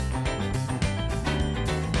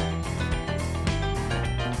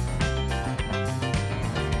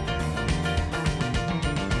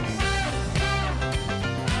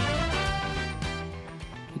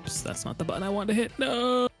That's not the button I wanted to hit.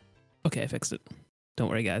 No. Okay, I fixed it. Don't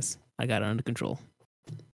worry, guys. I got it under control.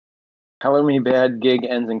 Color Me Bad gig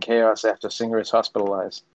ends in chaos after singer is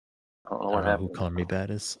hospitalized. I don't know I what don't know who happened. Color Me Bad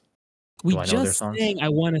is. We Do I know their just songs? sang "I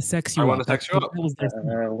Want to Sex You I Up." Wanna Sex You Up. That was their song.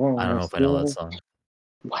 I don't know if I know that song.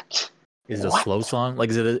 What? Is it a What? slow song? Like,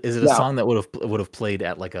 is it a No. song that would have played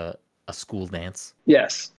at like a school dance?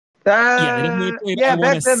 Yes. Yeah, they definitely played Yeah, "I Want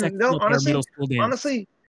back to Sex then. You No, Up" at our middle school dance. honestly,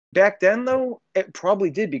 back then though, it probably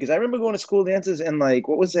did because I remember going to school dances and like,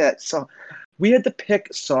 what was that song? We had to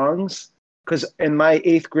pick songs because in my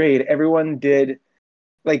 8th grade, everyone did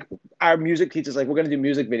like our music teachers like we're gonna do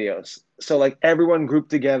music videos. So like everyone grouped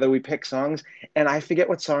together, we picked songs, and I forget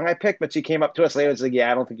what song I picked, but she came up to us later and was like,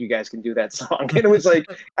 "Yeah, I don't think you guys can do that song." And it was like,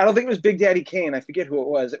 I don't think it was Big Daddy Kane. I forget who it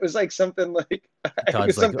was. It was like something like it Todd's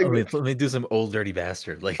was like, something. let me do some Old Dirty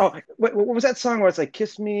Bastard. Like, Oh, what was that song where it's like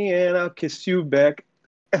 "Kiss me and I'll kiss you back"?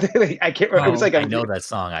 I can't remember. It was like I know that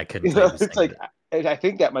song. I couldn't. You know, tell you it's like I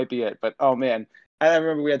think that might be it. But oh man, I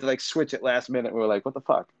remember we had to like switch it last minute. We were like, "What the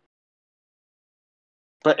fuck?"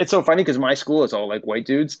 But it's so funny because my school is all like white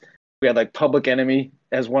dudes. We had like Public Enemy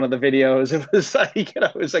as one of the videos. It was like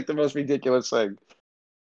it was like the most ridiculous thing.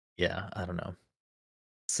 Yeah, I don't know.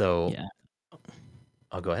 So, Yeah.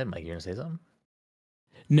 I'll go ahead, Mike. You're gonna say something?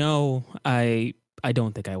 No, I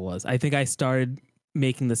don't think I was. I think I started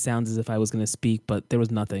making the sounds as if I was going to speak, but there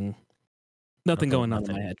was nothing going on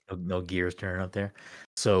in my head. No gears turning up there.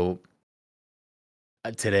 So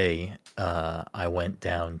today, I went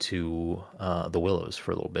down to the Willows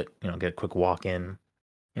for a little bit. Get a quick walk in.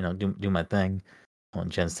 Do my thing. When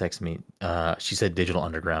Jen's texted me, she said Digital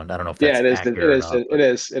Underground. I don't know if that's accurate or not, it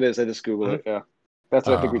is. I just Googled it. Yeah, that's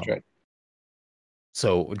what I think we tried.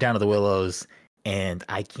 So we're down to the Willows, and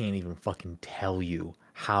I can't even fucking tell you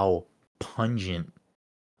how pungent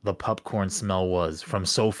the popcorn smell was from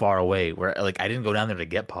so far away. Where like I didn't go down there to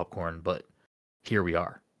get popcorn, but here we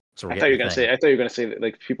are. So I thought you were gonna say that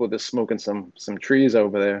like people just smoking some trees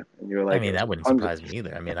over there, and you were like, I mean, that wouldn't surprise me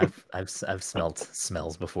either. I mean, I've smelled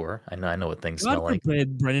smells before. I know what things smell like.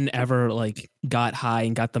 Did Brennan ever like got high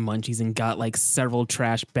and got the munchies and got like several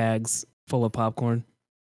trash bags full of popcorn?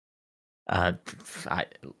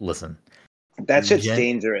 Listen. That shit's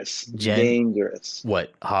dangerous. Dangerous.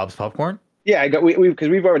 What, Hobbs popcorn? Yeah, because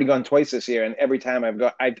we've already gone twice this year, and every time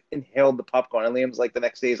I've inhaled the popcorn, and Liam's like the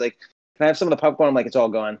next day he's like, "Can I have some of the popcorn?" I'm like, "It's all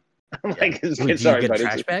gone." I'm like, "Sorry, buddy."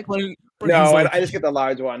 Trash bag? No, I just get the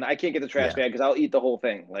large one. I can't get the trash bag because I'll eat the whole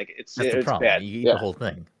thing. Like it's bad. You eat the whole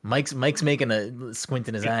thing. Mike's making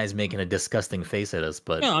squinting his eyes, making a disgusting face at us.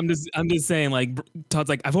 But no, I'm just saying. Like Todd's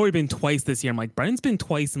like, I've already been twice this year. I'm like, Brennan's been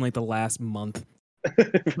twice in like the last month.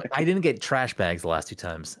 I didn't get trash bags the last 2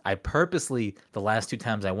 times. I purposely the last 2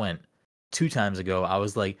 times I went. 2 times ago, I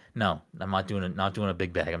was like, no, I'm not doing a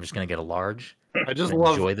big bag. I'm just gonna get a large. I just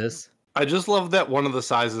enjoy this. I just love that one of the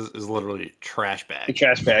sizes is literally trash bag. A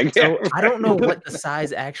trash bag. So I don't know what the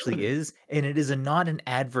size actually is, and it is not an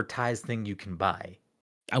advertised thing you can buy.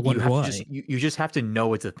 I wonder why. You just have to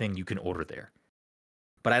know it's a thing you can order there.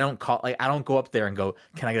 But I don't go up there and go,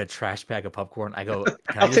 "Can I get a trash bag of popcorn?" I go,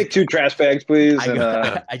 I'll take 2 trash bags, please.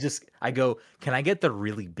 I go, "Can I get the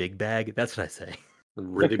really big bag?" That's what I say.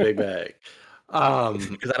 Really big bag.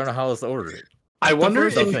 Because I don't know how else to order it. I wonder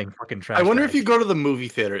if you go to the movie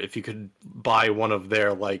theater, if you could buy one of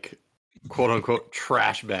their like quote unquote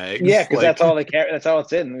trash bags. Yeah, because that's all they carry. That's all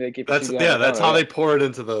it's in. That's how they pour it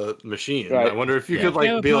into the machine. Right. I wonder if you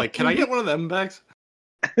could be like, "Can I get one of them bags?"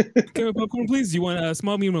 Can I popcorn, please? Do you want a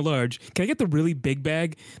small, medium, or large? Can I get the really big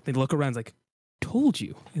bag? They look around, like, "Told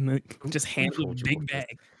you," and they just hand you a big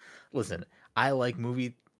bag. Listen, I like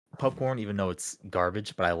movie popcorn, even though it's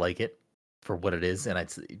garbage, but I like it for what it is, and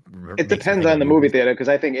it depends on the movie theater because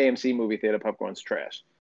I think AMC movie theater popcorn's trash.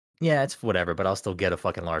 Yeah, it's whatever, but I'll still get a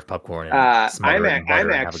fucking large popcorn and smother it in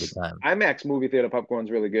butter and have a good time. IMAX movie theater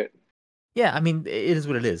popcorn's really good. Yeah, I mean, it is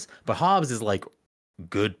what it is. But Hobbs is like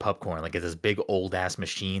good popcorn. Like it's this big old ass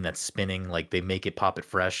machine that's spinning. Like they make it pop it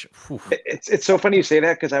fresh. Whew. It's so funny you say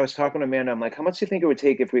that because I was talking to Amanda. I'm like, how much do you think it would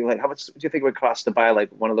take if we how much do you think it would cost to buy like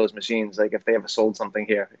one of those machines? Like if they ever sold something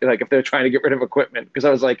here, like if they're trying to get rid of equipment. Because I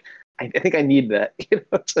was like, I think I need that.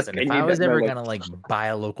 Listen, if I was ever gonna like buy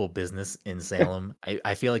a local business in Salem,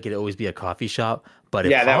 I feel like it'd always be a coffee shop. But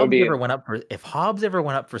if Hobbs ever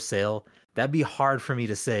went up for sale, that'd be hard for me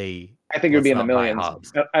to say. I think it would be in the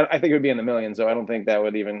millions. I think it would be in the millions, so I don't think that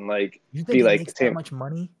would even be like that much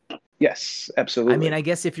money. Yes, absolutely. I mean, I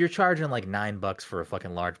guess if you're charging like $9 for a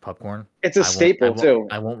fucking large popcorn, it's a staple too.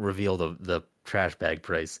 I won't reveal the trash bag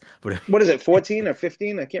price. But what is it? 14 or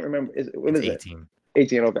 15? I can't remember. What is 18. it?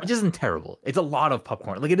 18. Okay. Which isn't terrible. It's a lot of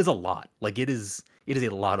popcorn. Like it is a lot. Like it is a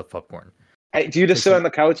lot of popcorn. Do you just sit on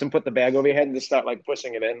the couch and put the bag over your head and just start like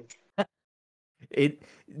pushing it in?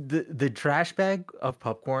 The trash bag of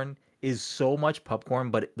popcorn is so much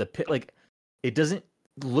popcorn, but it doesn't.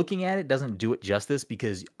 Looking at it doesn't do it justice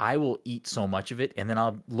because I will eat so much of it, and then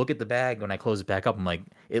I'll look at the bag when I close it back up. I'm like,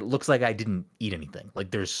 it looks like I didn't eat anything.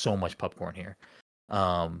 Like there's so much popcorn here.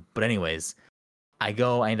 But anyways, I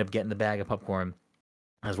end up getting the bag of popcorn.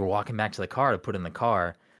 As we're walking back to the car to put in the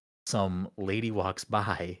car, some lady walks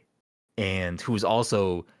by, and who's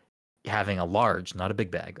also having a large, not a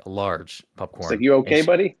big bag, a large popcorn. It's like, you okay,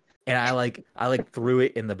 buddy? And I threw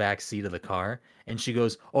it in the back seat of the car, and she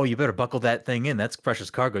goes, "Oh, you better buckle that thing in. That's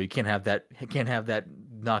precious cargo. You can't have that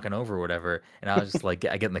knocking over or whatever." And I was just like,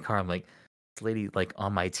 I get in the car, I'm like, "This lady like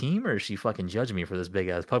on my team, or is she fucking judging me for this big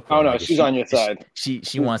ass popcorn?" Oh no, like, she's on your side.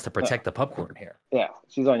 She wants to protect the popcorn here. Yeah,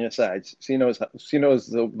 she's on your side. She knows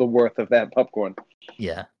the worth of that popcorn.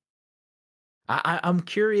 Yeah, I'm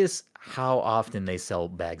curious how often they sell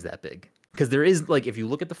bags that big. Because there is, like, if you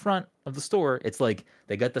look at the front of the store, it's like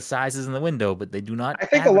they got the sizes in the window, but they do not. I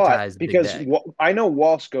think a lot because I know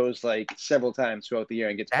Walsh goes like several times throughout the year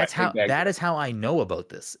and gets. That is how I know about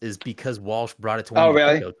this is because Walsh brought it to one. Oh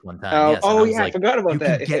really? One time. Yes, I forgot about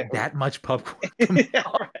that. You can get that much popcorn. Yeah,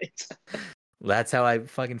 right. That's how I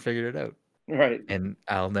fucking figured it out. Right. And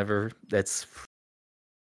I'll never. If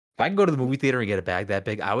I can go to the movie theater and get a bag that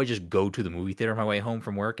big, I would just go to the movie theater on my way home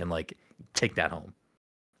from work and like take that home.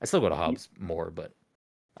 I still go to Hobbs more, but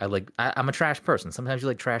I'm a trash person. Sometimes you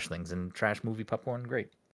like trash things, and trash movie popcorn, great.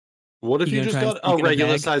 What if you just got a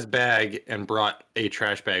regular size bag and brought a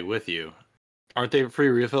trash bag with you? Aren't they free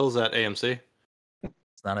refills at AMC?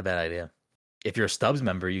 It's not a bad idea. If you're a Stubbs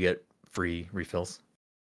member, you get free refills.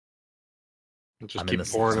 Just keep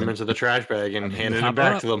pouring them into the trash bag and handing them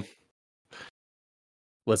back to them.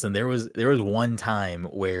 Listen, there was one time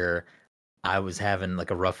where I was having like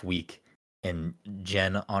a rough week. And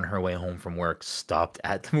Jen, on her way home from work, stopped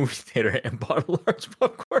at the movie theater and bought a large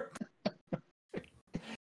popcorn.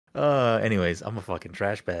 Anyways, I'm a fucking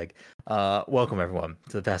trash bag. Welcome, everyone,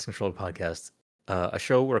 to the Fast Controlled Podcast, a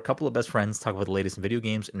show where a couple of best friends talk about the latest in video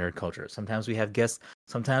games and nerd culture. Sometimes we have guests.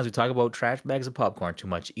 Sometimes we talk about trash bags of popcorn too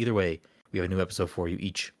much. Either way, we have a new episode for you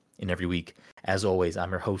each and every week. As always, I'm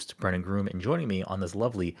your host, Brennan Groom, and joining me on this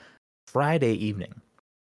lovely Friday evening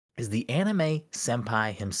is the anime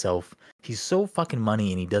senpai himself. He's so fucking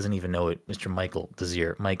money and he doesn't even know it, Mr. Michael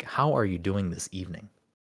Desir. Mike, how are you doing this evening?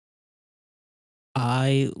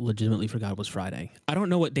 I legitimately forgot it was Friday. I don't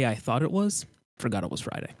know what day I thought it was. Forgot it was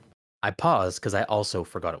Friday. I paused because I also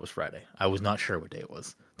forgot it was Friday. I was not sure what day it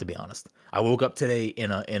was, to be honest. I woke up today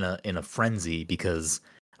in a frenzy because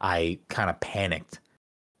I kind of panicked,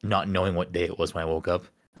 not knowing what day it was when I woke up.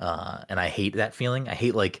 And I hate that feeling. I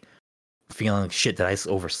hate like feeling like shit. Did I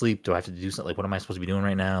oversleep? Do I have to do something? Like, what am I supposed to be doing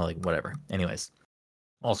right now? Like, whatever. Anyways,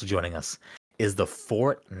 also joining us is the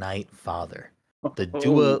Fortnite father, the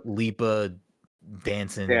Dua Lipa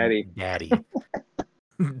dancing daddy.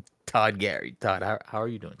 Todd Gary. Todd, how are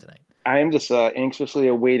you doing tonight? I am just anxiously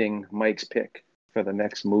awaiting Mike's pick for the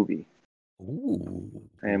next movie. Ooh.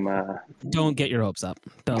 Don't get your hopes up.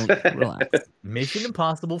 Don't relax. Mission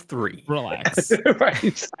Impossible 3. Relax.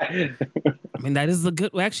 Right. I mean, that is the good.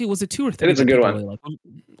 Actually, was it 2 or 3? It is a good one. Really like?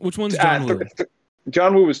 Which one's John Woo?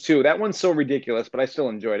 John Woo was 2. That one's so ridiculous, but I still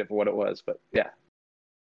enjoyed it for what it was. But yeah.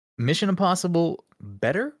 Mission Impossible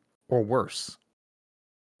better or worse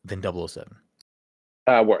than 007?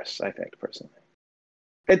 Worse, I think, personally.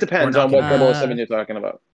 It depends on what 007 you're talking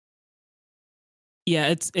about.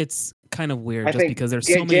 Yeah, it's kind of weird because there's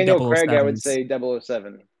so many Daniel Craig, I would say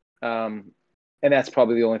 007. And that's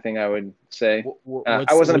probably the only thing I would say.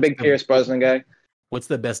 I wasn't a big Pierce Brosnan guy. What's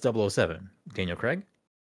the best 007? Daniel Craig?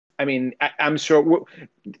 I mean, I'm sure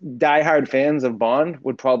diehard fans of Bond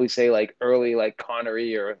would probably say like early like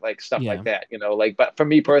Connery or like stuff like that, you know, like, but for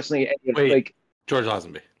me personally, like George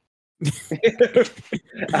Lazenby.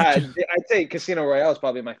 I'd say Casino Royale is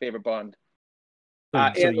probably my favorite Bond.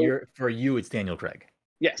 For you, it's Daniel Craig.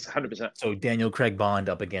 Yes, 100%. So Daniel Craig Bond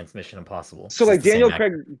up against Mission Impossible. So like Daniel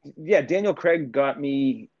Craig got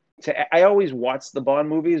me to. I always watched the Bond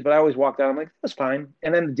movies, but I always walked out. I'm like, that was fine.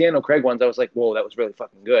 And then the Daniel Craig ones, I was like, whoa, that was really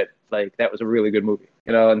fucking good. Like that was a really good movie,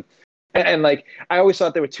 you know. And like I always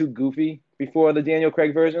thought they were too goofy before the Daniel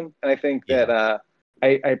Craig version, and I think that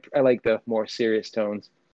I like the more serious tones.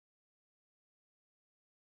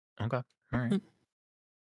 Okay, all right.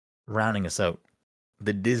 Rounding us out,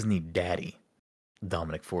 the Disney daddy,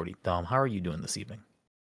 Dominic Forty. Dom, how are you doing this evening?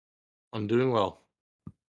 I'm doing well.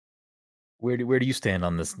 Where do you stand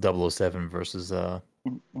on this 007 versus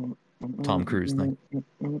Tom Cruise thing?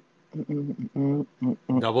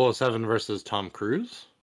 007 versus Tom Cruise?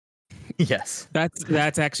 Yes.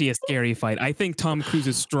 That's actually a scary fight. I think Tom Cruise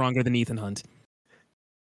is stronger than Ethan Hunt.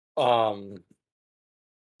 I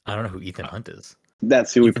don't know who Ethan Hunt is.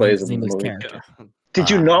 That's who he plays in the movie. Character. Did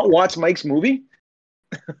you not watch Mike's movie?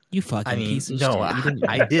 You fucking piece of shit.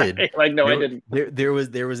 I did. I didn't. There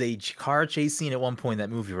was a car chase scene at one point in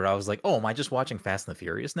that movie where I was like, "Oh, am I just watching Fast and the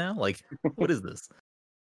Furious now? Like, what is this?"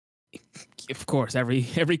 Of course, every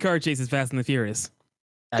car chase is Fast and the Furious.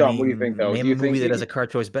 Tom, what do you think, though? Name a movie that has a car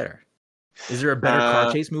chase better. Is there a better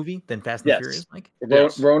car chase movie than Fast and the Furious, Mike?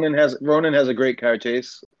 Yes. Ronan has a great car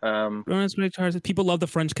chase. Ronan's great car chase. People love the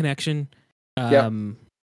French Connection.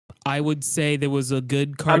 I would say there was a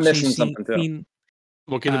good car chase scene.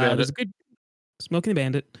 Smoking the Bandit. Smoking the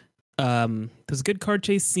Bandit. There's a good car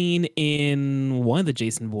chase scene in one of the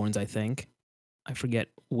Jason Bournes, I think. I forget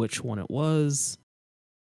which one it was.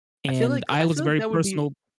 And I was very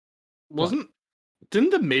personal. Didn't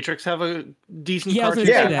the Matrix have a decent car chase?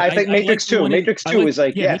 Yeah, I think Matrix 2. Matrix 2 is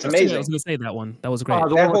like, it's amazing. I was going to say that one. That was great.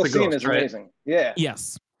 That whole scene is amazing. Yeah.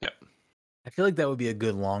 Yes. Yeah. I feel like that would be a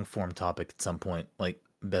good long form topic at some point, like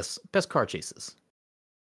best car chases.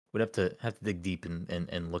 We'd have to dig deep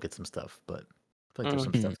and look at some stuff, but I feel like there's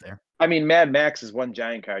some stuff there. I mean, Mad Max is one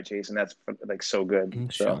giant car chase, and that's like so good.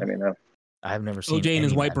 Sure. So I mean, I've never seen OJ and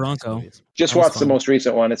his white Bronco. Just watch the most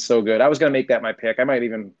recent one. It's so good. I was gonna make that my pick. I might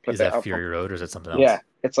even put that. Is that Fury Road or is it something else? Yeah,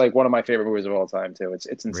 it's like one of my favorite movies of all time too. It's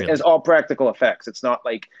insane. Really? It's all practical effects. It's not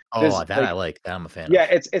like that I like. That I'm a fan.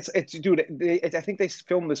 Yeah, of. it's dude. I think they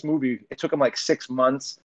filmed this movie. It took them like 6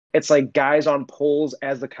 months. It's like guys on poles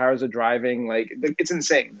as the cars are driving. Like it's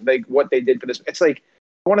insane. Like what they did for this. It's like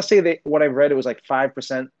I want to say what I read. It was like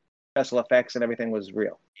 5% special effects and everything was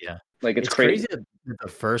real. Yeah. Like it's crazy that the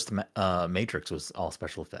first Matrix was all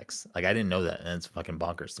special effects. Like I didn't know that, and it's fucking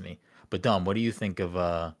bonkers to me. But Dom, what do you think of?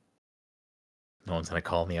 No one's gonna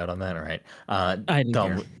call me out on that, all right?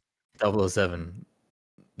 Dom, 007.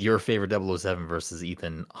 Your favorite 007 versus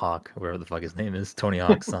Ethan Hawke, wherever the fuck his name is, Tony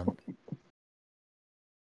Hawk's son.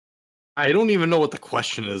 I don't even know what the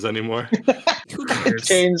question is anymore.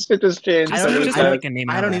 It just changed.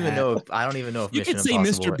 I don't even know if you Mission can say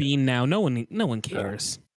Impossible Mr. Bean now. No one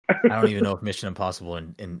cares. I don't even know if Mission Impossible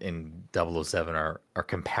and 007 are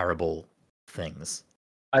comparable things.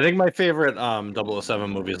 I think my favorite 007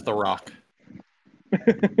 movie is The Rock.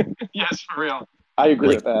 Yes, for real. I agree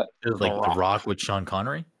with that. Like The Rock with Sean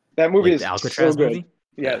Connery? That movie is the Alcatraz so good. movie?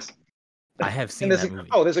 Yes. I have seen that movie.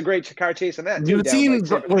 There's a great car chase in that. You've seen...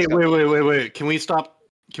 Wait. Can we stop?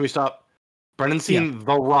 Brendan's seen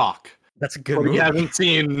The Rock. That's a good movie. You haven't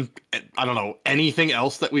seen, I don't know, anything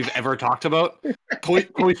else that we've ever talked about?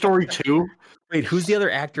 Toy Story 2? Wait, who's the other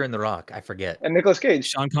actor in The Rock? I forget. And Nicolas Cage.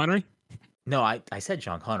 Sean Connery? No, I said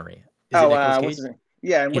Sean Connery. What's his name?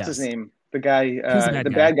 Yeah, and what's his name? The guy,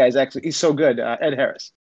 the bad guy's actually, he's so good. Ed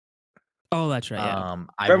Harris. Oh, that's right. Yeah.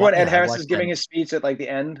 Remember when Ed Harris is giving his speech at like the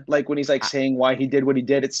end, like when he's like saying why he did what he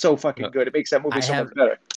did? It's so fucking good. It makes that movie so much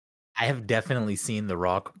better. I have definitely seen The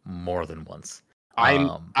Rock more than once. I'm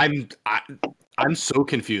so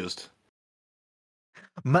confused.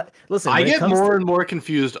 Listen, I get more and more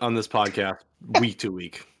confused on this podcast week to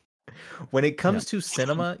week. When it comes to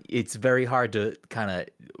cinema, it's very hard to kind of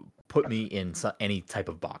put me in any type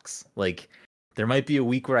of box. Like, there might be a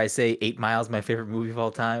week where I say 8 Mile is my favorite movie of all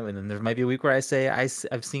time, and then there might be a week where I say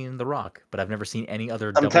I've seen The Rock, but I've never seen any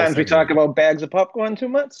other. Sometimes we talk about bags of popcorn too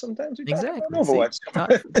much. Sometimes we talk about Overwatch.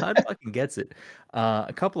 Todd fucking gets it.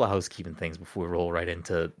 A couple of housekeeping things before we roll right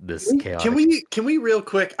into this chaos. Can we real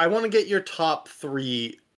quick? I want to get your top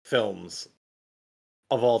 3 films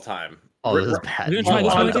of all time. Oh, this is bad. You're gonna try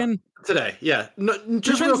this one again today? Yeah, no,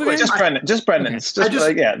 just real quick. Just Brendan.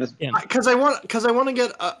 Okay. Because I want to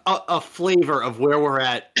get a flavor of where we're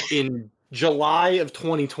at in July of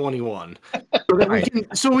 2021,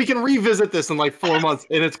 so we can revisit this in like 4 months,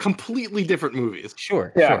 and it's completely different movies.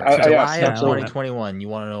 Sure. Yeah. So July of 2021. You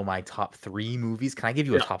want to know my top 3 movies? Can I give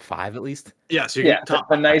you a top 5 at least? Yes. You get top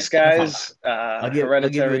The Nice Guys. Hereditary. I'll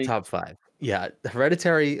give you a top 5. Yeah,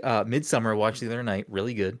 Hereditary, Midsummer, watched the other night.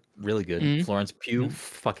 Really good. Mm-hmm. Florence Pugh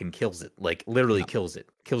fucking kills it. Like, literally kills it.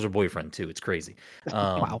 Kills her boyfriend, too. It's crazy.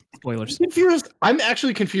 Wow, spoilers. Confused. I'm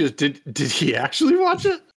actually confused. Did he actually watch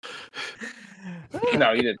it?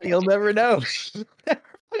 No, he didn't. You'll never know.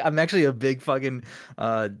 I'm actually a big fucking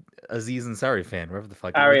Aziz Ansari fan. Wherever the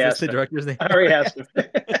fuck. What's the director's name? Ari Aster.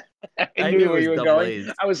 I knew where you were going.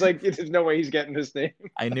 A's. I was like, there's no way he's getting this name.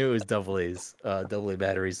 I knew it was double A's. Double A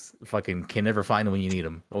batteries. Fucking can never find them when you need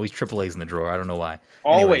them. Always triple A's in the drawer. I don't know why.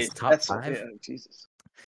 Always. Anyways, top 5. Yeah, Jesus.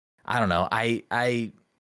 I don't know.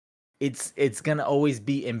 It's gonna always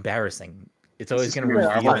be embarrassing It's always going to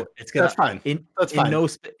reveal. It's gonna. That's fine. That's fine.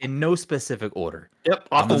 In no specific order. Yep.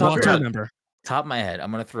 Off the top of your head. Top of my head,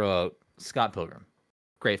 I'm going to throw out Scott Pilgrim.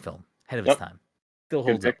 Great film. Ahead of its time. Still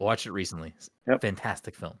holds up. Watched it recently.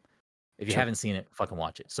 Fantastic film. If you haven't seen it, fucking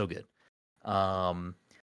watch it. So good. I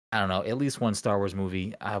don't know. At least one Star Wars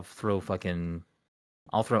movie. I'll throw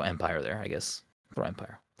Empire there, I guess. Throw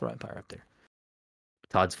Empire up there.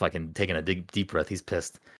 Todd's fucking taking a deep breath. He's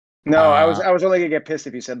pissed. No, I was only gonna get pissed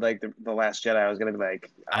if you said like the Last Jedi. I was gonna be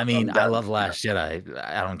like, I mean, I love Last Jedi.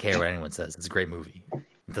 I don't care what anyone says. It's a great movie.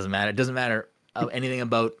 It doesn't matter. It doesn't matter anything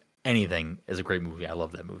about anything. Is a great movie. I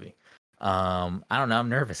love that movie. I don't know. I'm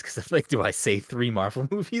nervous because like, do I say 3 Marvel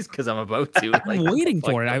movies? Because I'm about to. Like, I'm waiting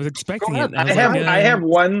for it. I was expecting it. I have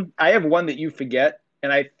one that you forget,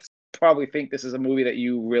 and I probably think this is a movie that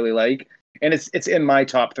you really like, and it's in my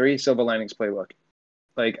top 3. Silver Linings Playbook.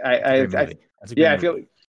 Like I feel.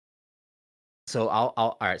 So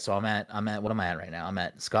all right. So I'm at what am I at right now? I'm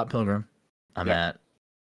at Scott Pilgrim. I'm at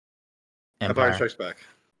Empire Strikes Back.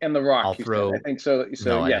 And The Rock. I'll throw. I think so.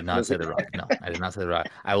 No, I did not say The Rock. No, I did not say The Rock.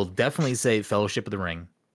 I will definitely say Fellowship of the Ring.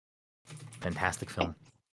 Fantastic film.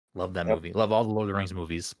 Love that movie. Love all the Lord of the Rings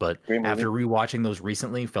movies, but after rewatching those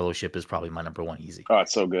recently, Fellowship is probably my number 1 easy. Oh,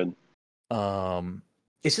 it's so good.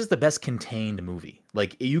 It's just the best contained movie.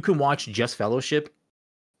 Like you can watch just Fellowship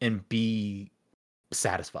and be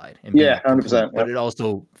satisfied. And 100%. But it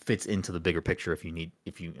also fits into the bigger picture if you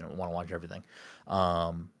want to watch everything.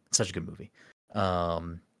 Such a good movie.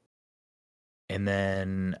 And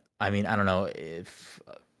then I mean, I don't know if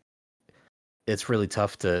it's really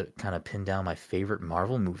tough to kind of pin down my favorite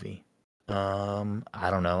Marvel movie. I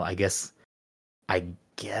don't know. I guess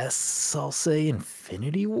I'll say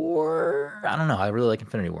Infinity War. I don't know. I really like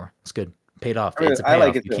Infinity War. It's good. Paid off. It's a payoff.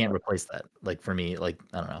 Like it, you can't replace that. Like for me, like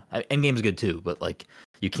I don't know. Endgame's good too, but like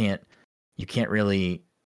you can't really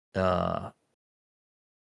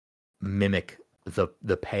mimic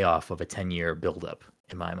the payoff of a 10-year buildup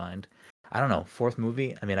in my mind. I don't know. 4th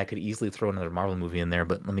movie. I mean, I could easily throw another Marvel movie in there,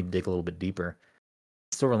 but let me dig a little bit deeper.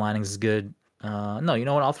 Silver Linings is good. No, you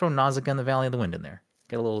know what? I'll throw Nausicaa and the Valley of the Wind in there.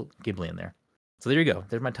 Get a little Ghibli in there. So there you go.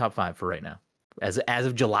 There's my top 5 for right now, as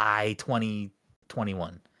of July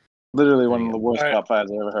 2021. Literally one of the worst top 5s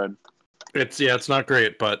I've ever heard. It's not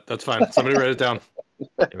great, but that's fine. Somebody write it down.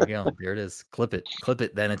 There we go. There it is. Clip it.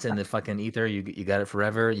 Then it's in the fucking ether. You got it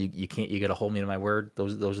forever. You can't. You got to hold me to my word.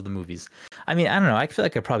 Those are the movies. I mean, I don't know. I feel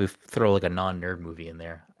like I'd probably throw like a non-nerd movie in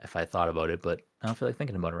there if I thought about it, but I don't feel like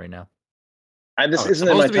thinking about it right now. This isn't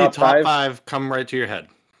in my top 5. Come right to your head.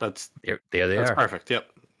 That's there. They that's are. Perfect. Yep.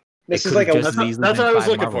 This is like that's what I was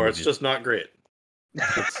looking for. It's just not great.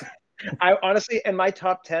 I honestly, in my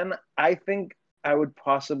top 10, I think I would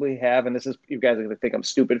possibly have, and this is, you guys are gonna think I'm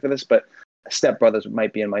stupid for this, but Step Brothers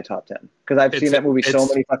might be in my top 10 because I've seen that movie so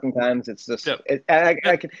many fucking times. It's just,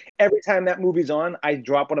 I can every time that movie's on, I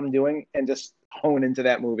drop what I'm doing and just hone into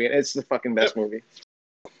that movie. It's the fucking best movie.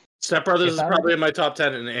 Step Brothers is probably in my top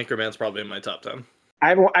 10, and Anchorman's probably in my top 10.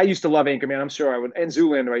 I used to love Anchorman. I'm sure I would, and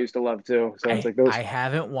Zoolander I used to love too. So it's like those. I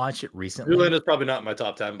haven't watched it recently. Zoolander's probably not in my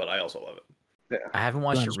top 10, but I also love it. Yeah. I haven't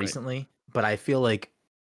watched it recently, but I feel like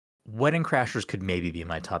Wedding Crashers could maybe be in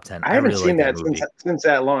my top 10. I haven't seen that since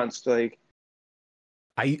that launched. Like,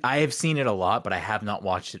 I have seen it a lot, but I have not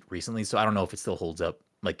watched it recently, so I don't know if it still holds up.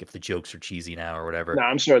 Like if the jokes are cheesy now or whatever. No,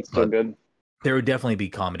 I'm sure it's still good. There would definitely be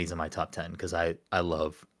comedies in my top 10 because I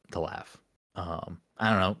love to laugh. I don't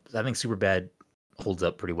know. I think Superbad holds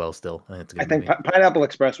up pretty well still. I think it's a good movie. Pineapple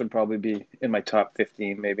Express would probably be in my top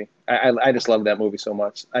 15, maybe. I just love that movie so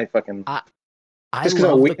much. Just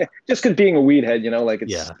because being a weed head, like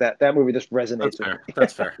it's that movie just resonates with me.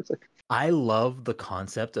 That's fair. I love the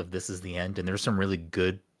concept of This Is the End, and there's some really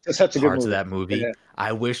good parts of that movie. Yeah.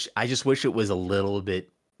 I just wish it was a little bit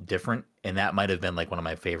different, and that might have been like one of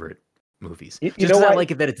my favorite movies. I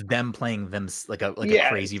like it that it's them playing them like a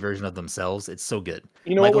crazy version of themselves. It's so good.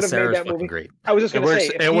 You know Michael what would have made that movie great. I was just going to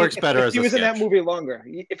say it works better. If he was in that movie longer,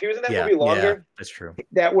 that's true.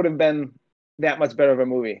 That would have been that much better of a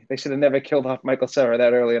movie. They should have never killed off Michael Cera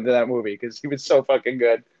that early into that movie because he was so fucking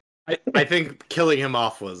good. I think killing him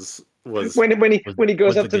off was when he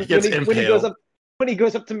goes up to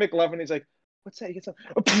McLovin, he's like, "What's that?" He gets up,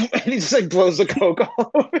 and he just like blows the coke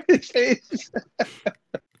all over his face.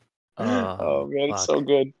 Oh man, it's so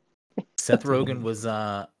good. Seth Rogen was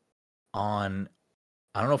on. I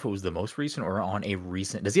don't know if it was the most recent or on a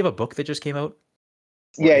recent. Does he have a book that just came out?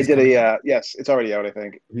 Yeah, he did yes, it's already out, I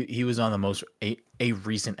think. He was on a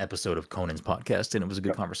recent episode of Conan's podcast, and it was a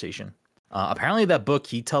good conversation. Apparently, that book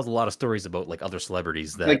he tells a lot of stories about like other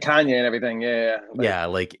celebrities that like Kanye and everything. Yeah,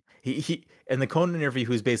 like he in the Conan interview,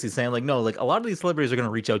 he was basically saying like, no, like a lot of these celebrities are going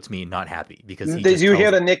to reach out to me not happy because did you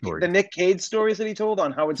hear the Nick Cage stories that he told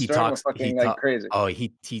on Howard Stern? Was fucking like crazy. Oh,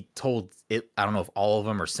 he told it. I don't know if all of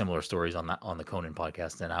them are similar stories on the Conan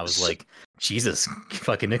podcast, and I was like, Jesus,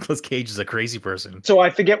 fucking Nicolas Cage is a crazy person. So I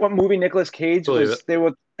forget what movie Nicolas Cage was. They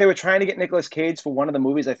were trying to get Nicolas Cage for one of the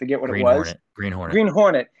movies. I forget what it was. Green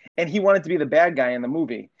Hornet, and he wanted to be the bad guy in the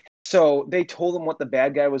movie. So they told him what the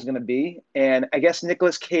bad guy was going to be, and I guess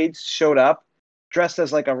Nicolas Cage showed up dressed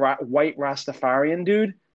as like a white Rastafarian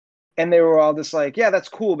dude, and they were all just like, "Yeah, that's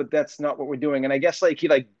cool, but that's not what we're doing." And I guess like he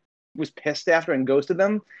like was pissed after and ghosted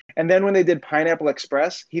them. And then when they did Pineapple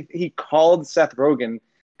Express, he called Seth Rogen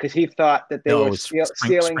because he thought that they were stealing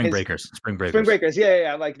Spring Breakers.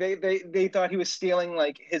 Yeah. Like they thought he was stealing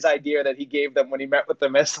like his idea that he gave them when he met with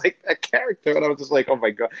them as like that character. And I was just like, oh my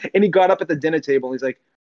God. And he got up at the dinner table. And he's like,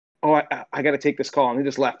 oh, I got to take this call. And he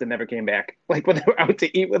just left and never came back. Like when they were out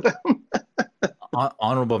to eat with him.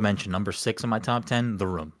 Honorable mention, number 6 in my top 10, The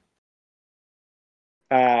Room.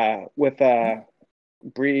 With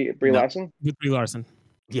Brie Larson? With Brie Larson.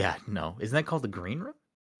 Yeah, no. Isn't that called The Green Room?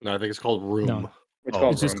 No, I think it's called Room. No.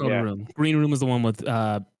 It's just called Room. Green Room is the one with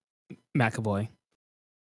McAvoy.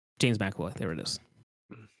 James McAvoy. There it is.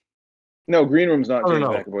 No, Green Room's not James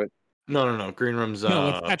McAvoy. No. Green Room's no,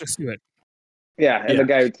 it's Patrick Stewart. Yeah, and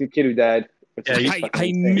the kid who died. Yeah,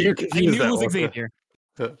 I knew it was Xavier.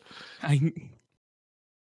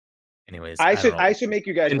 Anyways, I should make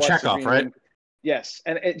you guys watch Chekhov, right? Yes,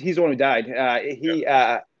 and he's the one who died.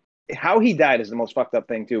 How he died is the most fucked up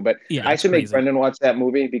thing too. But yeah, I should make Brendan watch that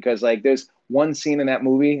movie because like there's one scene in that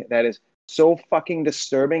movie that is so fucking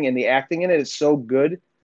disturbing, and the acting in it is so good.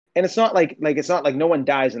 And it's not like no one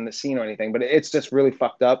dies in the scene or anything, but it's just really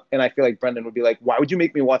fucked up. And I feel like Brendan would be like, "Why would you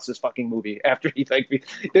make me watch this fucking movie after he like me?"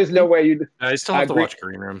 There's no way you'd. I still have to watch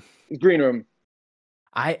Green Room. Green Room.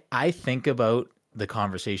 I think about the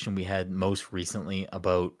conversation we had most recently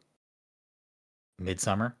about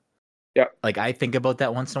Midsommar. Yeah. Like I think about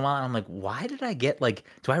that once in a while and I'm like, why did I get like,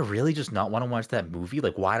 do I really just not want to watch that movie?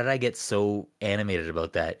 Like, why did I get so animated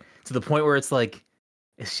about that to the point where it's like,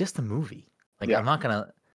 it's just a movie. Like, I'm not going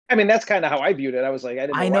to. I mean, that's kind of how I viewed it. I was like,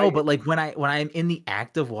 I know, but like when I'm in the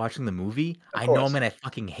act of watching the movie, I know I'm going to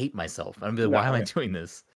fucking hate myself. I'm going to be like, why am I doing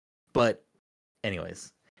this? But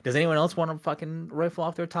anyways. Does anyone else want to fucking rifle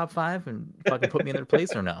off their top 5 and fucking put me in their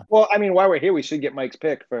place or no? Well, I mean, while we're here, we should get Mike's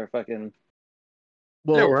pick for fucking.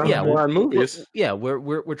 Well, we're on movies. We're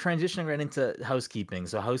transitioning right into housekeeping.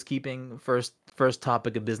 So housekeeping, first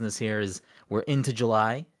topic of business here is we're into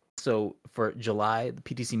July. So for July, the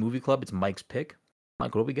PTC Movie Club, it's Mike's pick.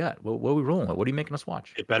 Mike, what do we got? What are we rolling with? What are you making us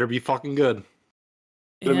watch? It better be fucking good.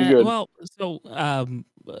 Well, so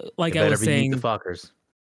like I was saying, the fuckers.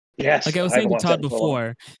 Yes, like I was saying to Todd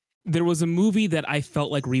before, there was a movie that I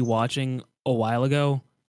felt like rewatching a while ago,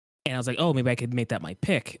 and I was like, oh, maybe I could make that my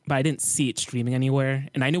pick, but I didn't see it streaming anywhere,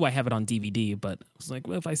 and I knew I have it on DVD, but I was like,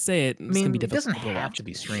 well, if I say it, it's gonna be difficult. It doesn't have to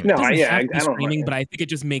be streaming. No, I don't streaming, but I think it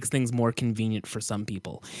just makes things more convenient for some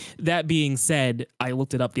people. That being said, I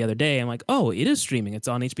looked it up the other day. I'm like, oh, it is streaming. It's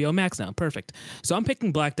on HBO Max now. Perfect. So I'm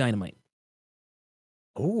picking Black Dynamite.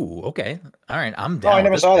 Oh, okay. All right, I'm down. Oh, I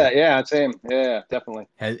never saw that. Yeah, same. Yeah, definitely.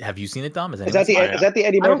 Have you seen it, Dom? Is that the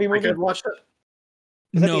Eddie Murphy movie? I've watched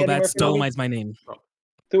it. No, that's Dolomite's My Name.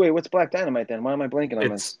 So wait, what's Black Dynamite then? Why am I blanking on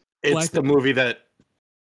this? It's the movie that.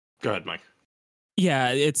 Go ahead, Mike.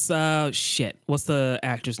 Yeah, it's shit. What's the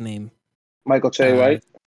actor's name? Michael Che White.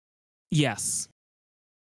 Yes.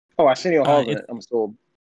 Oh, Arsenio Hall in it. I'm sold.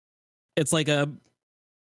 It's like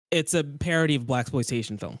it's a parody of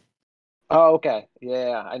blaxploitation film. Oh, okay.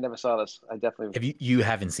 Yeah, I never saw this. I definitely have. You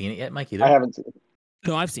haven't seen it yet, Mike? Either? I haven't seen it.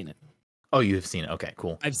 No, I've seen it. Oh, you have seen it. Okay,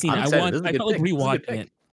 cool. I've seen it. I felt like rewatching it.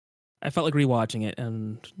 I felt like rewatching it,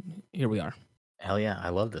 and here we are. Hell yeah, I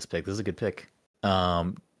love this pick. This is a good pick.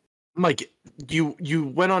 Mike, you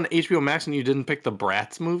went on HBO Max and you didn't pick the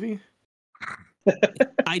Bratz movie?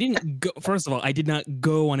 I didn't go. First of all, I did not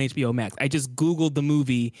go on HBO Max. I just Googled the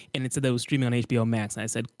movie, and it said that it was streaming on HBO Max, and I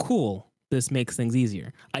said, cool. This makes things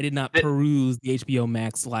easier. I did not peruse the HBO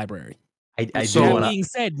Max library. Being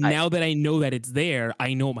said, now that I know that it's there,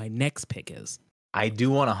 I know what my next pick is. I do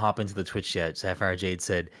want to hop into the Twitch chat. Sapphire Jade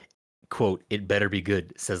said, quote, "It better be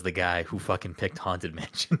good," says the guy who fucking picked Haunted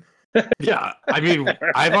Mansion. Yeah, I mean,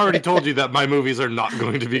 I've already told you that my movies are not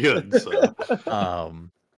going to be good. So.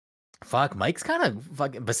 Fuck, Mike's kind of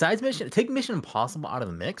fucking. Besides take Mission Impossible out of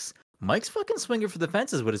the mix. Mike's fucking swinging for the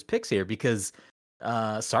fences with his picks here because.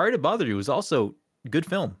 Sorry to Bother You was also good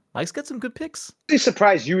film. Mike's got some good picks. I'm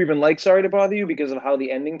surprised you even like Sorry to Bother You because of how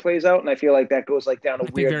the ending plays out, and I feel like that goes like down a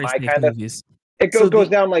weird my kind of movies. It goes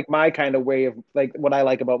down like my kind of way of like what I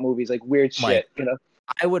like about movies, like weird shit, you know.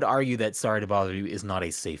 I would argue that Sorry to Bother You is not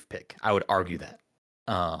a safe pick. I would argue that.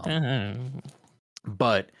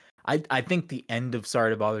 But I think the end of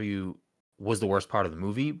Sorry to Bother You was the worst part of the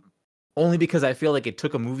movie, only because I feel like it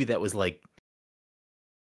took a movie that was like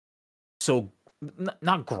so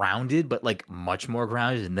not grounded, but like much more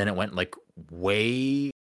grounded, and then it went like way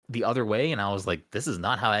the other way, and I was like, this is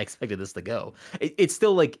not how I expected this to go. It's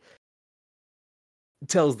still like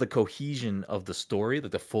tells the cohesion of the story,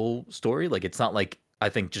 like the full story. Like it's not like I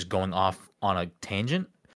think just going off on a tangent,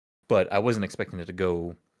 but I wasn't expecting it to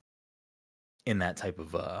go in that type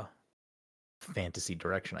of fantasy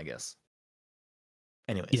direction, I guess.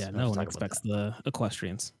 Anyways, yeah, no one expects the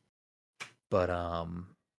equestrians. But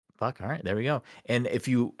fuck, all right, there we go. And if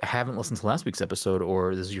you haven't listened to last week's episode,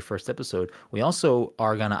 or this is your first episode, we also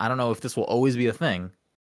are gonna, I don't know if this will always be a thing,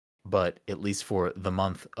 but at least for the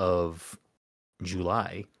month of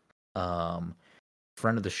July,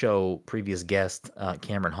 friend of the show, previous guest,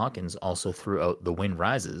 Cameron Hawkins, also threw out The Wind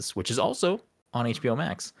Rises, which is also on HBO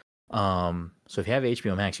Max. So if you have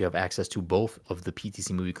HBO Max, you have access to both of the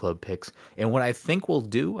PTC Movie Club picks. And what I think we'll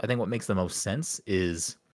do, I think what makes the most sense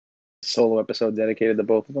is solo episode dedicated to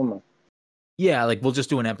both of them. Yeah, like we'll just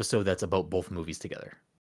do an episode that's about both movies together.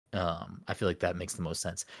 I feel like that makes the most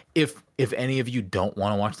sense. If any of you don't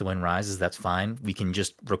want to watch The Wind Rises, that's fine. We can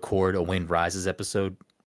just record a Wind Rises episode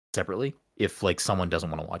separately. If like someone doesn't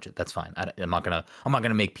want to watch it, that's fine. I'm not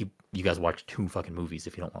gonna make you guys watch two fucking movies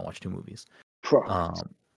if you don't want to watch two movies.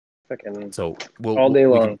 So we'll all day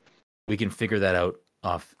long. We can figure that out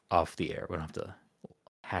off the air. We don't have to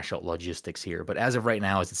hash out logistics here. But as of right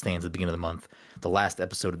now, as it stands at the beginning of the month, the last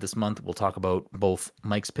episode of this month, we'll talk about both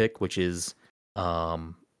Mike's pick, which is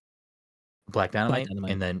Black Dynamite,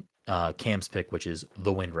 and then Cam's pick, which is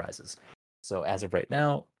The Wind Rises. So as of right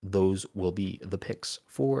now, those will be the picks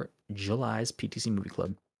for July's PTC Movie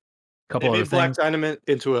Club. Couple other things. Black Dynamite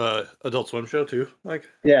into a Adult Swim show too, like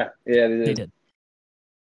yeah, they did.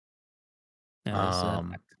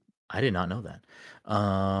 I did not know that.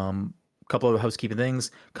 Couple of housekeeping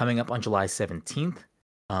things coming up on July 17th.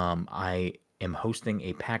 I am hosting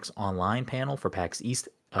a PAX Online panel for PAX East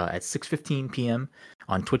at 6:15 p.m.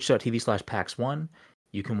 on twitch.tv/PAX1.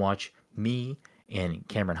 You can watch me and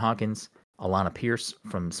Cameron Hawkins, Alana Pierce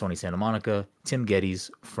from Sony Santa Monica, Tim Geddes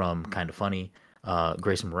from Kinda Funny,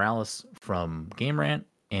 Grayson Morales from Game Rant,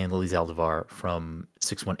 and Lily Zaldivar from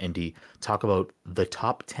 61 Indie talk about the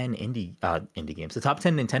top 10 indie games, the top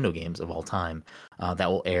 10 Nintendo games of all time. That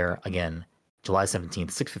will air again July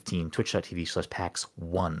 17th, 6:15,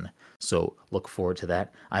 twitch.tv/PAX1. So look forward to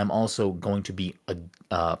that. I am also going to be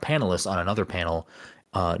a panelist on another panel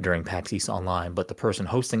during PAX East Online, but the person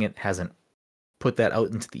hosting it hasn't put that out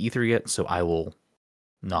into the ether yet, so I will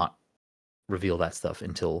not reveal that stuff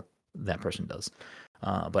until that person does.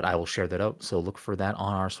 But I will share that out, so look for that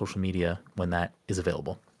on our social media when that is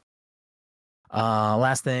available.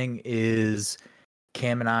 Last thing is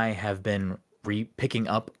Cam and I have been picking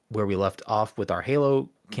up where we left off with our Halo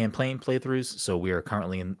campaign playthroughs, so we are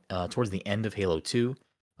currently in towards the end of Halo 2.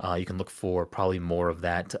 You can look for probably more of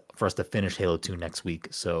that for us to finish Halo 2 next week,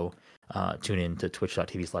 so tune in to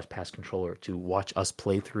twitch.tv/PassController to watch us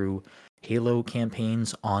play through Halo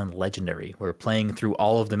campaigns on Legendary. We're playing through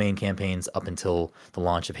all of the main campaigns up until the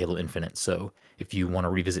launch of Halo Infinite. So if you want to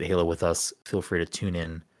revisit Halo with us, feel free to tune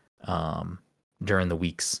in during the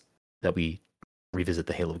weeks that we revisit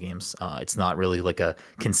the Halo games. It's not really like a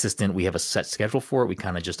consistent, we have a set schedule for it. We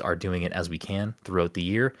kind of just are doing it as we can throughout the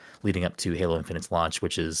year leading up to Halo Infinite's launch,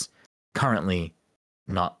 which is currently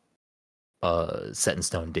not a set in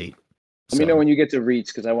stone date. Let me know when you get to Reach,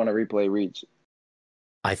 because I want to replay Reach.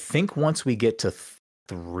 I think once we get to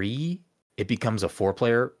 3, it becomes a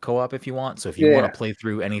 4-player co-op if you want. So if you want to play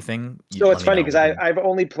through anything. So it's funny because I've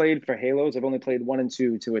only played for Halos. I've only played 1 and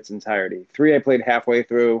 2 to its entirety. 3 I played halfway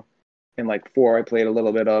through, and like 4 I played a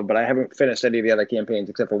little bit of, but I haven't finished any of the other campaigns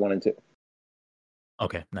except for 1 and 2.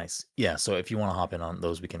 Okay, nice. Yeah, so if you want to hop in on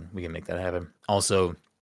those, we can make that happen. Also,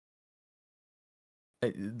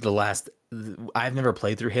 I've never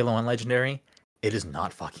played through Halo on Legendary. It is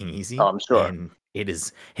not fucking easy. Oh, I'm sure. And it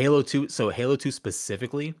is Halo 2. So Halo 2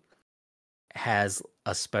 specifically has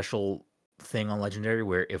a special thing on Legendary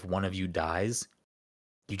where if one of you dies,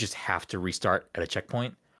 you just have to restart at a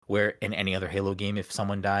checkpoint. Where in any other Halo game, if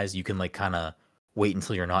someone dies, you can like kind of wait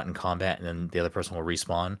until you're not in combat and then the other person will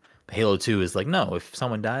respawn. But Halo 2 is like, no, if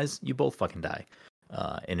someone dies, you both fucking die.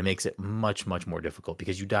 And it makes it much, much more difficult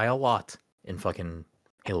because you die a lot in fucking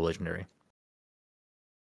Halo Legendary.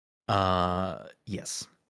 Yes.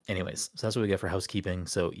 Anyways, so that's what we get for housekeeping.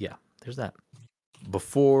 So yeah, there's that.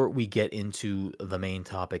 Before we get into the main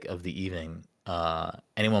topic of the evening,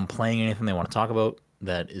 anyone playing anything they want to talk about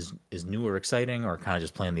that is new or exciting, or kind of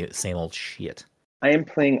just playing the same old shit? I am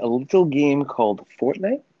playing a little game called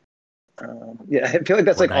Fortnite. Yeah, I feel like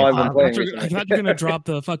that's Fortnite. Like all I've been playing. I thought you were gonna drop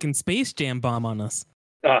the fucking Space Jam bomb on us.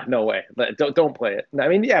 No way! Don't play it. I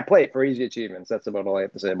mean, yeah, play it for easy achievements. That's about all I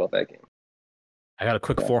have to say about that game. I got a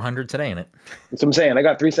quick 400 today in it. That's what I'm saying. I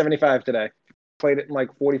got 375 today. Played it in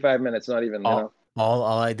like 45 minutes. Not even. All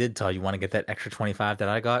I did, Todd. You want to get that extra 25 that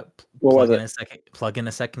I got? What was it? Plug in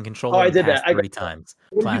a second controller. I did that 30 times.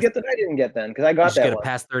 What did you get that I didn't get then? Because I got that. You got to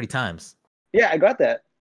pass 30 times. Yeah, I got that.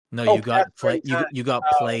 No, you got play. You got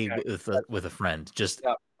play with a friend. Just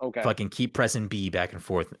fucking keep pressing B back and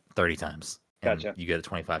forth 30 times. Gotcha. You get a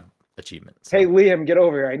 25 achievement. So. Hey Liam, get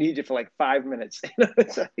over here. I need you for like 5 minutes.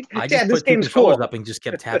 I just put two controllers up and just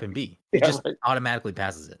kept tapping B. It just automatically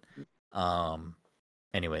passes it.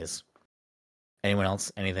 Anyways, anyone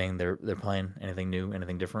else? Anything they're playing? Anything new?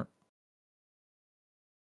 Anything different?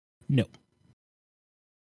 No.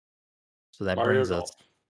 So that brings us.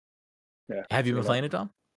 Yeah. Have you been playing it,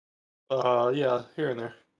 Dom? Yeah, here and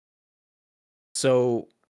there. So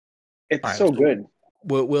it's so good.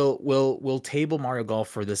 We'll table Mario Golf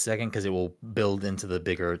for this second because it will build into the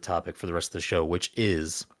bigger topic for the rest of the show, which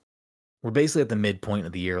is we're basically at the midpoint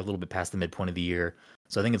of the year, a little bit past the midpoint of the year.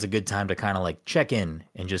 So I think it's a good time to kind of like check in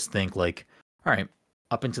and just think like, all right,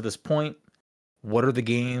 up until this point, what are the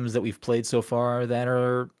games that we've played so far that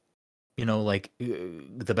are, like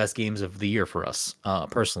the best games of the year for us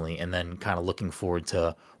personally, and then kind of looking forward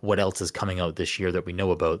to what else is coming out this year that we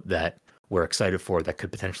know about that we're excited for that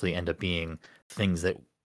could potentially end up being things that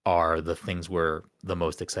are the things we're the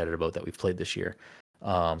most excited about that we've played this year.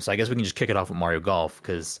 So I guess we can just kick it off with Mario Golf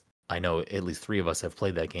because I know at least 3 of us have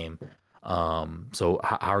played that game. So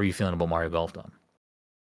how are you feeling about Mario Golf, Dom?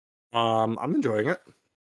 I'm enjoying it.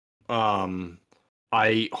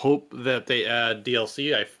 I hope that they add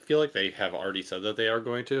DLC. I feel like they have already said that they are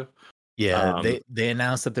going to. Yeah, they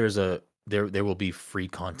announced that there will be free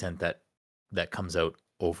content that comes out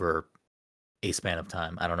over a span of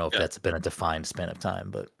time. I don't know if that's been a defined span of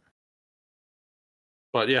time,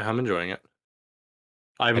 but yeah, I'm enjoying it.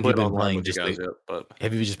 I haven't played online with you guys yet, but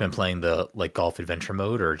have you just been playing the like golf adventure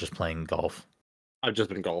mode or just playing golf? I've just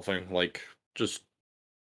been golfing, like just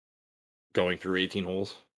going through 18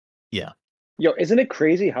 holes. Yeah. Yo, isn't it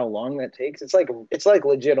crazy how long that takes? It's like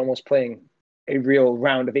legit almost playing a real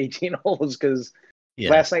round of 18 holes because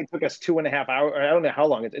last night took us 2.5 hours. I don't know how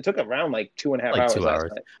long it took around like 2.5 hours. 2 hours.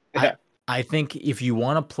 Last night. Yeah. I think if you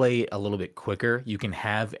want to play a little bit quicker, you can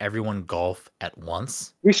have everyone golf at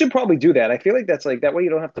once. We should probably do that. I feel like that's like that way you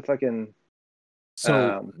don't have to fucking.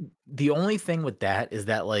 So the only thing with that is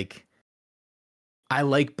that like I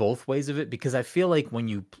like both ways of it because I feel like when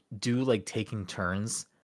you do like taking turns,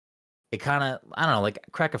 it kind of I don't know like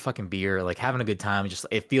crack a fucking beer, like having a good time. Just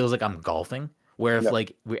it feels like I'm golfing. Where if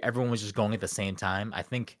like everyone was just going at the same time, I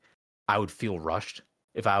think I would feel rushed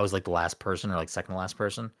if I was like the last person or like second to last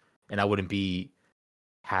person. And I wouldn't be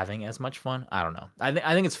having as much fun. I don't know. I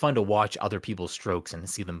think it's fun to watch other people's strokes and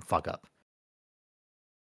see them fuck up.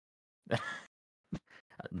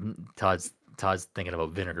 Todd's thinking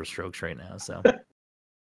about vinegar strokes right now. So,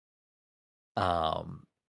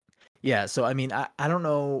 yeah. So I mean, I don't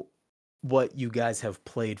know what you guys have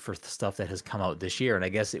played for stuff that has come out this year, and I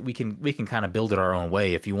guess we can kind of build it our own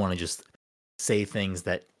way if you want to just say things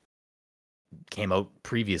that came out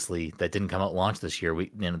previously that didn't come out launch this year.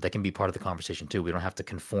 That can be part of the conversation too. We don't have to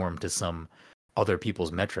conform to some other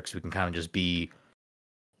people's metrics. We can kind of just be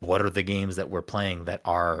what are the games that we're playing that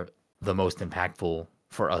are the most impactful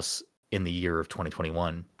for us in the year of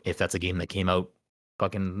 2021. If that's a game that came out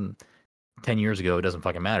fucking 10 years ago, it doesn't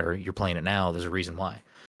fucking matter. You're playing it now. There's a reason why.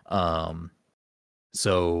 I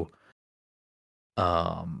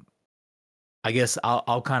guess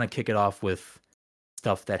I'll kind of kick it off with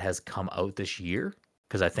stuff that has come out this year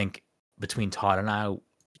because I think between Todd and I,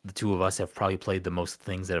 the two of us have probably played the most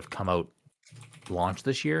things that have come out launched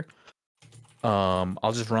this year.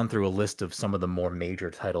 I'll just run through a list of some of the more major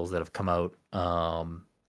titles that have come out.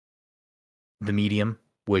 The Medium,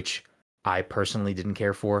 which I personally didn't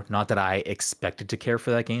care for. Not that I expected to care for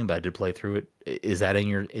that game, but I did play through it. Is that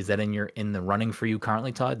in the running for you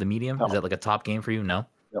currently, Todd? The Medium? No. Is that like a top game for you? No.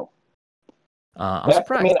 No. I'm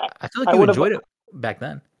surprised. I feel like you enjoyed it back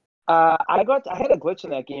then. I had a glitch in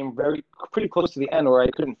that game pretty close to the end where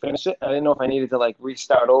I couldn't finish it. I didn't know if I needed to like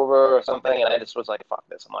restart over or something, and I just was like, "Fuck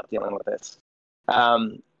this! I'm not dealing with this."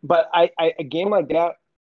 But a game like that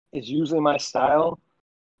is usually my style.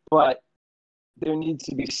 But there needs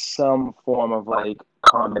to be some form of like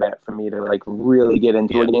combat for me to like really get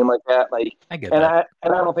into a game like that. Like, I get that. I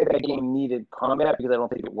don't think that game needed combat because I don't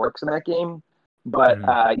think it works in that game. But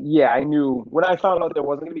yeah, I knew when I found out there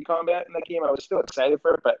wasn't going to be combat in that game, I was still excited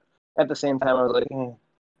for it. But at the same time, I was like,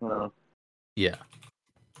 no. Yeah.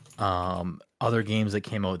 Other games that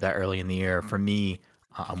came out that early in the year, for me,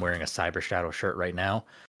 I'm wearing a Cyber Shadow shirt right now.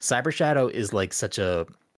 Cyber Shadow is like such a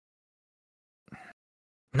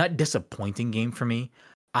not disappointing game for me.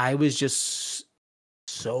 I was just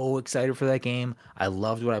so excited for that game. I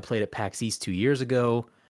loved what I played at PAX East 2 years ago.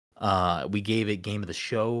 We gave it Game of the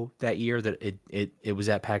Show that year that it was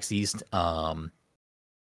at PAX East.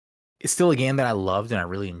 It's still a game that I loved and I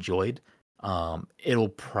really enjoyed. It'll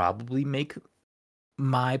probably make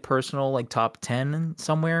my personal like top 10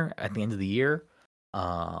 somewhere at the end of the year.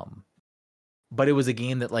 But it was a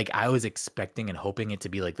game that like I was expecting and hoping it to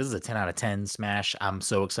be like, this is a 10 out of 10 smash. I'm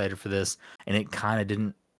so excited for this. And it kind of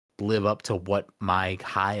didn't live up to what my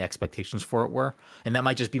high expectations for it were. And that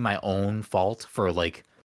might just be my own fault for like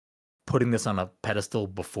putting this on a pedestal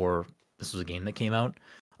before this was a game that came out.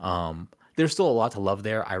 There's still a lot to love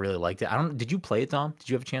there. I really liked it. Did you play it, Dom? Did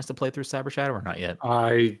you have a chance to play through Cyber Shadow or not yet?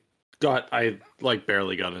 I like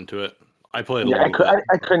barely got into it. I played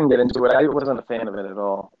I couldn't get into it. I wasn't a fan of it at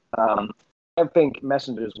all. I think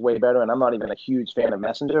Messenger is way better, and I'm not even a huge fan of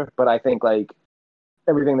Messenger, but I think like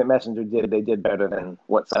everything that Messenger did, they did better than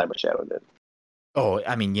what Cyber Shadow did. Oh,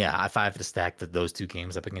 I mean, yeah, if I have to stack those two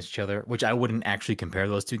games up against each other, which I wouldn't actually compare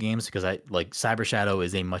those two games because I like Cyber Shadow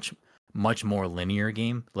is a much more linear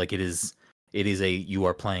game. Like it is you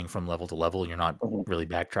are playing from level to level. You're not really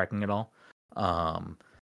backtracking at all.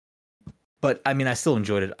 But I mean, I still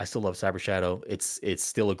enjoyed it. I still love Cyber Shadow. It's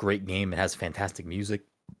still a great game. It has fantastic music.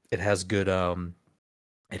 It has good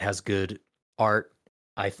art.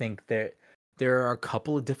 I think there are a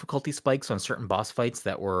couple of difficulty spikes on certain boss fights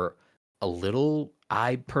that were a little,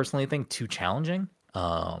 I personally think, too challenging.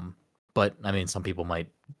 But I mean, some people might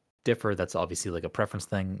differ. That's obviously like a preference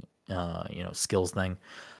thing, skills thing.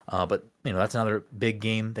 But that's another big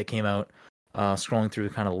game that came out. Scrolling through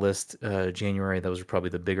the kind of list, January, those are probably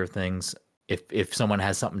the bigger things. If someone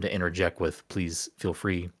has something to interject with, please feel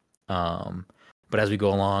free. But as we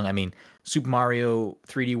go along, I mean, Super Mario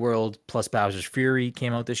 3D World plus Bowser's Fury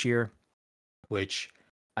came out this year, which,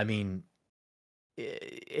 I mean,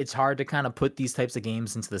 it's hard to kind of put these types of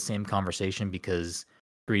games into the same conversation because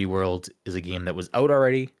 3D World is a game that was out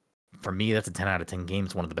already. For me, that's a 10 out of 10 game.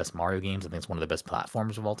 It's one of the best Mario games. I think it's one of the best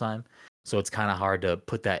platformers of all time. So it's kind of hard to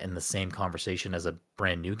put that in the same conversation as a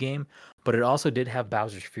brand new game. But it also did have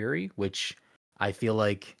Bowser's Fury, which I feel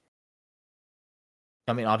like,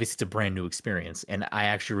 I mean, obviously it's a brand new experience. And I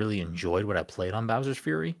actually really enjoyed what I played on Bowser's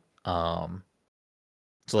Fury. So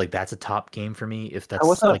like that's a top game for me. If that's I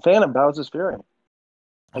wasn't a fan of Bowser's Fury.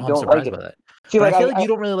 I'm surprised by that. See, but I feel like you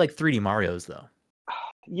don't really like 3D Marios though.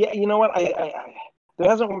 Yeah, you know what? I there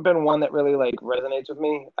hasn't been one that really like resonates with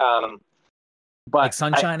me. But like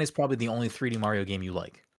Sunshine is probably the only 3D Mario game you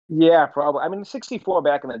like. Yeah, probably. I mean, 64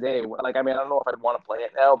 back in the day. Like, I mean, I don't know if I'd want to play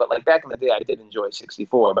it now, but like back in the day, I did enjoy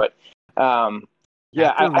 64. But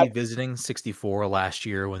yeah, after revisiting 64 last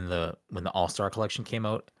year when the All-Star Collection came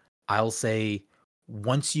out, I'll say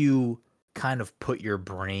once you kind of put your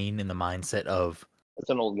brain in the mindset of it's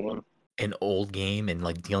an old game and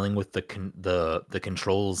like dealing with the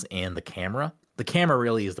controls and the camera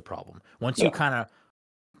really is the problem. Once you kind of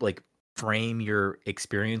like frame your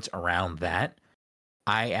experience around that,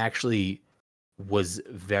 I actually was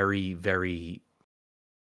very, very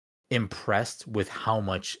impressed with how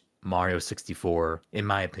much Mario 64, in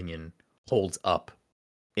my opinion, holds up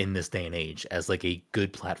in this day and age as like a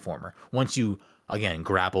good platformer. Once you, again,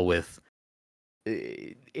 grapple with,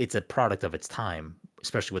 it's a product of its time,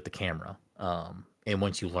 especially with the camera. And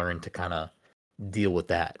once you learn to kind of deal with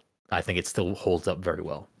that, I think it still holds up very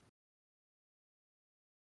well.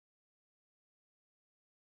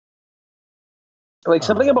 Like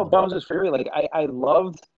something about Bowser's Fury, like I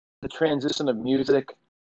loved the transition of music,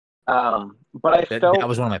 but I felt that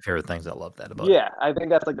was one of my favorite things. I love that about. Yeah, I think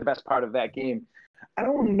that's like the best part of that game. I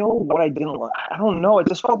don't know what I didn't like. I don't know. It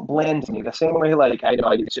just felt bland to me. The same way, like I know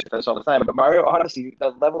I get shit for this all the time, but Mario Odyssey, the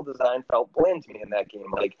level design felt bland to me in that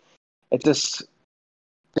game. Like it just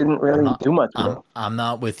didn't really do much. I'm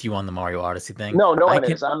not with you on the Mario Odyssey thing. No one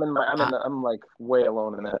is. I'm like way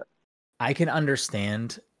alone in it. I can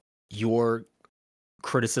understand your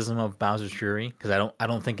criticism of Bowser's Fury because I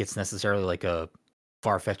don't think it's necessarily like a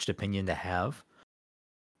far-fetched opinion to have.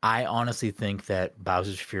 I honestly think that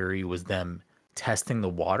Bowser's Fury was them testing the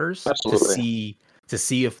waters to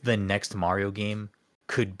see if the next Mario game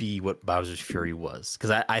could be what Bowser's Fury was.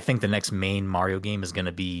 Because I think the next main Mario game is going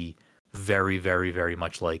to be very, very, very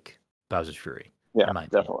much like Bowser's Fury. Yeah,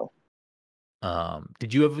 definitely.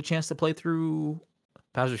 Did you have a chance to play through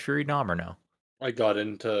Bowser's Fury, Dom, or no? I got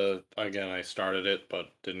into, again, I started it, but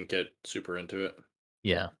didn't get super into it.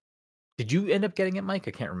 Yeah. Did you end up getting it, Mike?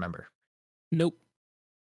 I can't remember. Nope.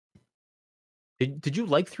 Did you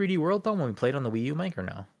like 3D World, though, when we played on the Wii U, Mike, or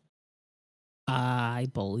no? I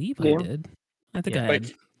believe I did. I think I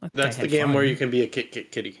had. That's the game where you can be a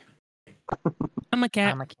kitty. I'm a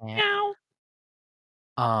cat. Meow.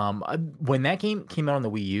 When that game came out on the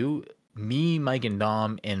Wii U, me, Mike, and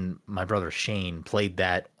Dom, and my brother Shane played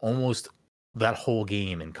that almost that whole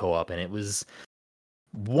game in co-op, and it was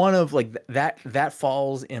one of like that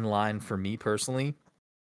falls in line for me personally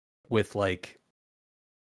with like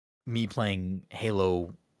me playing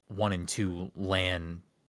Halo 1 and 2 LAN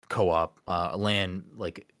co-op, LAN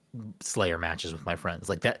like Slayer matches with my friends.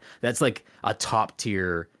 Like that's like a top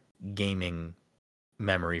tier gaming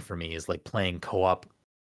memory for me, is like playing co-op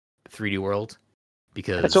 3D World.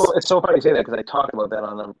 Because it's so funny you say that, because I talked about that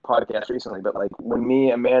on a podcast recently. But like when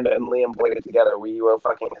me, Amanda, and Liam played it together, we were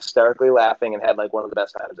fucking hysterically laughing and had like one of the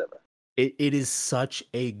best times ever. It is such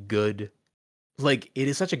a good, like, it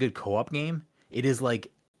is such a good co-op game. It is like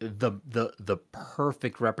the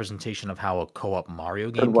perfect representation of how a co-op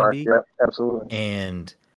Mario game can be. Yeah, absolutely.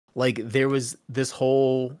 And like there was this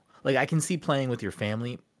whole, like, I can see playing with your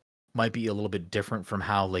family might be a little bit different from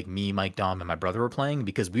how like me, Mike, Dom, and my brother were were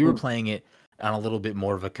playing it on a little bit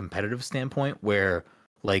more of a competitive standpoint, where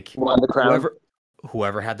like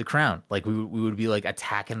whoever had the crown, like we would be like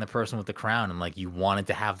attacking the person with the crown, and like you wanted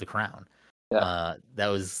to have the crown. Yeah. That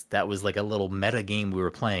was like a little meta game we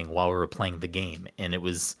were playing while we were playing the game, and it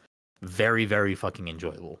was very, very fucking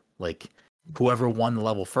enjoyable. Like whoever won the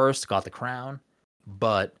level first got the crown,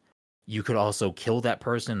 but you could also kill that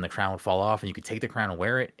person and the crown would fall off, and you could take the crown and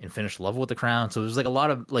wear it and finish the level with the crown. So there's like a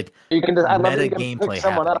lot of like you can just, meta gameplay pick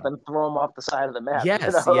someone happening. up and throw them off the side of the map. Yes,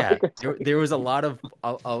 you know? yeah. Like, There was a lot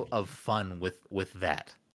of fun with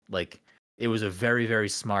that. Like it was a very, very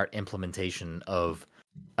smart implementation of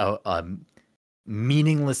a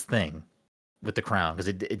meaningless thing with the crown,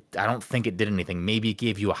 because I don't think it did anything. Maybe it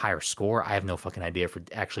gave you a higher score. I have no fucking idea if it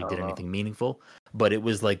actually did anything meaningful, but it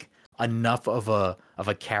was like enough of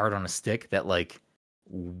a carrot on a stick that like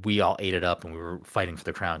we all ate it up and we were fighting for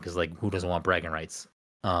the crown, because like who doesn't want bragging rights?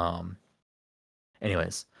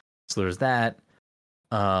 Anyways, so there's that.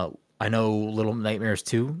 I know Little Nightmares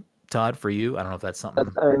 2, Todd, for you. I don't know if that's something.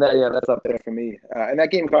 That's up there for me. And that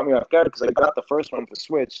game caught me off guard because I got the first one for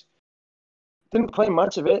Switch. Didn't play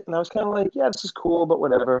much of it, and I was kind of like, yeah, this is cool, but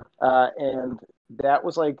whatever. And that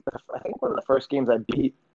was like, I think one of the first games I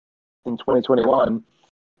beat in 2021.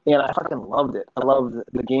 And I fucking loved it. I loved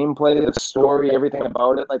the gameplay, the story, everything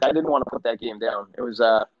about it. Like, I didn't want to put that game down. It was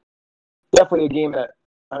definitely a game that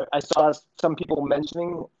I saw some people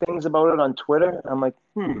mentioning things about it on Twitter. And I'm like,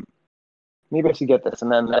 maybe I should get this.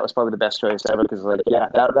 And then that was probably the best choice ever, because, like, yeah,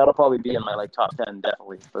 that'll probably be in my, like, top 10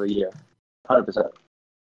 definitely for the year. 100%.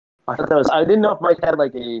 I thought that was, I didn't know if Mike had,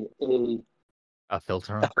 like, a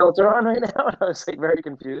filter on right now. I was, like, very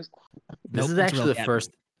confused. This is actually the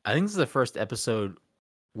first, I think this is the first episode,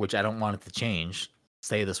 which I don't want it to change,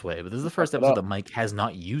 stay this way, but this is the first episode that Mike has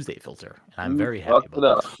not used a filter, and I'm very happy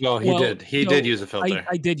about that. No, he did. He did use a filter.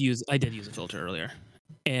 I did use a filter earlier,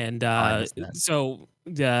 and so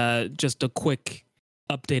just a quick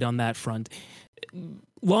update on that front.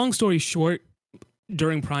 Long story short,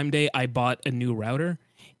 during Prime Day, I bought a new router,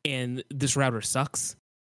 and this router sucks.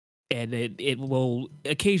 And it will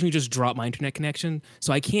occasionally just drop my internet connection.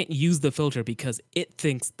 So I can't use the filter because it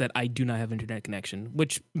thinks that I do not have internet connection,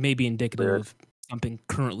 which may be indicative of something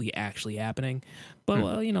currently actually happening. But,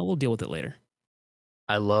 well, we'll deal with it later.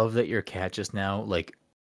 I love that your cat just now, like,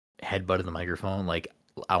 headbutted the microphone. Like,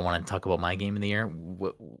 I want to talk about my game in the air.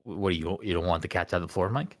 What do you don't want the cat to have the floor,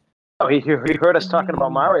 Mike? Oh, he heard us talking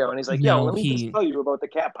about Mario, and he's like, let me just tell you about the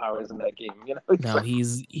cat powers in that game. No,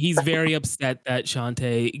 he's very upset that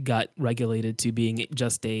Shantae got regulated to being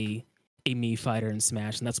just a Mii fighter in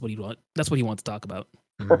Smash, and that's what he wants to talk about.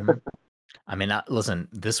 Mm-hmm. I mean, listen,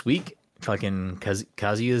 this week, fucking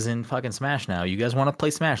Kazuya's in fucking Smash now. You guys want to play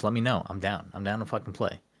Smash? Let me know. I'm down. I'm down to fucking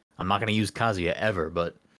play. I'm not gonna use Kazuya ever,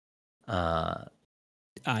 but I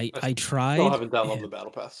tried. Still haven't downloaded the Battle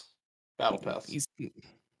Pass.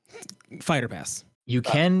 Fighter Pass. You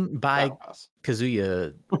can buy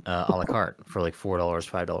Kazuya a la carte for like $4,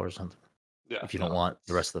 $5 or something. Yeah. If you don't want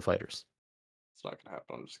the rest of the fighters. It's not gonna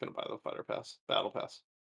happen. I'm just gonna buy the Fighter Pass. Battle Pass.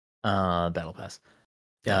 Battle Pass.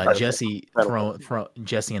 Jesse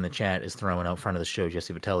Jesse in the chat is throwing out front of the show,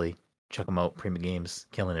 Jesse Vitelli, check him out. Prima Games,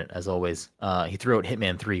 killing it as always. He threw out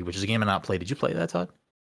Hitman 3, which is a game I not played. Did you play that, Todd?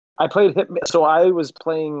 I played Hitman, so I was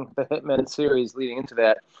playing the Hitman series leading into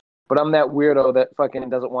that. But I'm that weirdo that fucking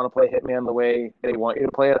doesn't want to play Hitman the way they want you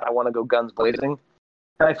to play it. I want to go guns blazing.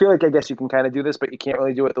 And I feel like I guess you can kind of do this, but you can't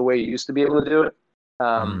really do it the way you used to be able to do it.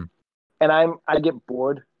 And I get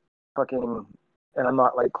bored, fucking, and I'm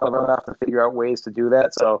not like clever enough to figure out ways to do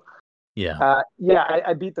that. So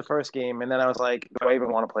I beat the first game, and then I was like, do I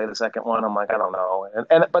even want to play the second one? I'm like, I don't know.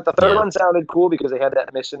 But the third one sounded cool because they had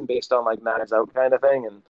that mission based on like Knives Out kind of thing,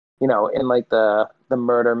 and you know, in like the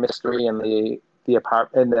murder mystery and the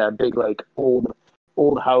apartment and the big like old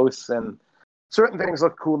house, and certain things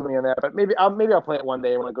look cool to me in that. But maybe I'll play it one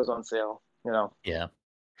day when it goes on sale. You know. Yeah.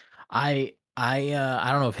 I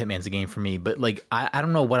don't know if Hitman's a game for me, but like I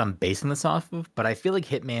don't know what I'm basing this off of, but I feel like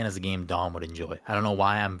Hitman is a game Dom would enjoy. I don't know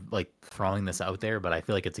why I'm like throwing this out there, but I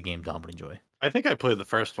feel like it's a game Dom would enjoy. I think I played the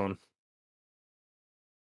first one.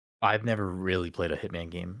 I've never really played a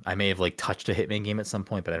Hitman game. I may have like touched a Hitman game at some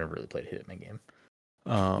point, but I never really played a Hitman game.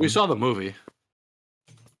 We saw the movie.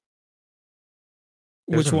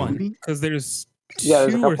 Which one? Because there's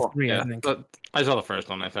there's two or three, I think. I saw the first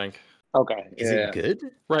one, I think. Okay. Is it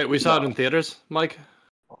good? Right, we saw it in theaters, Mike.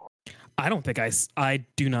 I don't think I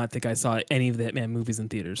do not think I saw any of the Hitman movies in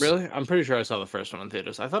theaters. Really? I'm pretty sure I saw the first one in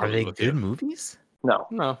theaters. I thought Are it was they with good you. movies? No.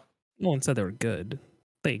 No one said they were good.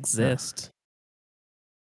 They exist.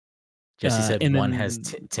 Jesse said and one then- has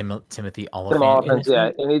Timothy Tim Oliphant. Oliphant, in it.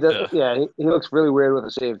 yeah, and he does. Yeah, he looks really weird with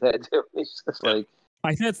a shaved head too. He's just like. I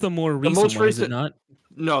think that's the more recent most one, is it recent- not?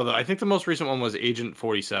 No, I think the most recent one was Agent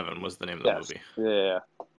 47 was the name of the movie. Yeah.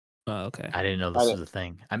 Oh, okay. I didn't know this was a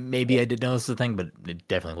thing. Maybe I did know this was a thing, but it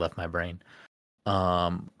definitely left my brain.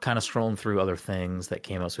 Kind of scrolling through other things that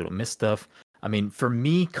came out so we don't miss stuff. I mean, for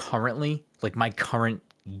me currently, like my current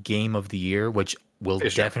game of the year, which will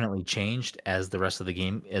definitely change as the rest of the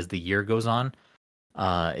game as the year goes on,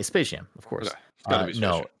 is Space Jam, of course. Okay. It's gotta be Space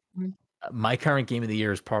No, Jam. my current game of the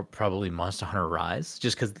year is probably Monster Hunter Rise,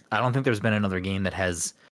 just because I don't think there's been another game that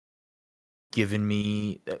has given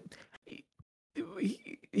me.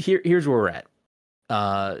 Here's where we're at.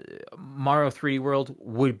 Mario 3D World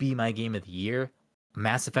would be my game of the year.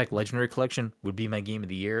 Mass Effect Legendary Collection would be my game of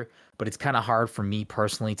the year, but it's kind of hard for me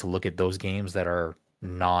personally to look at those games that are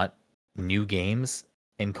not new games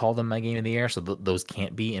and call them my game of the year. So those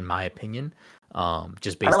can't be, in my opinion,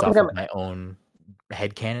 just based off of my own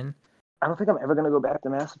headcanon. I don't think I'm ever going to go back to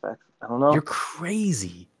Mass Effect. I don't know. You're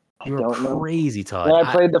crazy. You're crazy, Todd. Yeah,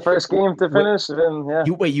 I played the first game to finish.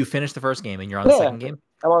 You finished the first game and you're on the second game?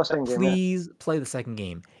 I'm on the second game. Please play the second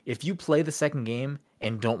game. If you play the second game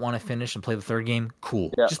and don't want to finish and play the third game,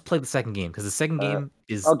 cool. Yeah. Just play the second game because the second game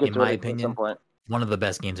is, in my opinion, one of the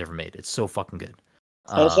best games ever made. It's so fucking good.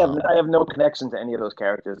 I have no connection to any of those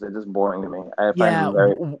characters. They're just boring to me.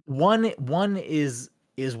 One is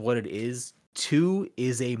what it is. 2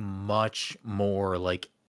 is a much more like,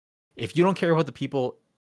 if you don't care about the people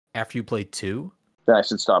after you play 2, then I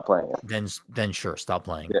should stop playing it. Then sure, stop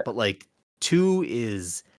playing. Yeah. But like 2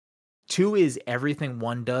 is everything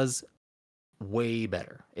 1 does way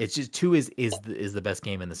better. It's just 2 is the best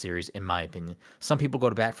game in the series, in my opinion. Some people go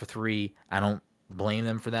to bat for 3. I don't blame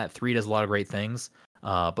them for that. 3 does a lot of great things.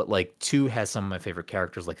 But like 2 has some of my favorite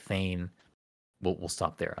characters like Thane. We'll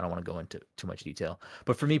stop there. I don't want to go into too much detail.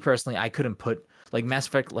 But for me personally, I couldn't put like Mass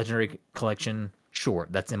Effect Legendary Collection. Sure,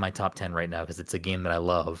 that's in my top 10 right now because it's a game that I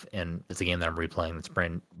love and it's a game that I'm replaying. That's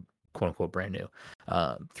quote unquote brand new.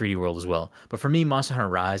 3D World as well. But for me, Monster Hunter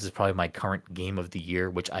Rise is probably my current game of the year,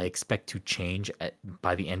 which I expect to change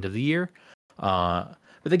by the end of the year. But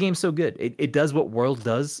the game's so good. It does what World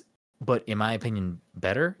does, but in my opinion,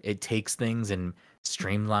 better. It takes things and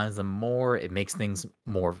streamlines them more. It makes things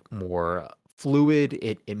more fluid.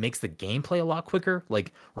 It makes the gameplay a lot quicker.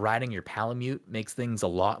 Like riding your Palamute makes things a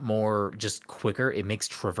lot more just quicker. It makes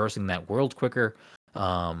traversing that world quicker.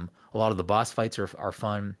 A lot of the boss fights are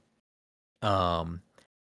fun. I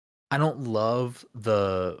don't love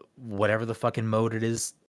the whatever the fucking mode it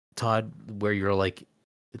is, Todd, where you're like,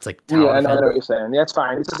 it's like tower I know what you're saying. Yeah, it's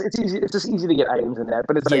fine. It's easy. It's just easy to get items in that.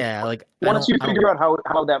 But it's like once you figure out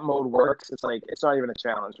how that mode works, it's like it's not even a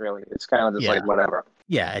challenge really. It's kind of just like whatever.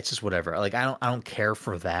 Yeah, it's just whatever. Like I don't care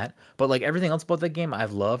for that. But like everything else about that game,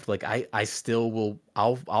 I've loved. Like I still will.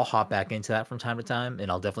 I'll hop back into that from time to time, and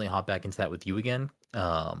I'll definitely hop back into that with you again.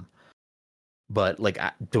 But like,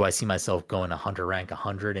 do I see myself going to Hunter rank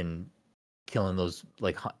 100 and killing those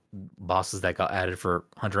like bosses that got added for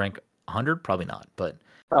Hunter rank 100? Probably not. But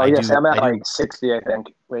I'm at like 60, I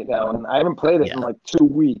think, right now, and I haven't played it in like 2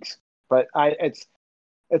 weeks. But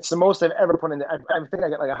It's the most I've ever put in. I think I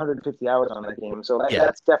got like 150 hours on that game. So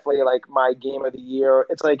that's definitely like my game of the year.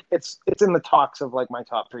 It's like it's in the talks of like my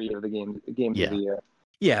top 3 of the games of the year.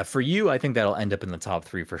 Yeah, for you, I think that'll end up in the top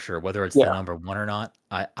 3 for sure. Whether it's the number 1 or not,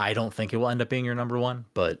 I don't think it will end up being your number 1,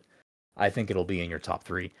 but I think it'll be in your top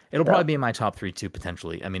 3. It'll probably be in my top 3 too,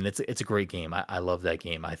 potentially. I mean, it's a great game. I love that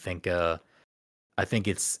game. I think it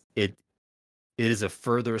is a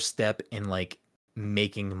further step in like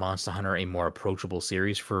making Monster Hunter a more approachable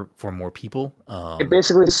series for more people. It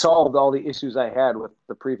basically solved all the issues I had with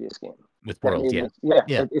the previous game. With World,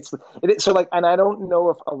 So like, and I don't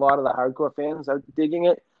know if a lot of the hardcore fans are digging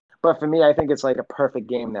it, but for me, I think it's like a perfect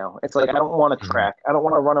game now. It's like I don't want to track. I don't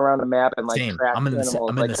want to run around the map and like track animals.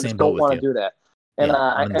 I'm in the same boat with you. I don't want to do that. And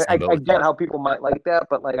I get how people might like that,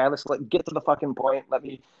 but like I just like get to the fucking point. Let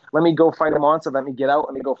me go fight a monster. Let me get out.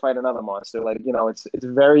 Let me go fight another monster. Like, you know, it's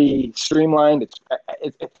very streamlined.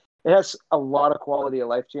 It has a lot of quality of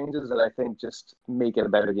life changes that I think just make it a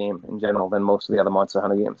better game in general than most of the other Monster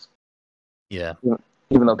Hunter games. Yeah.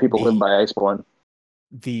 Even though people live by Iceborne.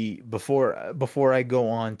 Before I go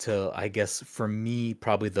on to, I guess for me,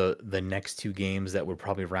 probably the next 2 games that would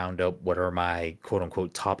probably round up what are my quote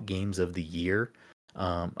unquote top games of the year.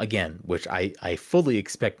 Again, which I fully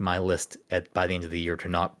expect my list by the end of the year to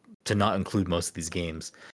not include most of these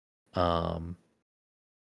games. Mike,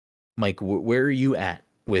 where are you at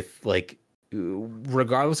with like,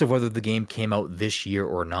 regardless of whether the game came out this year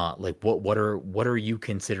or not? Like, what are you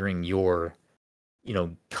considering your, you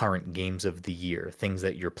know, current games of the year, things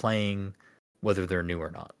that you're playing, whether they're new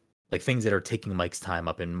or not, like things that are taking Mike's time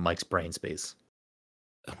up in Mike's brain space?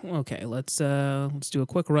 Okay, let's do a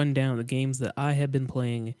quick rundown of the games that I have been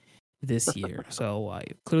playing this year. So I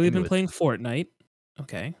clearly been playing Fortnite.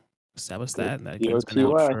 Okay, establish that. That game's been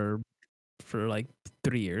out for like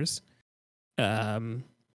 3 years. Been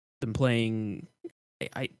playing.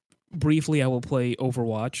 I briefly will play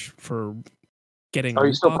Overwatch for getting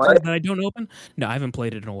boxes that I don't open. No, I haven't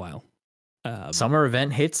played it in a while. Summer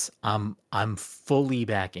event hits. I'm fully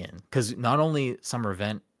back in, because not only Summer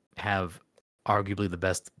event have arguably the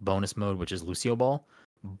best bonus mode, which is Lucio Ball,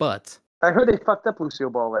 but I heard they fucked up Lucio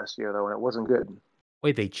Ball last year though, and it wasn't good.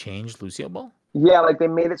 Wait, they changed Lucio Ball? Yeah, like they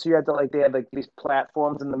made it so you had to like, they had like these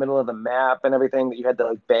platforms in the middle of the map and everything that you had to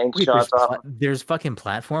like bank shots off. There's fucking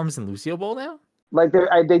platforms in Lucio Ball now? Like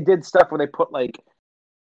they did stuff where they put like,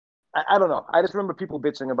 I don't know. I just remember people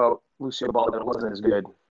bitching about Lucio Ball that it wasn't as good.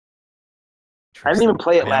 I didn't even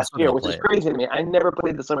play it last year, which is crazy to me. I never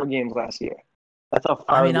played the summer games last year. That's how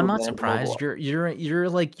far. I mean, I'm not surprised.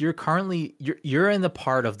 You're currently in the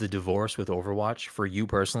part of the divorce with Overwatch for you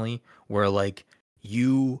personally, where like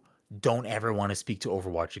you don't ever want to speak to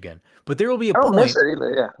Overwatch again. But there will be a point. Miss it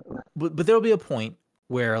either, yeah. But there will be a point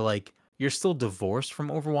where like you're still divorced from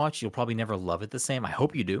Overwatch. You'll probably never love it the same. I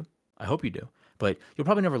hope you do. But you'll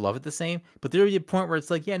probably never love it the same. But there will be a point where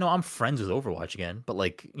it's like, yeah, no, I'm friends with Overwatch again. But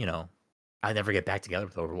like, you know, I never get back together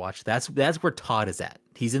with Overwatch. That's where Todd is at.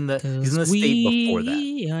 He's in the state before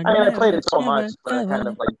that. I played it so much that I kind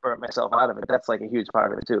of like burnt myself out of it. That's like a huge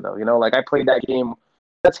part of it too, though. You know, like I played that game.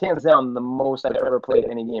 That's hands down the most I've ever played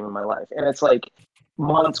any game in my life, and it's like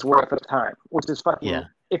months worth of time, which is fucking. Yeah.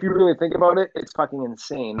 If you really think about it, it's fucking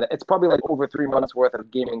insane. It's probably like over 3 months worth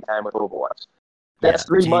of gaming time with Overwatch. That's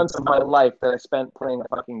 3 months of my life that I spent playing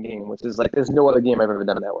a fucking game, which is like there's no other game I've ever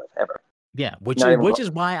done that with ever. Yeah, which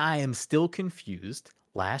is why I am still confused.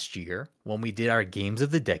 Last year, when we did our games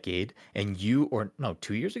of the decade, and 2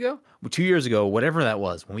 years ago? 2 years ago, whatever that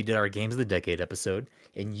was, when we did our games of the decade episode,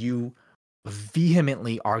 and you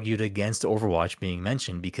vehemently argued against Overwatch being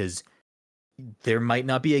mentioned because there might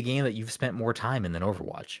not be a game that you've spent more time in than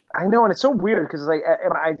Overwatch. I know, and it's so weird because like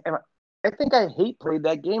I think I played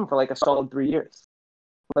that game for like a solid 3 years.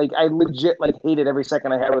 Like I legit like hated every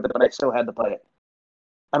second I had with it, but I still had to play it.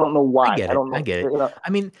 I don't know why. I get it. You know? I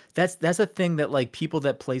mean, that's a thing that like people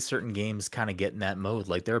that play certain games kind of get in that mode.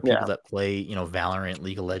 Like there are people that play, you know, Valorant,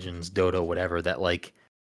 League of Legends, Dota, whatever, that like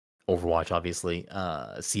Overwatch, obviously,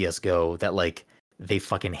 CS:GO, that like they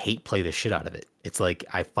fucking play the shit out of it. It's like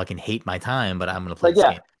I fucking hate my time, but I'm gonna play this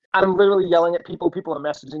game. I'm literally yelling at people. People are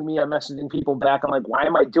messaging me. I'm messaging people back. I'm like, why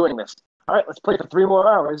am I doing this? All right, let's play for 3 more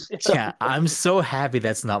hours. Yeah, I'm so happy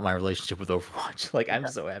that's not my relationship with Overwatch. Like, I'm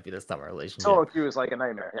so happy that's not my relationship. Solo queue is like a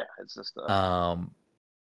nightmare. Yeah, it's just. But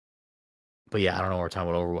yeah, I don't know what we're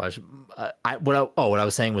talking about Overwatch. What I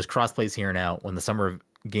was saying was crossplays here now. When the Summer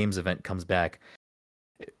Games event comes back,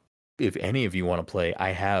 if any of you want to play,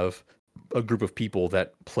 I have a group of people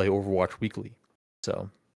that play Overwatch weekly, so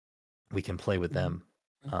we can play with them.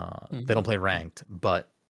 They don't play ranked, but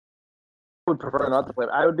would prefer not to play.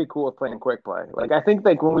 I would be cool with playing quick play. Like I think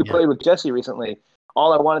like when we played with Jesse recently,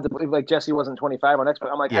 all I wanted to play, like Jesse wasn't 25 on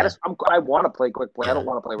Xbox. I'm like, I want to play quick play. I don't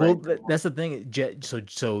want to play ranked. Well, that's the thing.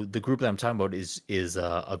 So the group that I'm talking about is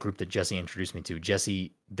a group that Jesse introduced me to.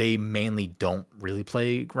 Jesse, they mainly don't really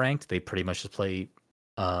play ranked. They pretty much just play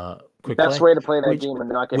quick play. Best way to play that game and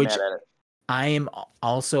not get mad at it. I am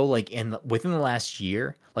also like within the last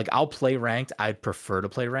year, like I'll play ranked. I'd prefer to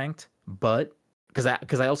play ranked, but because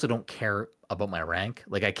I also don't care about my rank.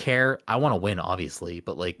 Like I want to win, obviously,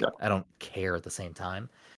 but like I don't care at the same time.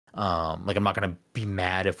 Like I'm not gonna be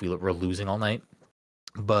mad if we're losing all night.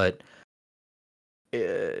 But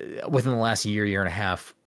within the last year and a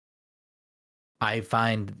half, I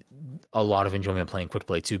find a lot of enjoyment playing quick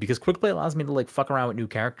play too, because quick play allows me to like fuck around with new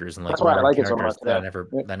characters and like that's why I like it so much. That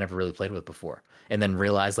I never really played with before, and then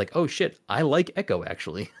realize like, oh shit, I like Echo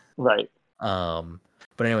actually. Right. But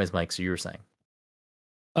anyways, Mike, so you were saying.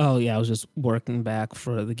 Oh yeah, I was just working back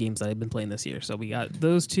for the games that I've been playing this year. So we got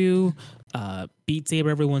those two. Beat Saber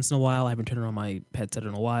every once in a while. I haven't turned on my headset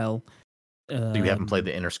in a while. So you haven't played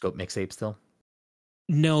the Interscope mixtape still?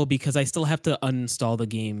 No, because I still have to uninstall the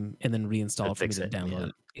game and then reinstall it for me to download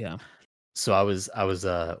it. Yeah. So I was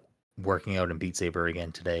working out in Beat Saber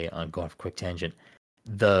again today on going off a quick tangent.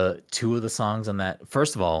 The two of the songs on that,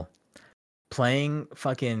 first of all, playing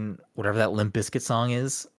fucking whatever that Limp Bizkit song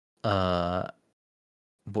is,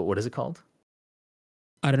 what is it called?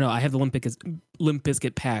 I don't know. I have the Limp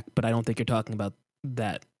Bizkit pack, but I don't think you're talking about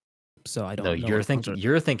that. So I don't know. No,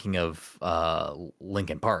 you're thinking of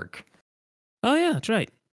Linkin Park. Oh yeah, that's right.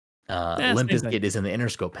 Limp Bizkit is in the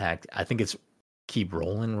Interscope pack. I think it's Keep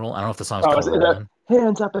Rollin'. I don't know if the song's called Rollin'.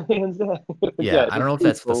 Hands up and hands down. Yeah, I don't know if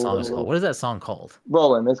that's the song's called. What is that song called?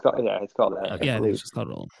 Rollin'. It's called that. Okay. Yeah, it's just called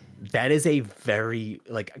Rollin'. That is a very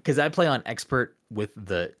because I play on expert with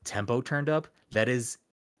the tempo turned up. That is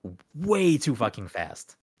way too fucking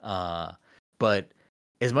fast. But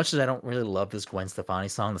as much as I don't really love this Gwen Stefani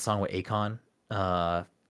song, the song with Akon,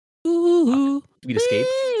 Sweet Escape.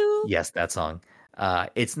 Yes, that song.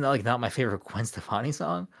 It's not my favorite Gwen Stefani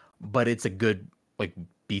song, but it's a good like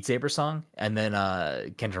Beat Saber song. And then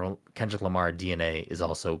Kendrick Lamar DNA is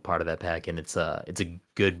also part of that pack, and it's a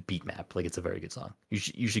good beat map. Like it's a very good song.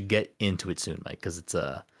 You should get into it soon, Mike, because it's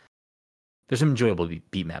there's some enjoyable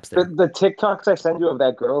beat maps there. The TikToks I send you of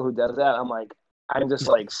that girl who does that, I'm just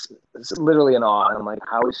like literally in awe. I'm like,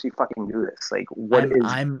 how does she fucking do this? Like,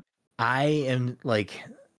 I am like,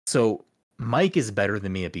 so Mike is better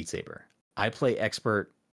than me at Beat Saber. I play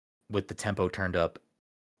expert with the tempo turned up,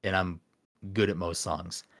 and I'm good at most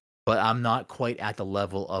songs, but I'm not quite at the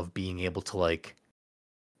level of being able to like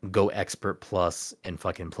go expert plus and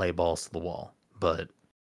fucking play balls to the wall. But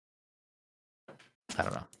I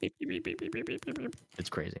don't know. It's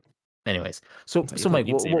crazy. Anyways, so Mike,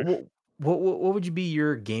 what would you be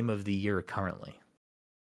your game of the year currently?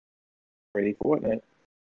 Ready Fortnite.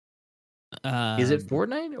 Is it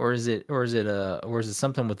Fortnite or is it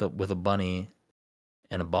something with a bunny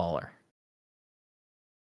and a baller?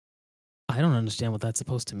 I don't understand what that's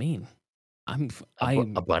supposed to mean. A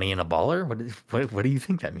bunny and a baller? What do you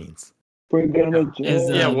think that means? What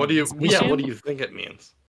do you think it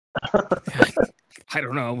means? I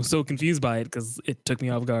don't know. I'm so confused by it because it took me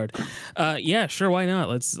off guard. Yeah, sure. Why not?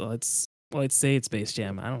 Let's say it's Space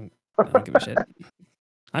Jam. I don't give a shit.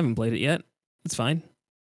 I haven't played it yet. It's fine.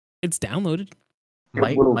 It's downloaded.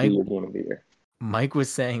 Mike was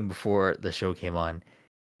saying before the show came on,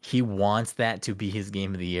 he wants that to be his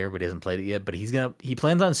game of the year, but he hasn't played it yet. But he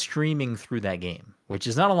plans on streaming through that game, which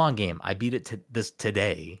is not a long game. I beat it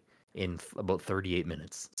today in about 38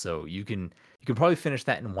 minutes. So you can probably finish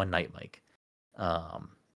that in one night, Mike.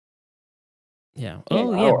 Yeah.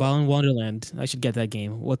 Oh yeah, Ball in Wonderland. I should get that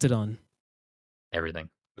game. What's it on? Everything.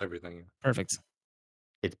 Perfect.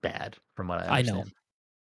 It's bad from what I understand. I know.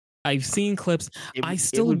 I've seen clips.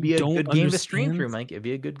 It would be a good game to stream through, Mike. It'd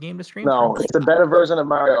be a good game to stream. No, it's a better version of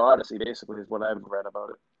Mario Odyssey. Basically, is what I've read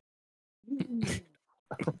about it.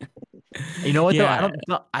 You know what? Yeah.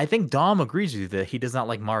 Though? I think Dom agrees with you that he does not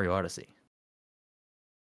like Mario Odyssey.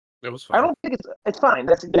 It was fine. I don't think it's fine.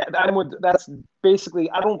 That's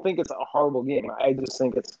basically. I don't think it's a horrible game. I just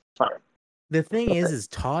think it's fine. The thing is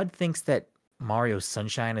Todd thinks that Mario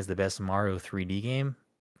Sunshine is the best Mario 3D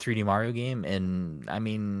Mario game, and I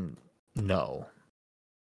mean, no.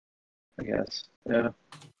 I guess. Yeah.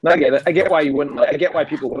 No, I get it. I get why you wouldn't like. I get why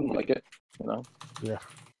people wouldn't like it. You know. Yeah.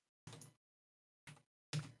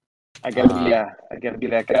 I gotta be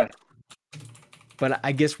that guy. But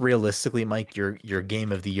I guess realistically, Mike, your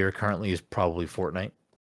game of the year currently is probably Fortnite.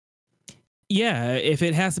 Yeah, if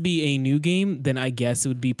it has to be a new game, then I guess it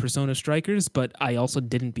would be Persona Strikers. But I also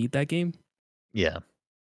didn't beat that game, Yeah.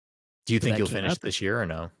 Do you think you'll finish this year or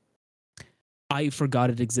no? I forgot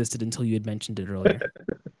it existed until you had mentioned it earlier.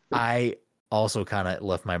 I also kind of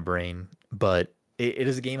left my brain, but it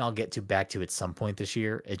is a game I'll get back to at some point this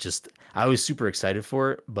year. I was super excited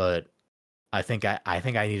for it, but I think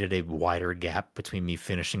I needed a wider gap between me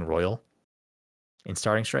finishing Royal and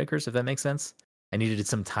starting Strikers, if that makes sense. I needed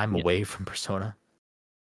some time away from Persona.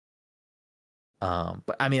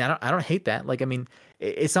 But I mean, I don't hate that. Like, I mean,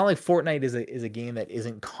 it's not like Fortnite is a game that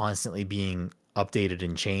isn't constantly being updated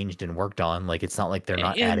and changed and worked on. Like, it's not like they're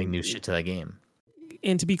not adding new shit to that game.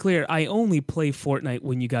 And to be clear, I only play Fortnite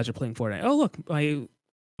when you guys are playing Fortnite. Oh, look, my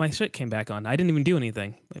shit came back on. I didn't even do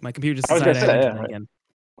anything. Like, my computer just decided I had to again.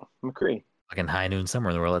 McCree. Fucking high noon somewhere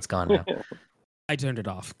in the world. It's gone now. I turned it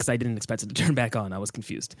off because I didn't expect it to turn back on. I was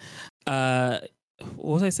confused. What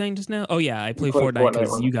was I saying just now? Oh yeah, I play Fortnite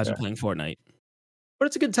because you guys are playing Fortnite. But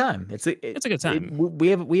it's a good time. It's a good time. We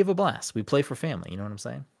have a blast. We play for family. You know what I'm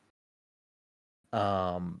saying?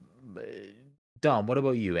 Dom, what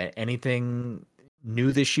about you? Anything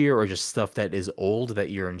new this year, or just stuff that is old that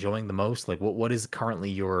you're enjoying the most? Like, what is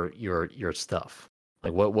currently your stuff?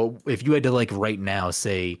 Like, what if you had to, like, right now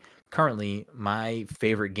say currently my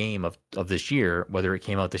favorite game of this year, whether it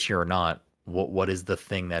came out this year or not, what is the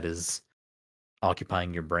thing that is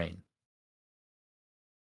occupying your brain?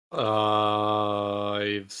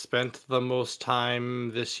 I've spent the most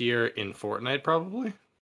time this year in Fortnite, probably.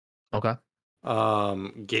 Okay.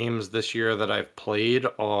 Games this year that I've played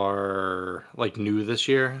are, like, new this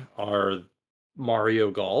year, are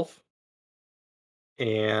Mario Golf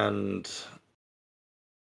and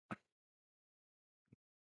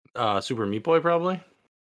Super Meat Boy, probably.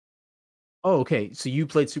 Oh, okay. So you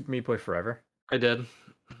played Super Meat Boy forever? I did.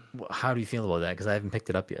 How do you feel about that? Because I haven't picked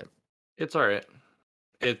it up yet. It's all right.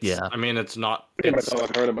 I mean, it's not.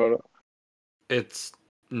 I've heard about it. It's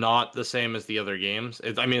not the same as the other games.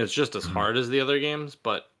 It's just as hard as the other games,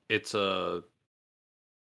 but it's an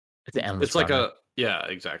endless. It's runner.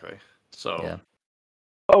 Exactly. So. Yeah.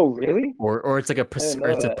 Oh, really? Or it's like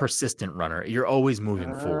it's a persistent runner. You're always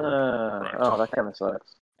moving forward. Right. Oh, that kind of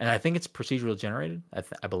sucks. And I think it's procedurally generated.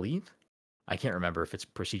 I believe. I can't remember if it's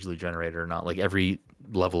procedurally generated or not. Like, every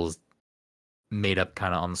level is made up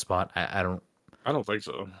kind of on the spot. I don't think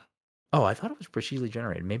so. Oh, I thought it was procedurally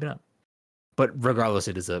generated. Maybe not. But regardless,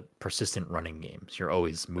 it is a persistent running game. So you're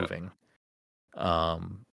always moving. Yeah,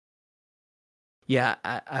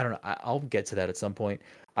 I don't know. I'll get to that at some point.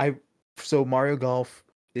 So Mario Golf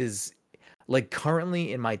is, like,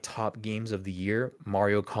 currently in my top games of the year.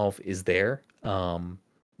 Mario Golf is there.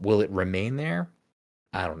 Will it remain there?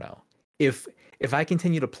 I don't know. If I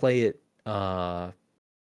continue to play it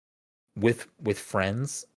with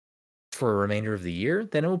friends for a remainder of the year,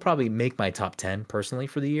 then it will probably make my top 10 personally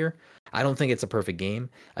for the year. I don't think it's a perfect game.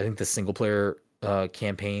 I think the single player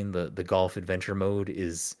campaign, the golf adventure mode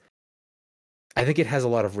I think it has a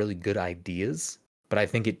lot of really good ideas, but I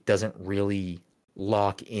think it doesn't really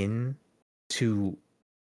lock in to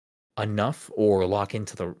enough, or lock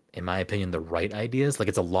into in my opinion, the right ideas. Like,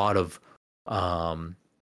 it's a lot of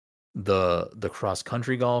the cross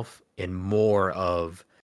country golf and more of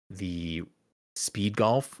the speed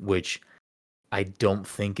golf, which I don't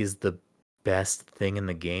think is the best thing in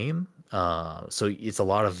the game. So it's a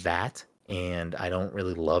lot of that, and I don't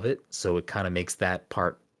really love it. So it kind of makes that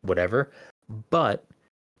part whatever. But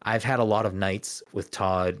I've had a lot of nights with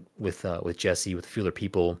Todd, with Jesse, with a few other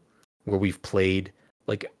people, where we've played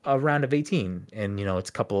like a round of 18, and it's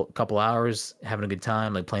a couple hours having a good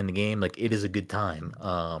time, like playing the game. Like, it is a good time.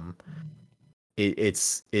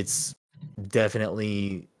 It's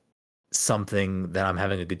definitely something that I'm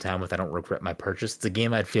having a good time with. I don't regret my purchase. It's a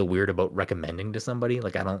game I'd feel weird about recommending to somebody.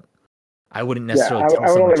 Like, I wouldn't necessarily tell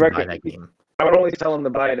someone to buy that game. I would only tell them to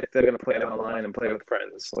buy it if they're going to play it online and play with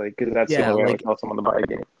friends. Like, because that's the only way I would tell someone to buy a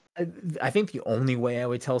game. I think the only way I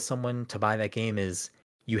would tell someone to buy that game is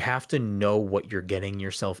you have to know what you're getting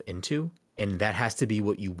yourself into, and that has to be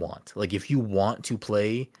what you want. Like, if you want to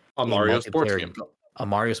play a Mario sports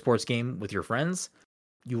game with your friends,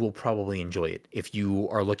 you will probably enjoy it. If you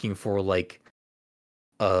are looking for, like,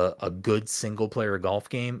 a good single player golf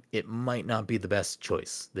game, it might not be the best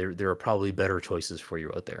choice. There are probably better choices for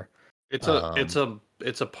you out there. It's a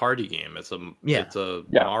party game. It's a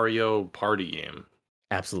Mario party game.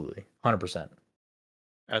 Absolutely, 100%.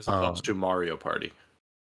 As opposed to Mario Party.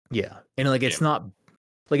 Yeah, and like it's not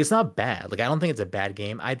bad. Like, I don't think it's a bad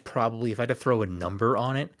game. I'd probably, if I had to throw a number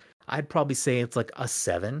on it, I'd probably say it's like a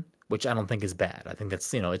 7, which I don't think is bad. I think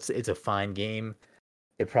that's it's a fine game.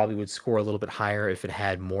 It probably would score a little bit higher if it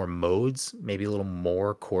had more modes, maybe a little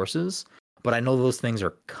more courses. But I know those things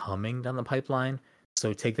are coming down the pipeline.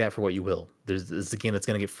 So take that for what you will. It's a game that's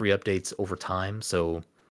going to get free updates over time, so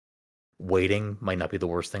waiting might not be the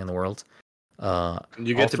worst thing in the world.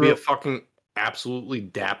 You get to be a fucking absolutely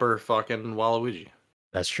dapper fucking Waluigi.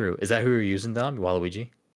 That's true. Is that who you're using, Dom? Waluigi?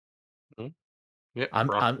 Mm-hmm. Yeah, I'm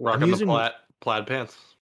using the plaid pants.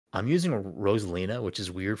 I'm using Rosalina, which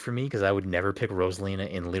is weird for me because I would never pick Rosalina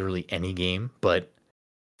in literally any game, but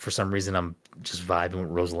for some reason I'm just vibing with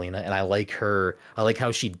Rosalina, and I like her. I like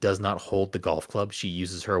how she does not hold the golf club. She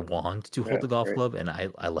uses her wand to hold the golf club, and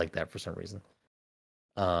I like that for some reason.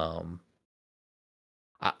 I'll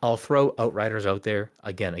throw Outriders out there.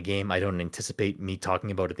 Again, a game I don't anticipate me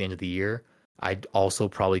talking about at the end of the year. I'd also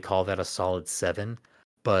probably call that a solid 7,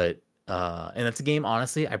 but and that's a game,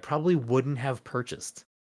 honestly, I probably wouldn't have purchased,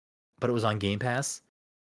 but it was on Game Pass,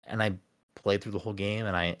 and I played through the whole game,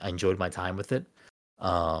 and I enjoyed my time with it.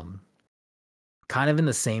 Kind of in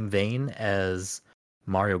the same vein as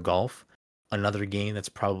Mario Golf, another game that's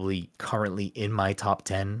probably currently in my top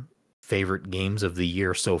 10 favorite games of the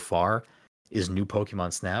year so far is New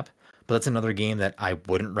Pokemon Snap. But that's another game that I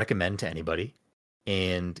wouldn't recommend to anybody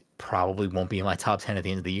and probably won't be in my top 10 at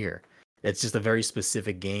the end of the year. It's just a very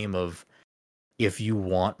specific game of, if you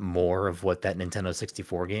want more of what that Nintendo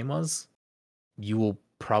 64 game was, you will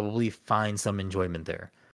probably find some enjoyment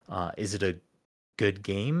there. Is it a good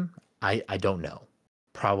game? I don't know.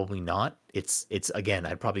 Probably not. It's again,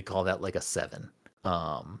 I'd probably call that like a 7.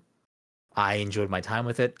 I enjoyed my time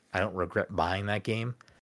with it. I don't regret buying that game.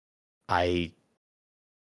 I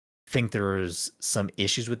think there's some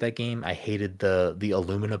issues with that game. I hated the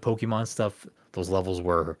Illumina Pokemon stuff. Those levels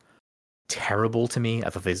were terrible to me. I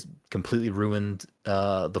thought they completely ruined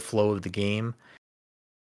the flow of the game.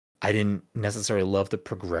 I didn't necessarily love the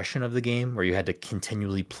progression of the game, where you had to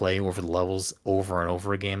continually play over the levels over and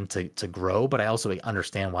over again to grow, but I also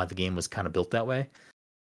understand why the game was kind of built that way.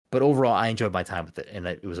 But overall, I enjoyed my time with it, and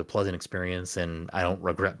it was a pleasant experience, and I don't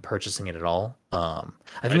regret purchasing it at all. I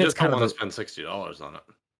think just kind of want to spend $60 on it.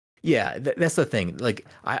 Yeah, that's the thing. Like,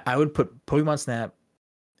 I would put Pokemon Snap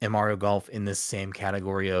and Mario Golf in this same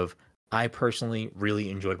category of, I personally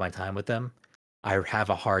really enjoyed my time with them. I have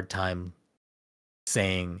a hard time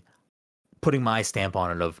putting my stamp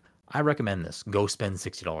on it of, I recommend this. Go spend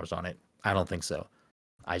 $60 on it. I don't think so.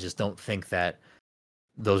 I just don't think that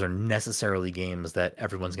those are necessarily games that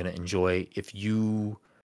everyone's going to enjoy. If you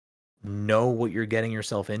know what you're getting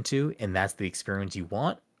yourself into and that's the experience you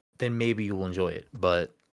want, then maybe you'll enjoy it.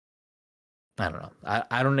 But I don't know.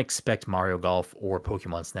 I don't expect Mario Golf or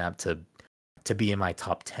Pokemon Snap to be in my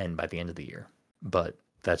top 10 by the end of the year. But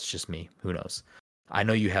that's just me. Who knows? I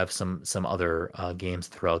know you have some other games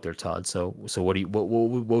throughout there, Todd. So what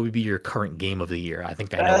would be your current game of the year? I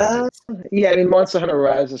think I know. Yeah, I mean, Monster Hunter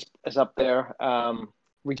Rise is up there.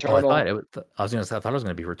 Returnal. I thought it was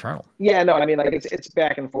going to be Returnal. Yeah, no, I mean, like it's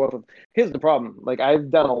back and forth. Here's the problem: like,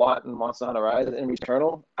 I've done a lot in Monster Hunter Rise and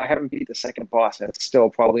Returnal. I haven't beat the second boss, and it's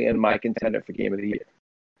still probably in my contender for game of the year.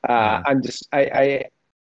 I'm just I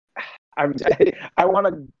want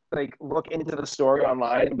to like look into the story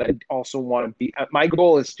online, but I also want to beat. My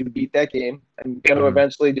goal is to beat that game. I'm going to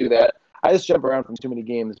eventually do that. I just jump around from too many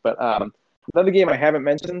games, but another game I haven't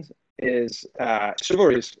mentioned is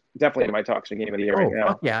Chivalry is definitely in my talks for game of the year right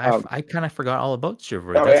now. Yeah, I kind of forgot all about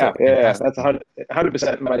Chivalry. That's that's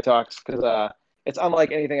 100% in my talks because it's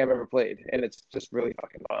unlike anything I've ever played, and it's just really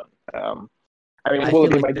fucking fun. I mean, will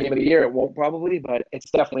it be my game of the year? It won't probably, but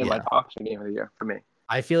it's definitely in my talks for game of the year for me.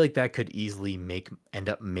 I feel like that could easily end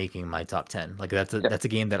up making my top 10. Like that's a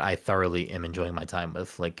game that I thoroughly am enjoying my time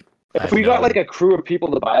with. Like, if we got like a crew of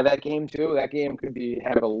people to buy that game too, that game could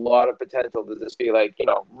have a lot of potential to just be like,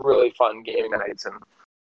 really fun gaming nights and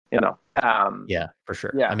yeah, for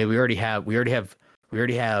sure. Yeah. I mean, we already have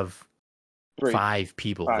 5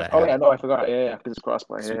 people that yeah, no, I forgot. Yeah, because it's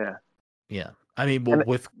crossplay. Yeah. I mean,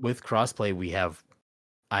 with crossplay,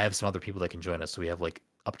 I have some other people that can join us, so we have like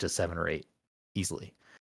up to 7 or 8 easily.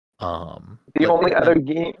 The only other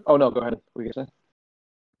game. Oh no, go ahead. What were you gonna say?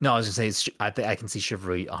 No, I was gonna say I can see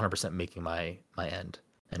Chivalry 100% making my end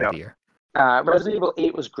of the year. Resident Evil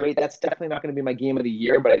 8 was great. That's definitely not going to be my game of the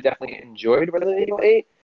year, but I definitely enjoyed Resident Evil 8.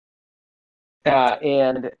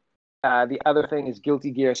 And the other thing is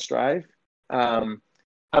Guilty Gear Strive. I'm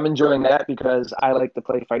enjoying that because I like to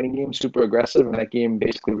play fighting games super aggressive, and that game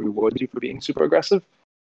basically rewards you for being super aggressive.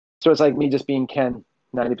 So it's like me just being Ken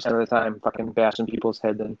 90% of the time, fucking bashing people's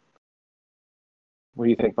heads in. What do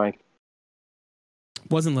you think, Mike?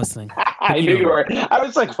 Wasn't listening. I knew you were. I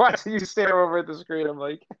was like watching you stare over at the screen. I'm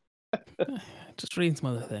like, just reading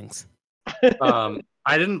some other things.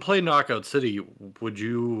 I didn't play Knockout City. What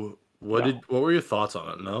were your thoughts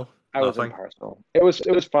on it? No. I was impartial. It was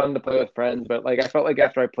fun to play with friends, but like I felt like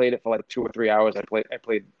after I played it for like 2 or 3 hours, I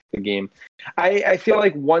played the game. I feel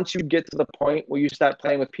like once you get to the point where you start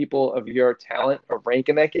playing with people of your talent or rank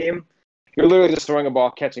in that game, you're literally just throwing a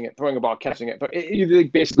ball, catching it, throwing a ball, catching it. But you're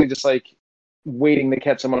basically just like waiting to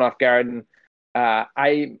catch someone off guard. And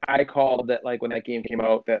I called that like when that game came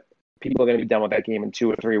out that people are going to be done with that game in 2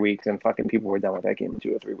 or 3 weeks, and fucking people were done with that game in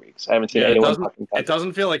 2 or 3 weeks. I haven't seen anyone fucking touch it. It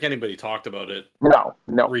doesn't feel like anybody talked about it. No,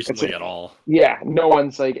 recently at all. Yeah, no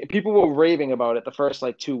one's like people were raving about it the first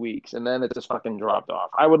like 2 weeks, and then it just fucking dropped off.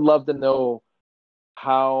 I would love to know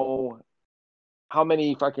how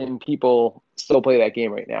many fucking people still play that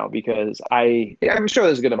game right now, because I'm sure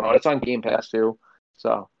there's a good amount. It's on Game Pass too,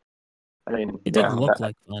 so I mean, it doesn't look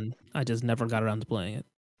like fun. I just never got around to playing it.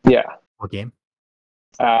 Yeah. What game?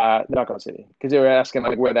 Knockout City, because they were asking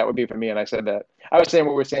like where that would be for me, and I said that I was saying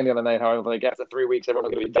what we were saying the other night, how I was like after 3 weeks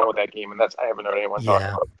everyone's gonna be done with that game, and I haven't heard anyone talk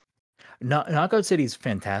about it. Knockout City is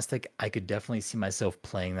fantastic. I could definitely see myself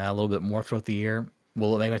playing that a little bit more throughout the year.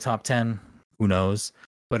 Will it make my top 10? Who knows?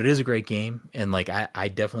 But it is a great game, and like I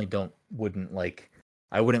definitely wouldn't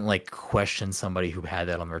question somebody who had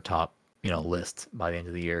that on their top list by the end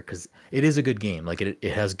of the year, because it is a good game. Like it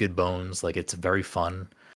has good bones. Like it's very fun.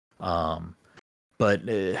 But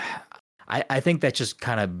I think that just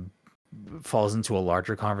kind of falls into a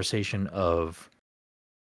larger conversation of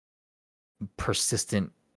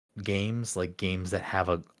persistent games, like games that have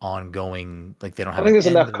a ongoing, like they don't have. I think there's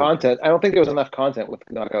enough content. I don't think there was enough content with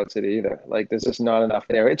Knockout City either. Like there's just not enough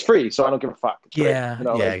there. It's free, so I don't give a fuck.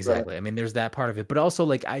 Exactly. I mean, there's that part of it, but also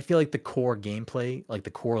like I feel like the core gameplay, like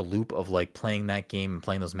the core loop of like playing that game and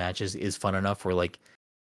playing those matches is fun enough where like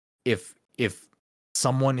if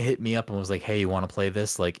someone hit me up and was like, hey, you want to play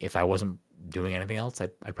this? Like if I wasn't doing anything else,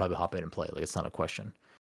 I'd probably hop in and play. Like it's not a question.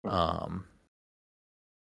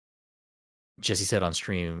 Jesse said on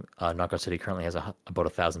stream, Knockout City currently has about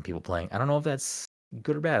 1,000 people playing. I don't know if that's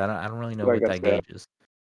good or bad. I don't really know what that gauge is.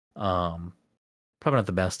 Probably not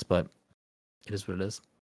the best, but it is what it is.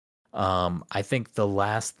 I think the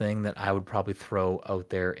last thing that I would probably throw out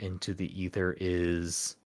there into the ether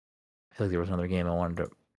is, I feel like there was another game I wanted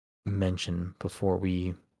to mention before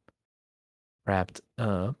we wrapped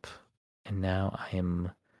up, and now I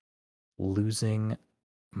am losing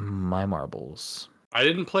my marbles. I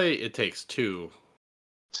didn't play It Takes Two.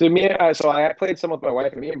 So I played some with my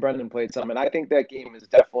wife, and me and Brendan played some, and I think that game is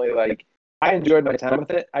definitely like I enjoyed my time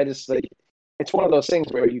with it. I just like it's one of those things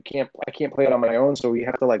where I can't play it on my own, so you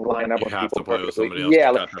have to like line up with people. To play with somebody else.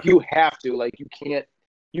 Yeah, like you have to, like you can't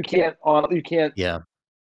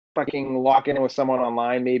fucking lock in with someone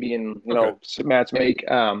online, maybe and match make.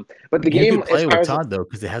 But the game can play with Todd though,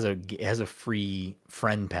 because it has a free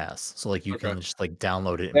friend pass, so like you can just like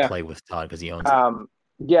download it and play with Todd because he owns it.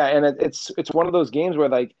 Yeah, and it's one of those games where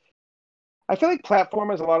like I feel like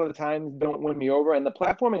platformers a lot of the time don't win me over, and the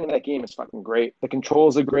platforming in that game is fucking great. The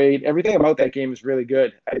controls are great. Everything about that game is really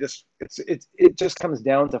good. It just comes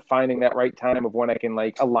down to finding that right time of when I can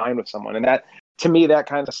like align with someone, and that to me that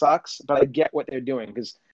kind of sucks. But I get what they're doing,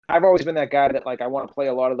 because I've always been that guy that like I want to play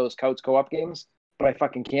a lot of those couch co-op games, but I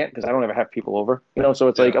fucking can't because I don't ever have people over. So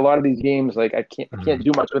it's like a lot of these games like I can't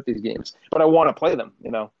do much with these games, but I want to play them.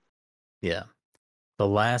 Yeah. The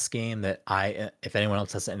last game that if anyone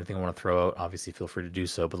else has anything I want to throw out, obviously feel free to do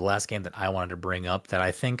so. But the last game that I wanted to bring up that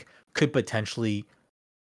I think could potentially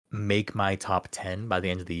make my top 10 by the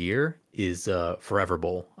end of the year is Forever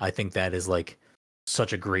Bowl. I think that is like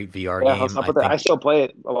such a great VR game. I still play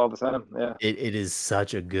it a lot of the time. Yeah, it is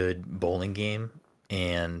such a good bowling game,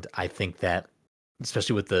 and I think that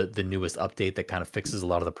especially with the newest update that kind of fixes a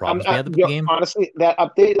lot of the problems we had with the game. Honestly, that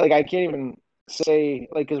update, like I can't even say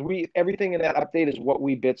like because everything in that update is what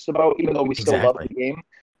we bitched about, even though we still love the game.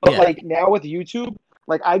 But like now with YouTube,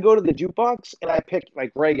 like I go to the jukebox and I pick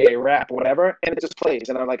like reggae, rap, whatever, and it just plays,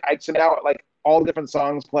 and I'm like, so now like all different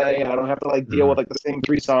songs play, and I don't have to like deal with like the same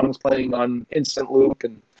 3 songs playing on instant loop.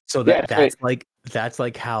 And so that's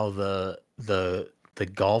like how the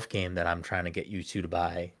golf game that I'm trying to get you to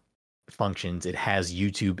buy functions. It has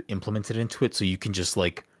YouTube implemented into it, so you can just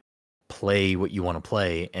like play what you want to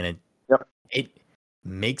play, and it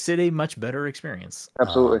makes it a much better experience.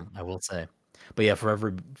 Absolutely, I will say. But yeah,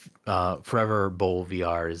 Forever Bowl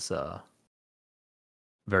VR is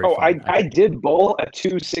very fun. I did bowl a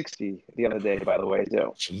 260 the other day, by the way,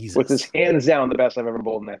 too. Jesus. Which is hands down the best I've ever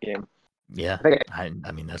bowled in that game. Yeah, I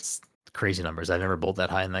mean that's crazy numbers. I've never bowled that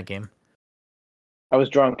high in that game. I was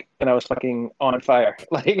drunk and I was fucking on fire,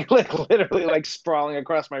 like literally like sprawling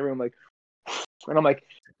across my room, like, and I'm like,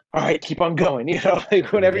 all right, keep on going,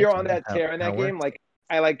 like whenever you're on that tear in that game, like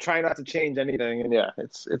I like try not to change anything, and yeah,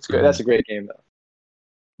 it's good. That's a great game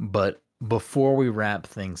though. But before we wrap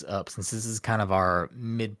things up, since this is kind of our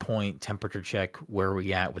midpoint temperature check, where are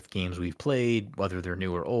we at with games we've played, whether they're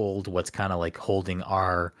new or old, what's kind of like holding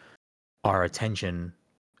our attention,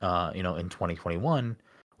 in 2021,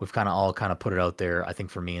 we've kind of all kind of put it out there. I think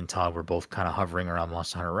for me and Todd, we're both kind of hovering around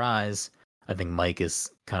Monster Hunter Rise. I think Mike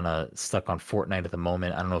is kind of stuck on Fortnite at the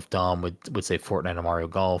moment. I don't know if Dom would say Fortnite or Mario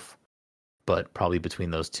Golf, but probably between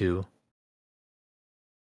those two.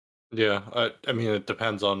 Yeah, I mean, it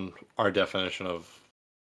depends on our definition of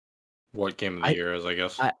what game of the year is, I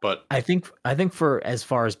guess. But I think for as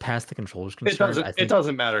far as past the controller is concerned, it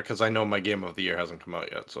doesn't matter because I know my game of the year hasn't come out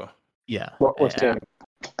yet. So yeah, what's game?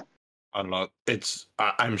 I don't know.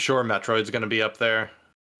 I'm sure Metroid's going to be up there.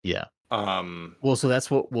 Yeah. Well, so that's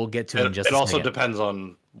what we'll get to in just a second. It also depends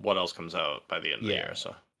on what else comes out by the end of the year.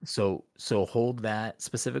 So hold that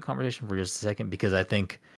specific conversation for just a second, because I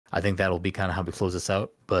think that'll be kind of how we close this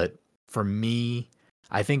out. But for me,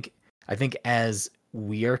 I think as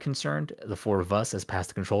we are concerned, the four of us as past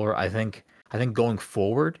the controller, I think going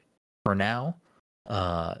forward for now,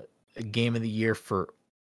 game of the year for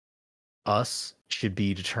us should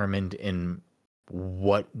be determined in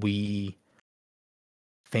what we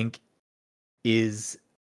think is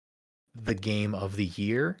the game of the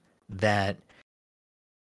year that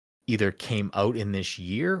either came out in this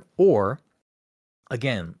year, or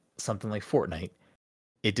again, something like Fortnite.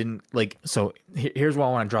 It didn't like, so here's why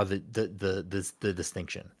I want to draw the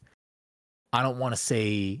distinction. I don't want to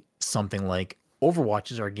say something like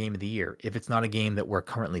Overwatch is our game of the year if it's not a game that we're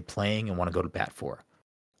currently playing and want to go to bat for.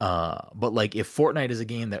 But like if Fortnite is a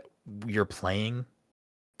game that you're playing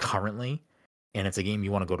currently and it's a game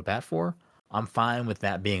you want to go to bat for, I'm fine with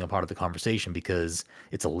that being a part of the conversation because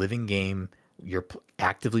it's a living game. You're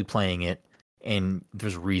actively playing it, and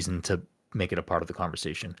there's reason to make it a part of the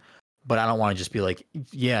conversation. But I don't want to just be like,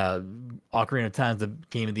 yeah, Ocarina of Time's the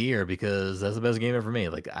game of the year because that's the best game ever made.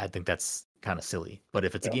 Like, I think that's kind of silly. But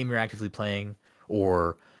if it's a game you're actively playing,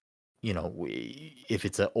 or if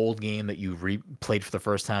it's an old game that you played for the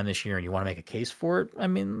first time this year and you want to make a case for it, I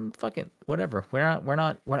mean, fuck it, whatever. We're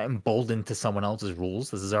not emboldened to someone else's rules.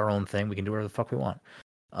 This is our own thing. We can do whatever the fuck we want.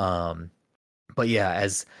 But yeah,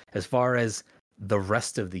 as far as the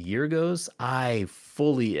rest of the year goes, I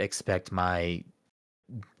fully expect my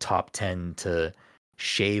top 10 to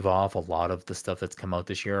shave off a lot of the stuff that's come out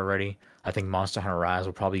this year already. I think Monster Hunter Rise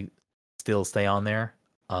will probably still stay on there.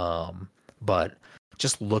 But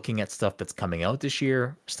just looking at stuff that's coming out this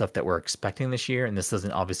year, stuff that we're expecting this year, and this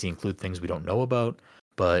doesn't obviously include things we don't know about,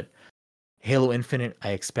 but Halo Infinite,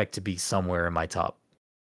 I expect to be somewhere in my top.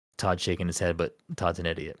 Todd's shaking his head, but Todd's an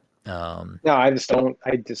idiot. No, I just don't.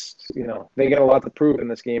 They get a lot to prove in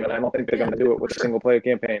this game, and I don't think they're going to do it with a single player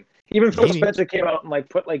campaign. Even Phil Spencer came out and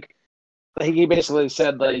he basically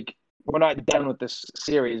said we're not done with this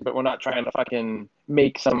series, but we're not trying to fucking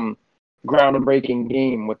make some groundbreaking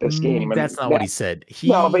game with this game. That's not what he said. He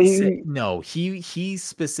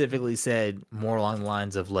specifically said more along the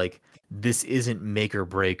lines of this isn't make or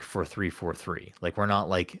break for 343. We're not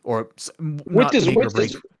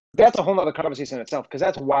that's a whole other conversation in itself, because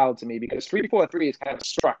that's wild to me, because 343 is kind of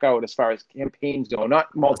struck out as far as campaigns go,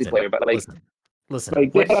 not multiplayer, but listen.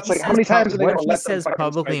 How many times what he says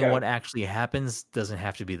publicly and what actually happens doesn't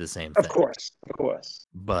have to be the same thing. Of course.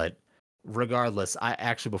 But regardless, I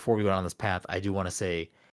actually, before we go on this path, I do want to say,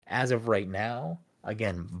 as of right now,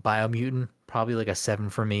 again, Biomutant, probably a 7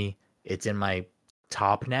 for me. It's in my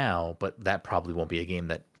top now, but that probably won't be a game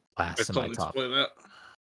that lasts in my top.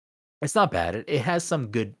 It's not bad. It has some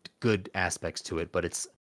good aspects to it, but it's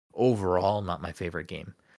overall not my favorite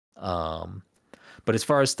game. But as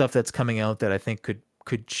far as stuff that's coming out that I think could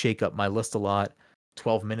shake up my list a lot,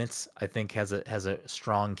 12 Minutes I think has a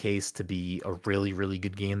strong case to be a really, really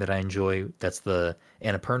good game that I enjoy. That's the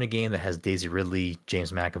Annapurna game that has Daisy Ridley,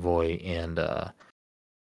 James McAvoy, and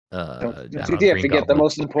forget the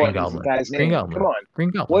most important guy's name. Come on, Green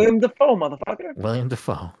Goblin. William Dafoe, motherfucker. William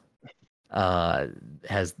Dafoe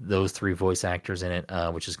has those 3 voice actors in it,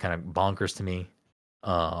 which is kind of bonkers to me.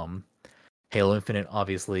 Halo Infinite,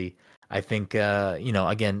 obviously. I think,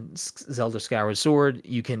 again, Zelda Skyward Sword,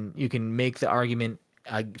 you can make the argument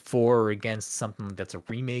for or against something that's a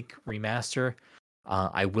remaster.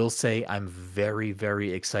 I will say I'm very,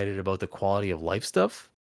 very excited about the quality of life stuff.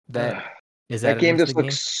 That game just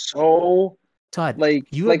looks so... Todd,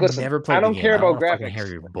 listen, never played I don't the game. care about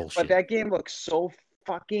graphics, but that game looks so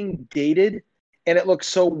fucking dated, and it looks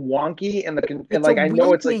so wonky, and I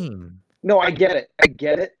know it's game. No, I get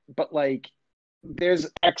it, but there's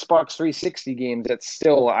Xbox 360 games that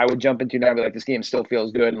still I would jump into now and be like, this game still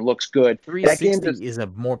feels good and looks good. 360 is a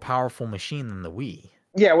more powerful machine than the Wii.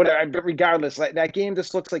 Yeah, whatever. But regardless, like that game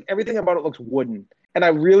just looks like everything about it looks wooden, and I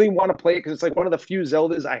really want to play it because it's like one of the few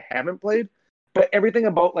Zeldas I haven't played. But everything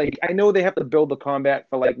about like I know they have to build the combat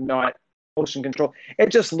for like not motion control. It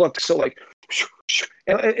just looks so like,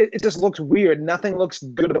 and it just looks weird. Nothing looks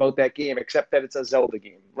good about that game except that it's a Zelda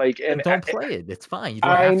game. Like, and don't play it. It's fine. You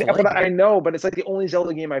don't have to. But I know, but it's like the only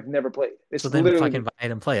Zelda game I've never played. It's so then fucking buy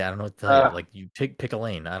it and play it. I don't know what to tell you. Like you pick a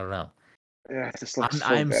lane. I don't know. Yeah, it just looks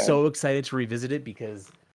I'm so excited to revisit it because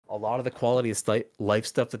a lot of the quality of life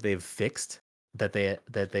stuff that they've fixed that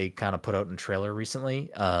they kind of put out in trailer recently.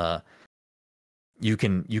 You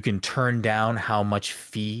can turn down how much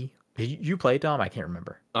fee. Did you play, Dom? I can't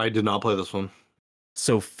remember. I did not play this one.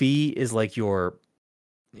 So fee is like your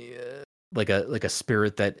like a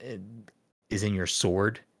spirit that is in your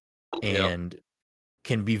sword and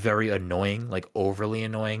can be very annoying, like overly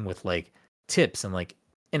annoying with like tips and like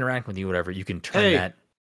interact with you, whatever. You can turn that.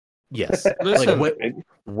 Yes, listen, like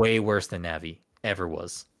way worse than Navi ever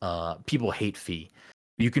was. People hate fee.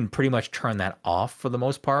 You can pretty much turn that off for the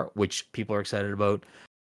most part, which people are excited about.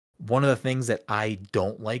 One of the things that I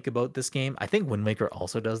don't like about this game, I think Wind Waker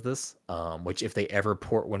also does this, which if they ever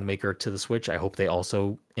port Wind Waker to the Switch, I hope they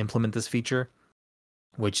also implement this feature,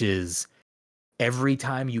 which is every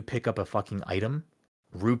time you pick up a fucking item,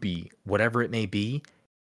 rupee, whatever it may be,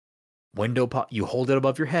 you hold it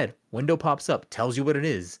above your head, window pops up, tells you what it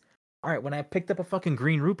is. All right, when I picked up a fucking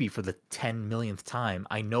green rupee for the 10 millionth time,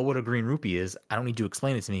 I know what a green rupee is. I don't need to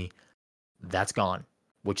explain it to me. That's gone,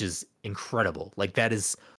 which is incredible. Like, that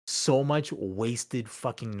is so much wasted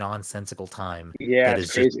fucking nonsensical time that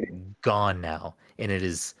is crazy. Just gone now. And it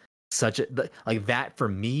is such a, like, that for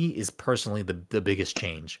me is personally the biggest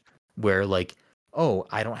change, where like, oh,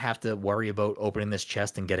 I don't have to worry about opening this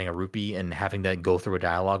chest and getting a rupee and having to go through a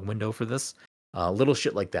dialogue window for this. Little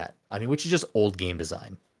shit like that. I mean, which is just old game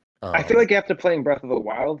design. I feel like after playing Breath of the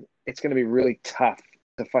Wild, it's going to be really tough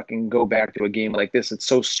to fucking go back to a game like this. It's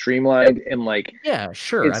so streamlined and like, yeah,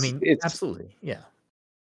 sure. I mean, it's absolutely, yeah.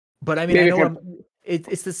 But I mean, I know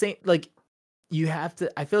it's the same. Like, you have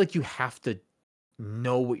to. I feel like you have to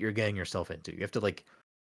know what you're getting yourself into. You have to like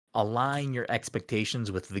align your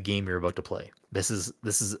expectations with the game you're about to play. This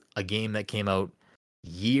is a game that came out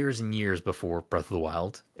years and years before Breath of the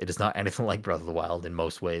Wild. It is not anything like Breath of the Wild in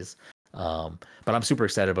most ways. But I'm super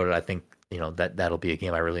excited about it. I think, that'll be a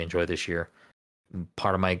game I really enjoy this year.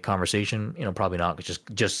 Part of my conversation, probably not,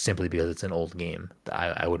 just simply because it's an old game.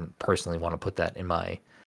 I wouldn't personally want to put that in my,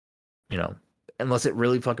 unless it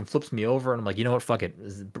really fucking flips me over and I'm like, you know what, fuck it.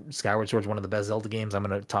 Skyward Sword's one of the best Zelda games. I'm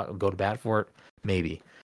gonna go to bat for it. Maybe.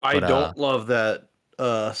 I don't love that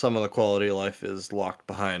some of the quality of life is locked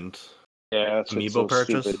behind. Yeah, that's amiibo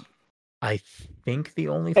purchase. Stupid. I think the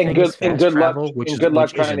only thing is fast travel, which is good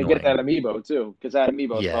luck trying to get that amiibo too, because that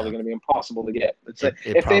amiibo is probably going to be impossible to get.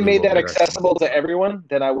 If they made that accessible to everyone,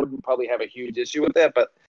 then I wouldn't probably have a huge issue with that. But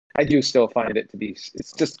I do still find it to be.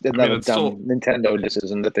 It's just another dumb Nintendo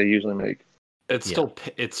decision that they usually make. It's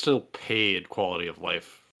still paid quality of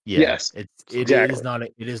life. Yeah, yes, it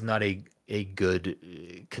is not a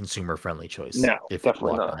good consumer friendly choice. No, if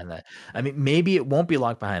definitely locked not. Behind that. I mean, maybe it won't be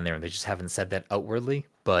locked behind there, and they just haven't said that outwardly.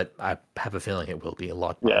 But I have a feeling it will be a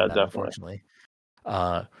locked behind that, unfortunately.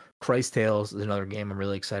 Christ Tales is another game I'm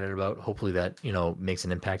really excited about. Hopefully that makes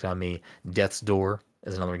an impact on me. Death's Door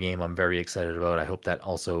is another game I'm very excited about. I hope that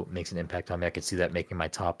also makes an impact on me. I could see that making my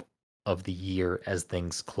top of the year as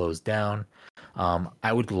things close down.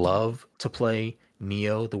 I would love to play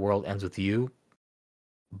Neo: The World Ends With You,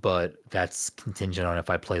 but that's contingent on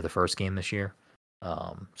if I play the first game this year.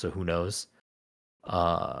 So who knows?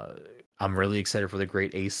 I'm really excited for the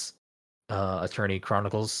Great Ace Attorney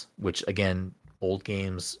Chronicles, which again, old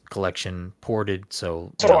games collection ported.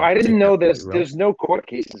 So I didn't know this. There's no court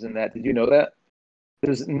cases in that. Did you know that?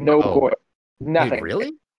 There's no court. Nothing. Wait,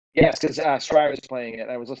 really? Yes, because Schreier's playing it.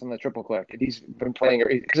 I was listening to Triple Click, and he's been playing it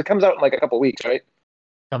because it comes out in like a couple of weeks, right?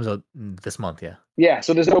 Comes out this month, yeah. Yeah,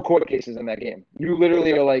 so there's no court cases in that game. You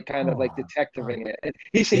literally are like kind of like detectiving it. And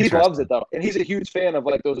he loves it though, and he's a huge fan of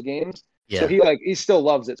like those games. Yeah. So he still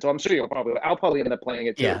loves it. So I'm sure I'll probably end up playing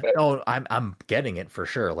it too. Yeah. But... I'm getting it for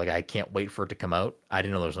sure. Like I can't wait for it to come out. I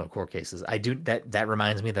didn't know there's no court cases. I do that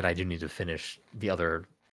reminds me that I do need to finish the other.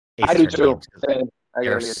 I do too.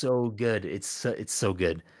 They're so good. It's so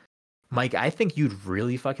good. Mike, I think you'd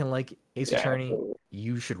really fucking like Ace Attorney.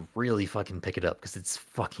 You should really fucking pick it up because it's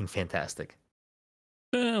fucking fantastic.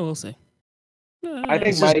 We'll see. I think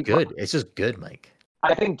it's just good. It's just good, Mike.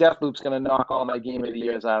 I think Deathloop's gonna knock all my game of the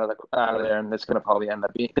years out of there, and it's gonna probably end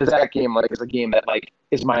up being because that game is a game that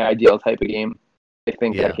is my ideal type of game. I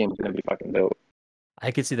think that game's gonna be fucking dope.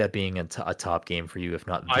 I could see that being a top game for you, if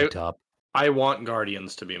not the top. I want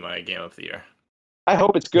Guardians to be my game of the year. I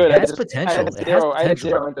hope it's good. It has potential. I had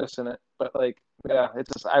zero interest in it, but like, yeah,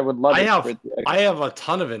 it's just I would love it. I have a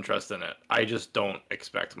ton of interest in it. I just don't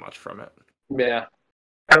expect much from it. Yeah,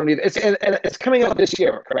 I don't need it. It's coming out this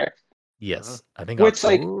year, correct? Yes, I think. Which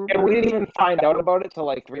October? And we didn't even find out about it till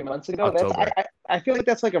like 3 months ago. October. I feel like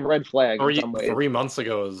that's like a red flag. 3 months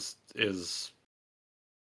ago is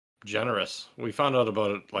generous. We found out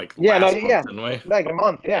about it like didn't we? Like a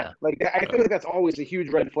month, yeah. Like I feel like that's always a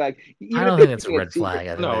huge red flag. I don't think it's a red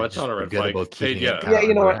flag. No, it's not a red flag. Yeah,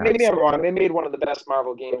 you know what? Maybe I'm wrong. They made one of the best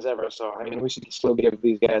Marvel games ever, so I mean, we should still give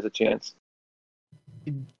these guys a chance.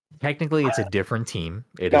 Technically, it's a different team.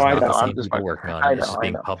 It is not the same people working on it. It's just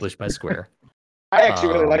being published by Square. I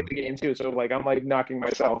actually really like the game too, so like I'm like knocking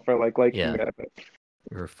myself for like liking that.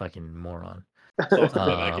 You're a fucking moron. So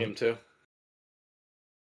play that game too.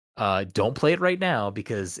 Don't play it right now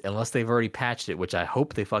because unless they've already patched it, which I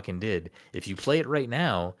hope they fucking did. If you play it right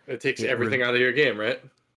now, it takes everything out of your game, right?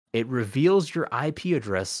 It reveals your IP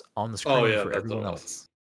address on the screen for everyone else.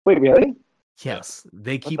 Wait, really? Yes,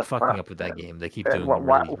 they keep fucking up with that game. They keep doing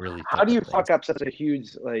really, really. How do you fuck up such a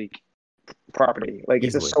huge like property? Like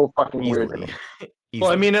it's just so fucking weird.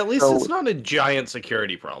 Well, I mean, at least it's not a giant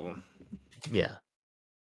security problem. Yeah.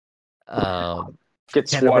 Get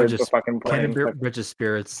swatted for fucking playing. Bridge of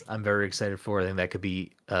Spirits. I'm very excited for. I think that could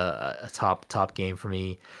be a top game for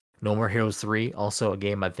me. No More Heroes 3, also a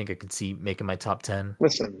game I think I could see making my top 10.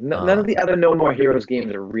 Listen, none of the other No More Heroes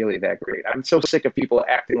games are really that great. I'm so sick of people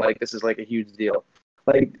acting like this is like a huge deal.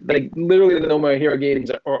 Like literally the No More Hero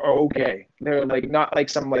games are okay. They're like not like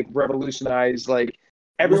some like revolutionized like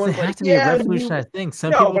everyone's have to be a revolutionized thing.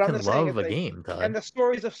 Some people can love a game, Todd. And the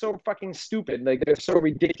stories are so fucking stupid. Like they're so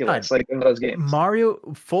ridiculous. Like in those games. Mario,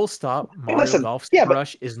 full stop. Mario Golf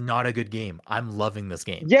Rush is not a good game. I'm loving this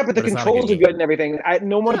game. Yeah, but the controls are good and everything.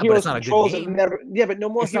 No More Heroes controls have never. Yeah, but No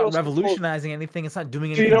More Heroes. It's not revolutionizing anything. It's not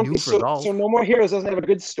doing anything new for golf. So No More Heroes doesn't have a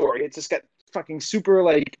good story. It's just got fucking super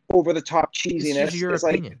like over the top cheesiness. It's your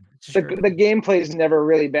opinion. The gameplay's never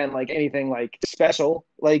really been like anything like special.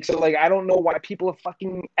 Like so, like I don't know why people are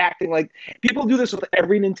fucking acting like people do this with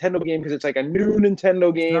every Nintendo game because it's like a new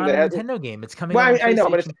Nintendo game. It's not a Nintendo game. It's coming. Well, I know,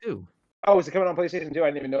 but it's 2. Oh, is it coming on PlayStation 2? I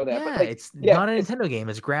didn't even know that. Yeah, but like, it's not a Nintendo game.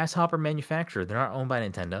 It's Grasshopper manufactured. They're not owned by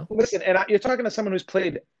Nintendo. Listen, and you're talking to someone who's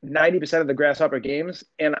played 90% of the Grasshopper games,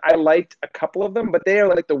 and I liked a couple of them, but they are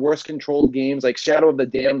like the worst controlled games. Like Shadow of the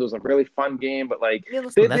Damned was a really fun game, but like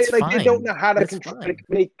they don't know how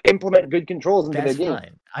to implement good controls into their game.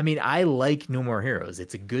 Fine. I mean, I like No More Heroes.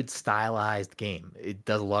 It's a good stylized game. It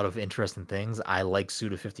does a lot of interesting things. I like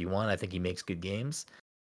Suda51. I think he makes good games.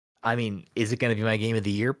 I mean, is it going to be my game of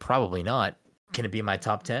the year? Probably not. Can it be my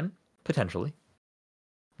top 10? Potentially.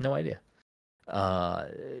 No idea.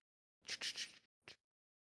 There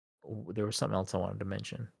was something else I wanted to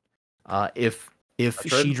mention. If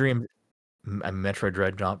She Dreams, Metroid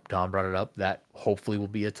Dread, Don brought it up, that hopefully will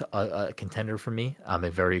be a contender for me. I'm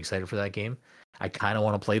very excited for that game. I kind of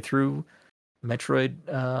want to play through Metroid,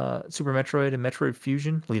 Super Metroid and Metroid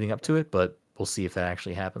Fusion leading up to it, but we'll see if that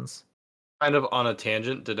actually happens. Kind of on a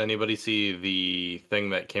tangent, did anybody see the thing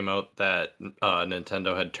that came out that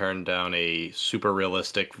Nintendo had turned down a super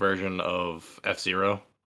realistic version of F-Zero?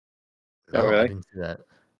 Oh, really? I didn't see that.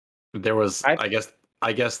 There was, I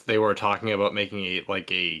guess they were talking about making a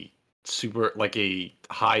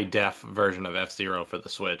high def version of F-Zero for the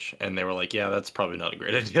Switch, and they were like, yeah, that's probably not a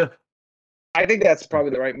great idea. I think that's probably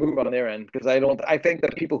the right move on their end because I think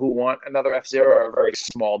that people who want another F-Zero are a very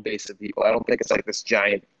small base of people. I don't think it's like this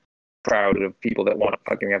giant crowd of people that want a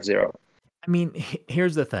fucking F-Zero. I mean,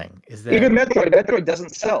 here's the thing: is that even Metroid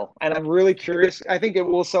doesn't sell, and I'm really curious. I think it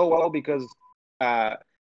will sell well because,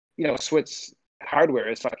 Switch hardware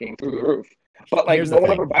is fucking through the roof. But like, no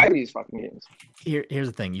one ever buy these fucking games. Here's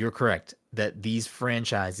the thing: you're correct that these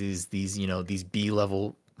franchises, these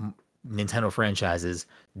B-level Nintendo franchises,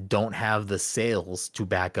 don't have the sales to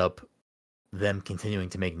back up them continuing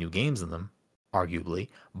to make new games in them, arguably,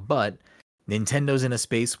 but Nintendo's in a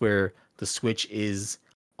space where the Switch is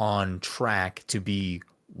on track to be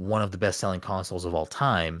one of the best-selling consoles of all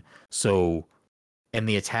time. So, and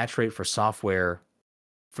the attach rate for software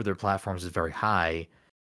for their platforms is very high.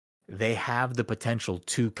 They have the potential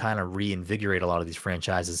to kind of reinvigorate a lot of these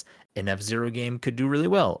franchises. An F-Zero game could do really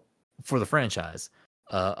well for the franchise.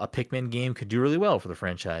 A Pikmin game could do really well for the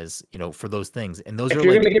franchise. For those things, and those are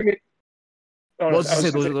like.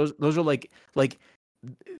 Those are like.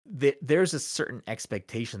 There's a certain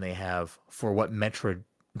expectation they have for what Metroid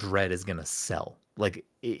Dread is going to sell. Like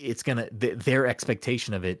it's going to, their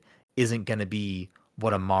expectation of it isn't going to be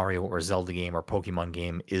what a Mario or Zelda game or Pokemon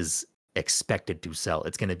game is expected to sell.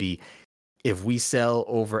 It's going to be if we sell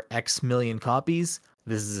over X million copies,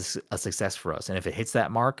 this is a success for us. And if it hits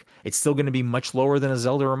that mark, it's still going to be much lower than a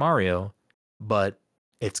Zelda or Mario, but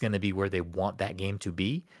it's going to be where they want that game to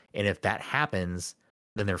be. And if that happens,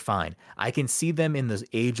 then they're fine. I can see them in the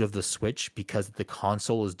age of the Switch because the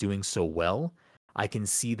console is doing so well. I can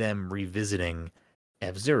see them revisiting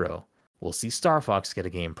F-Zero. We'll see Star Fox get a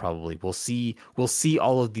game probably. We'll see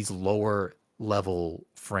all of these lower level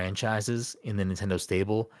franchises in the Nintendo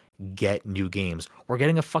stable get new games. We're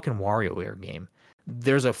getting a fucking WarioWare game.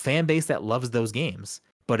 There's a fan base that loves those games,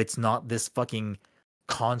 but it's not this fucking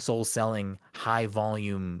console selling high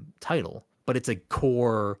volume title, but it's a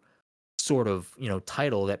core sort of,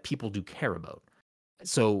 title that people do care about.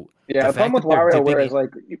 So yeah, the problem with WarioWare is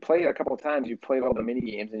like you play it a couple of times, you played all the mini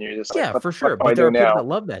games, and you're just like, yeah, for sure. But there are people that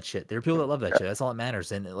love that shit. There are people that love that shit. That's all that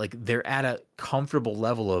matters. And like they're at a comfortable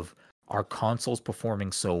level of our consoles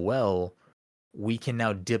performing so well, we can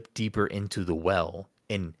now dip deeper into the well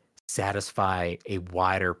and satisfy a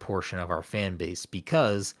wider portion of our fan base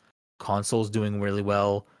because consoles doing really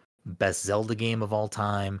well. Best Zelda game of all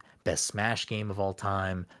time, best Smash game of all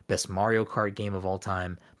time, best Mario Kart game of all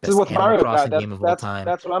time, best Animal Crossing game of all time.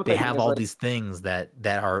 That's what I'm thinking. They have all like, these things that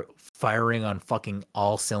are firing on fucking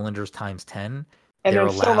all cylinders times 10. And they're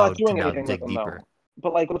still not allowed doing to now anything dig with them, deeper. Though.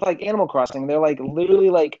 But like with like Animal Crossing, they're like literally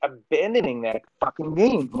like abandoning that fucking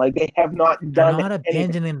game. Like they have not done. They're not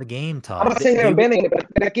abandoning the game, Todd. I'm not saying they're abandoning it, but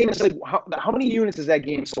that game is like how many units has that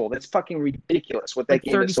game sold? It's fucking ridiculous what that like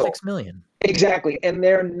game is sold. 36 million. Exactly, and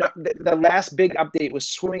they're not. The last big update was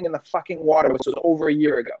swimming in the fucking water, which was over a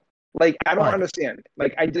year ago. Like I don't understand.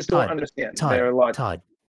 Like I just don't understand. Todd.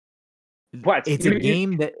 What? It's a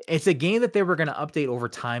game that they were going to update over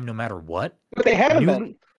time, no matter what. But they haven't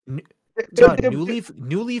been.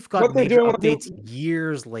 New Leaf got major updates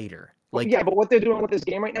years later. Like yeah, but what they're doing with this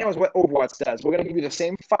game right now is what Overwatch does. We're gonna give you the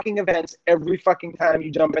same fucking events every fucking time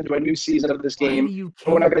you jump into a new season of this game.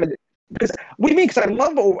 We're not gonna. Because what do you mean? Because I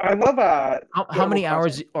love. How many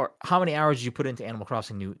hours did you put into Animal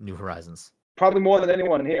Crossing New Horizons? Probably more than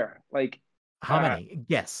anyone here. Like how many?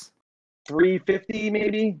 Guess. 350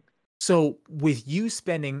 maybe. So with you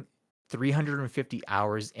spending 350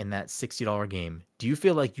 hours in that $60 game, do you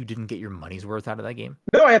feel like you didn't get your money's worth out of that game?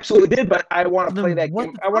 No, I absolutely did, but I want to play that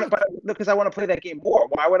game. Because I want to play that game more.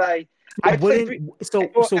 Why would I? When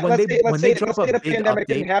they drop a big pandemic update,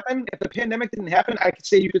 didn't happen. If the pandemic didn't happen, I could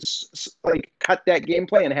say you could like cut that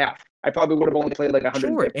gameplay in half. I probably would have only played like 100.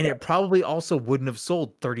 Sure, and it probably also wouldn't have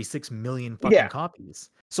sold 36 million fucking copies.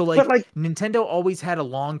 So like Nintendo always had a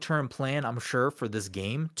long-term plan, I'm sure, for this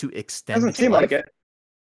game to extend. Doesn't seem like it.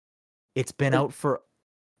 It's been out for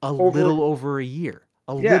a little over a year.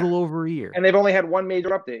 Little over a year. And they've only had one major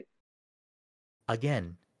update.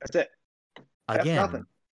 Again. That's it. That's nothing.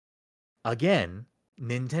 Again,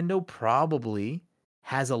 Nintendo probably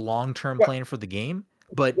has a long-term plan for the game,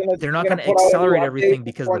 but they're not going to accelerate everything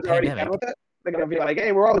because of the pandemic. They're going to be like,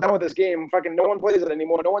 hey, we're all done with this game. Fucking no one plays it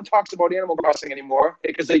anymore. No one talks about Animal Crossing anymore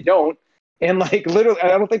because they don't. And like literally, I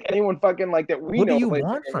don't think anyone fucking like that we know. What do you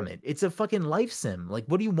want from it? It's a fucking life sim. Like,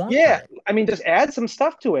 what do you want? Yeah, I mean, just add some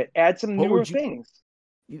stuff to it. Add some newer things.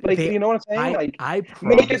 Like, you know what I'm saying? I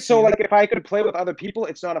make it so like if I could play with other people,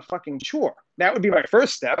 it's not a fucking chore. That would be my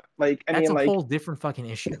first step. Like, that's a whole different fucking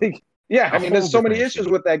issue. Yeah, I mean, there's so many issues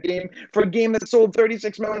with that game. For a game that sold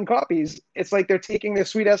 36 million copies, it's like they're taking their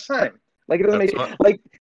sweet ass time. Like it doesn't make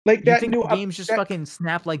like that new games just fucking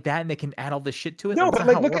snap like that and they can add all this shit to it. No, but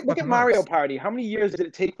like look at Mario Party. How many years did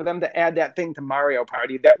it take for them to add that thing to Mario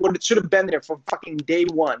Party? It should have been there from fucking day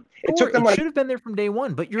one. It should have been there from day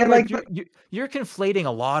one. But you're you're conflating a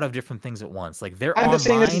lot of different things at once. Like I'm just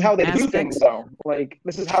saying this is how they do things, though. Like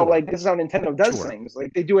this is how Nintendo does things.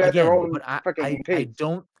 Like they do it at their own fucking pace.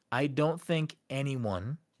 I don't think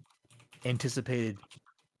anyone anticipated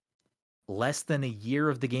less than a year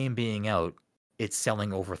of the game being out. It's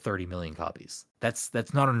selling over 30 million copies. That's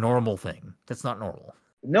not a normal thing. That's not normal.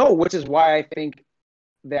 No, which is why I think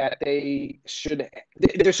that there should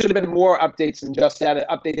have been more updates than just that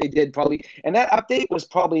update they did probably. And that update was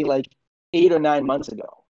probably like 8 or 9 months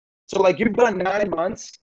ago. So like you've gone 9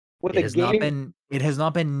 months with a game. It has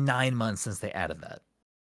not been 9 months since they added that.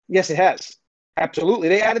 Yes, it has. Absolutely.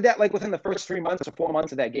 They added that like within the first 3 months or 4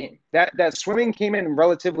 months of that game. That swimming came in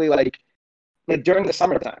relatively like during the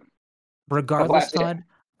summertime. Regardless, Todd,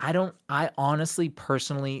 I honestly,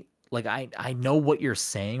 personally, like I know what you're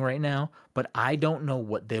saying right now, but I don't know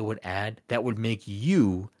what they would add that would make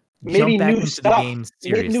you jump back into the game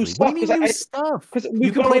seriously. What do you mean new stuff? Because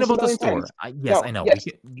you complain about the store. I know.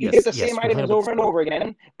 You get the same items over and over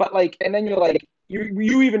again, but like, and then you're like,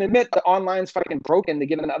 you even admit the online's fucking broken to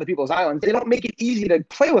get into other people's islands. They don't make it easy to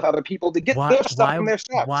play with other people to get their stuff from their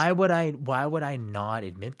shops. Why would I not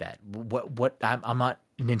admit that? What I'm not.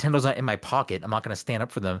 Nintendo's not in my pocket. I'm not going to stand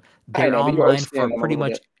up for them. They're online for pretty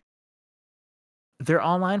much. They're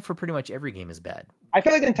online for pretty much every game is bad. I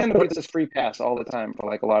feel like Nintendo gets this free pass all the time for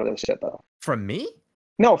like a lot of this shit though. From me?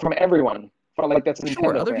 No, from everyone. For like that's Nintendo.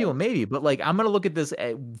 Sure, other people maybe, but like I'm gonna look at this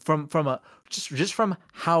from a just from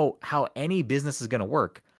how any business is gonna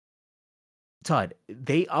work. Todd,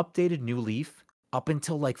 they updated New Leaf up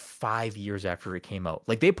until like 5 years after it came out.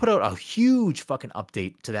 Like they put out a huge fucking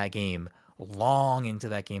update to that game long into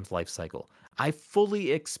that game's life cycle. I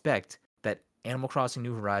fully expect that Animal Crossing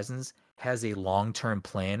New Horizons has a long-term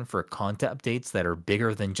plan for content updates that are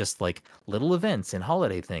bigger than just like little events and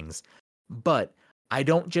holiday things. But I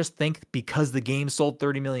don't just think because the game sold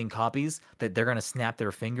 30 million copies that they're going to snap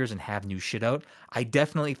their fingers and have new shit out. I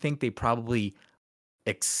definitely think they probably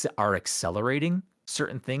are accelerating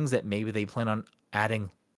certain things that maybe they plan on adding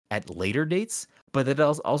at later dates. But that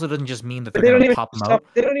also doesn't just mean that they're going to pop them out.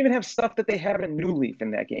 They don't even have stuff that they have in New Leaf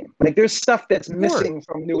in that game. Like there's stuff that's missing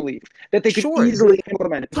from New Leaf that they could easily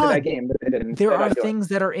implement into that game. But they didn't. There are things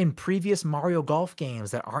that are in previous Mario Golf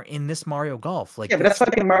games that aren't in this Mario Golf. Like yeah, but that's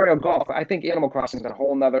fucking Mario Golf. I think Animal Crossing is a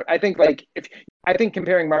whole nother. I think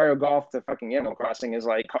comparing Mario Golf to fucking Animal Crossing is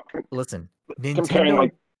like. Listen,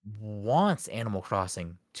 Nintendo wants Animal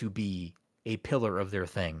Crossing to be a pillar of their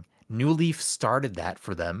thing. New Leaf started that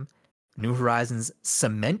for them. New Horizons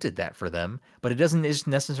cemented that for them, but it doesn't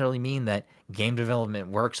necessarily mean that game development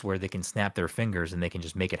works where they can snap their fingers and they can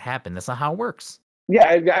just make it happen. That's not how it works. Yeah,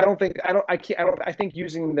 I think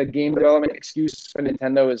using the game development excuse for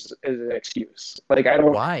Nintendo is an excuse. Like I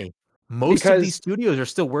don't. Why? Most of these studios are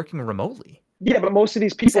still working remotely. Yeah, but most of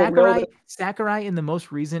these people Sakurai in the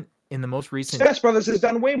most recent Smash Brothers has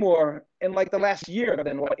done way more in like the last year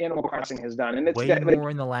than what Animal Crossing has done, and it's way more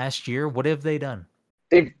in the last year. What have they done?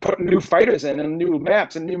 They've put new fighters in and new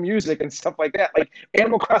maps and new music and stuff like that. Like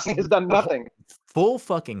Animal Crossing has done nothing. Full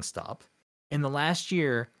fucking stop. In the last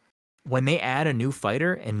year, when they add a new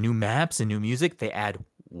fighter and new maps and new music, they add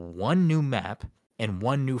one new map and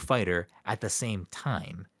one new fighter at the same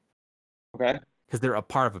time. Okay. Because they're a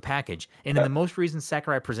part of a package. And in the most recent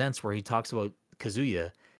Sakurai Presents where he talks about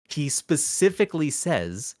Kazuya, he specifically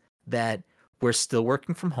says that we're still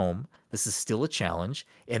working from home. This is still a challenge.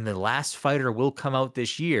 And the last fighter will come out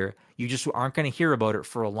this year. You just aren't going to hear about it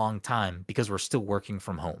for a long time because we're still working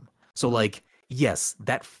from home. So like, yes,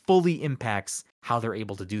 that fully impacts how they're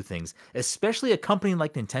able to do things, especially a company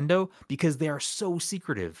like Nintendo, because they are so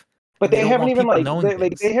secretive. But they haven't even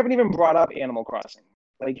they haven't even brought up Animal Crossing.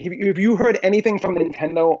 Like, have you heard anything from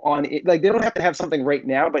Nintendo on it? Like, they don't have to have something right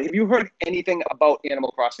now, but have you heard anything about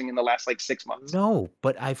Animal Crossing in the last, 6 months? No,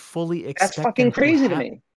 but I fully expect that's fucking crazy to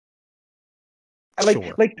me.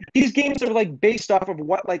 Like these games are based off of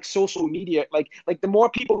what social media like the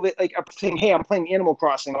more people that are saying, hey, I'm playing Animal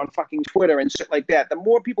Crossing on fucking Twitter and shit like that, the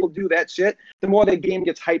more people do that shit, the more the game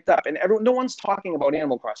gets hyped up, and no one's talking about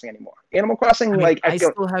Animal Crossing anymore. Animal Crossing, I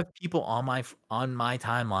still have people on my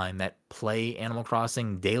timeline that play Animal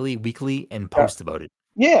Crossing daily, weekly, and post about it.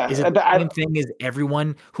 Yeah, is it the same thing as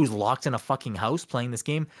everyone who's locked in a fucking house playing this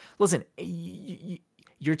game? Listen,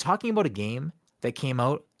 you're talking about a game that came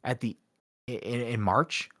out in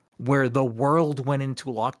March, where the world went into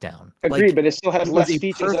lockdown. Agreed, but it still has less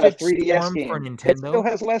features than a 3DS game. For Nintendo. It still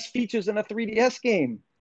has less features than a 3DS game.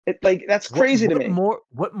 That's crazy to me.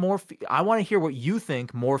 What more? I want to hear what you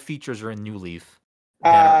think. More features are in New Leaf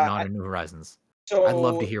that are not in New Horizons. So I'd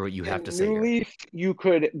love to hear what you have to say. New Leaf, you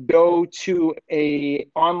could go to a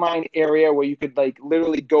online area where you could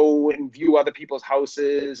literally go and view other people's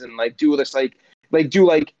houses and do this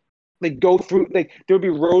go through there would be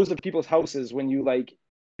rows of people's houses when you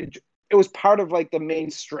it was part of the main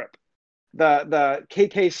strip. The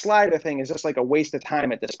KK Slider thing is just a waste of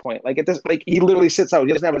time at this point. He literally sits out.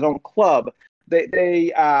 He doesn't have his own club.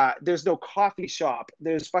 There's no coffee shop.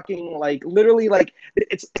 There's fucking literally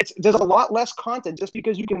there's a lot less content just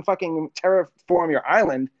because you can fucking terraform your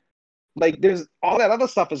island. There's all that other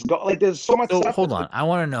stuff is there's so much stuff. Hold on. I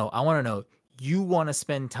want to know. You want to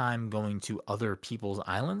spend time going to other people's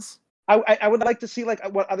islands? I would like to see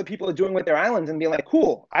what other people are doing with their islands and be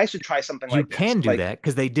cool, I should try something like this. You can do that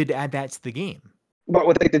because they did add that to the game. But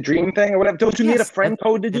with the dream thing or whatever, don't you need a friend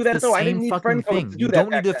code to do that though? I didn't need friend code to do that. You don't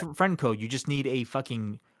need a friend code. You just need a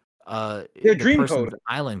fucking their dream code,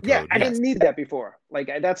 island code. Yeah, I didn't need that before. Like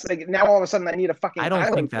that's like now all of a sudden I need a fucking. I don't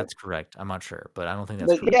island think code. that's correct. I'm not sure, but I don't think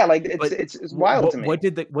that's correct. Yeah, like it's wild to me. What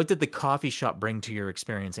did the coffee shop bring to your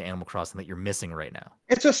experience at Animal Crossing that you're missing right now?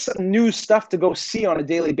 It's just new stuff to go see on a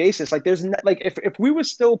daily basis. Like there's like if we were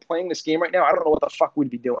still playing this game right now, I don't know what the fuck we'd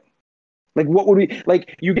be doing. Like what would we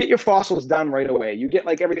like? You get your fossils done right away. You get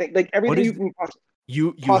like everything you can.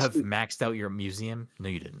 You have maxed out your museum? No,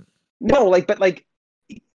 you didn't. No, but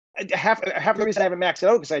half the reason I haven't maxed it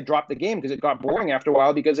out because I dropped the game because it got boring after a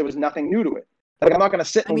while because there was nothing new to it. Like I'm not going to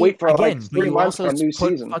sit and wait for again, like 3 months for a new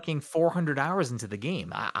season. Fucking 400 hours into the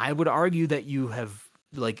game. I would argue that you have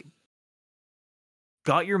like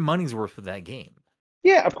got your money's worth with that game.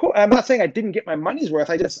 Yeah, of course. I'm not saying I didn't get my money's worth.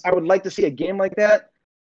 I would like to see a game like that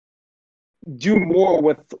do more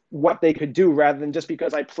with what they could do rather than just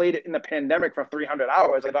because I played it in the pandemic for 300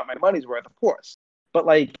 hours, I got my money's worth, of course. But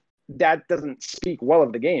like that doesn't speak well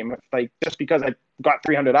of the game. Like just because I got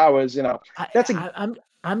 300 hours, that's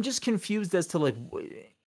I'm just confused as to like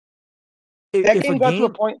that game got to a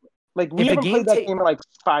point like we haven't played that game in like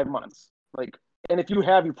 5 months. Like, and if you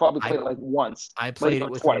have, you probably played it like once. I played it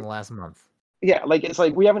within the last month. Yeah, like it's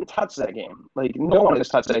like we haven't touched that game. Like no one has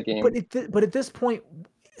touched that game. But at this point,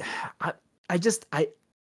 I just don't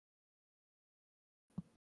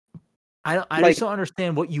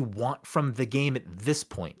understand what you want from the game at this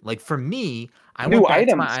point. Like for me, I went back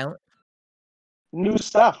to my island. New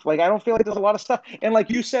stuff. Like I don't feel like there's a lot of stuff. And like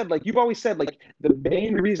you said, like you've always said, like the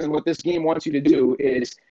main reason what this game wants you to do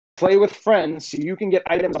is play with friends so you can get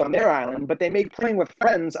items on their island, but they make playing with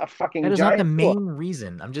friends a fucking That is giant not the main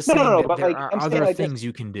reason. I'm just saying that there are other things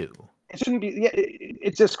you can do. It shouldn't be. Yeah,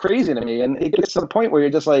 it's just crazy to me, and it gets to the point where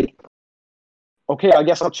you're just like, okay, I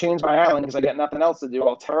guess I'll change my island because I got nothing else to do.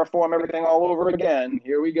 I'll terraform everything all over again.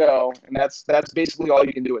 Here we go, and that's basically all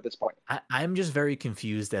you can do at this point. I'm just very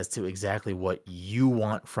confused as to exactly what you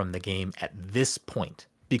want from the game at this point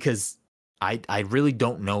because I really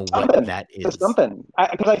don't know what that is. Just something,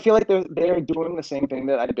 because I feel like they're doing the same thing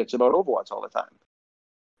that I bitch about Overwatch all the time.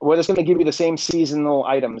 We're just going to give you the same seasonal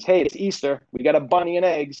items. Hey, it's Easter. We got a bunny and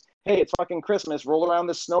eggs. Hey, it's fucking Christmas. Roll around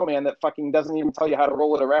this snowman that fucking doesn't even tell you how to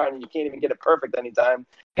roll it around, and you can't even get it perfect anytime.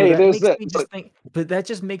 Hey, there's this. But that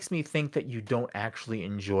just makes me think that you don't actually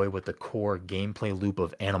enjoy what the core gameplay loop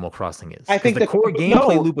of Animal Crossing is. I think the core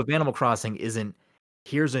gameplay loop of Animal Crossing isn't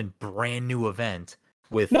here's a brand new event.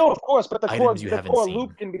 No, of course, but the core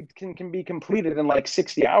loop can be completed in like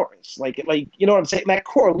 60 hours. Like you know what I'm saying? That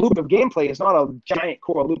core loop of gameplay is not a giant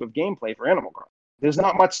core loop of gameplay for Animal Crossing. There's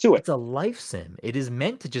not much to it. It's a life sim. It is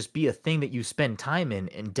meant to just be a thing that you spend time in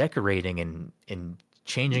decorating and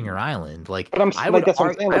changing your island. Like I would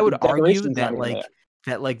argue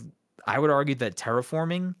that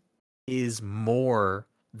terraforming is more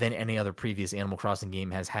than any other previous Animal Crossing game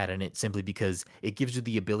has had in it, simply because it gives you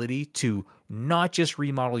the ability to not just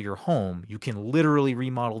remodel your home, you can literally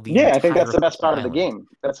remodel the entire I think that's the best part of the game.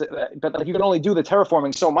 That's it. But like you can only do the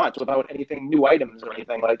terraforming so much without anything new items or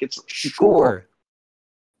anything. Like it's sure.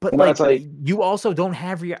 But like you also don't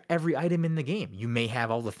have every item in the game. You may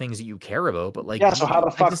have all the things that you care about, but like so how the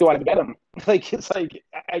fuck do I get them? Like it's like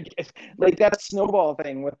like that snowball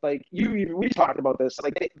thing with like we talked about this.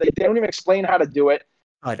 Like they don't even explain how to do it.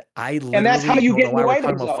 God, I literally and that's how you get new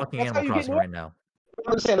items. Fucking Animal Crossing right now.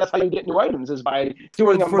 I'm saying that's how you get new items is by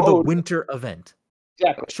doing for the winter event.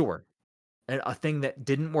 Exactly. Sure. And a thing that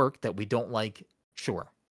didn't work that we don't like.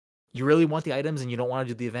 Sure. You really want the items and you don't want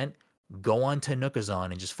to do the event? Go on to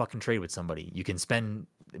Nookazon and just fucking trade with somebody. You can spend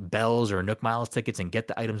bells or Nook Miles tickets and get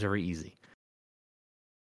the items very easy.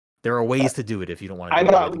 There are ways to do it if you don't want to. I'm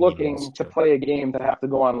not looking to play a game to have to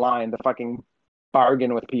go online to fucking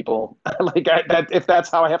bargain with people. Like if that's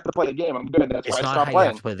how I have to play the game, I'm good. That's why I stop playing. It's not how you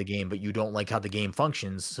have to play the game, but you don't like how the game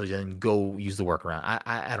functions, so then go use the workaround.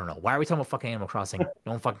 I don't know. Why are we talking about fucking Animal Crossing?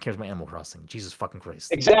 No one fucking cares about Animal Crossing. Jesus fucking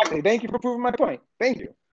Christ. Exactly. Thank you for proving my point. Thank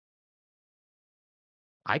you.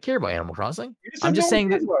 I care about Animal Crossing. I'm just saying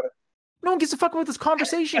that no one gives a fuck about this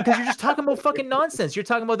conversation because you're just talking about fucking nonsense. You're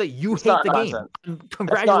talking about that you hate the game.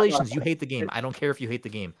 Congratulations, you hate the game. I don't care if you hate the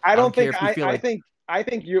game. I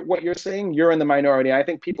think what you're saying, you're in the minority. I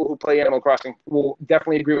think people who play Animal Crossing will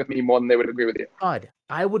definitely agree with me more than they would agree with you. God,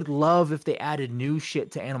 I would love if they added new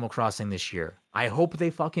shit to Animal Crossing this year. I hope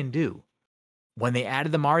they fucking do. When they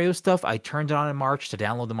added the Mario stuff, I turned it on in March to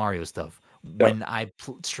download the Mario stuff. When I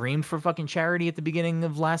streamed for fucking charity at the beginning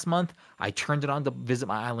of last month, I turned it on to visit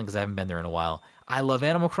my island because I haven't been there in a while. I love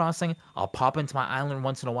Animal Crossing. I'll pop into my island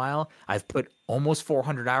once in a while. I've put almost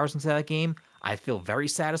 400 hours into that game. I feel very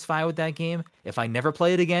satisfied with that game. If I never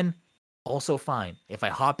play it again, also fine. If I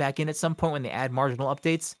hop back in at some point when they add marginal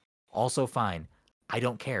updates, also fine. I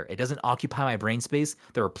don't care. It doesn't occupy my brain space.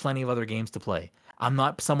 There are plenty of other games to play. I'm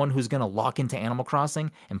not someone who's going to lock into Animal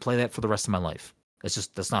Crossing and play that for the rest of my life.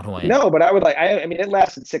 That's not who I am. No, but I would I mean, it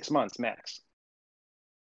lasted 6 months max.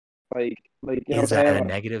 Like you know, is that a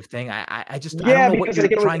negative thing? I just yeah, I don't know what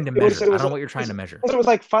you're trying to measure. I don't know what you're trying to measure. It was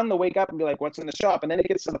like fun to wake up and be like, "What's in the shop?" And then it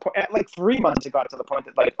gets to the point at like 3 months. It got to the point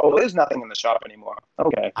that like, "Oh, there's nothing in the shop anymore."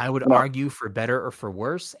 Okay. I would argue for better or for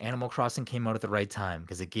worse, Animal Crossing came out at the right time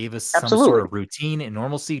because it gave us some sort of routine and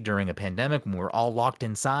normalcy during a pandemic when we were all locked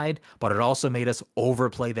inside. But it also made us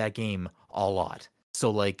overplay that game a lot. So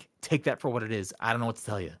like, take that for what it is. I don't know what to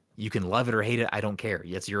tell you. You can love it or hate it. I don't care.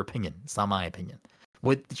 It's your opinion. It's not my opinion.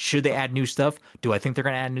 What should they add new stuff? Do I think they're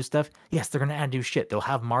going to add new stuff? Yes, they're going to add new shit. They'll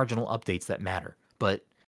have marginal updates that matter, but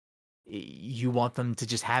you want them to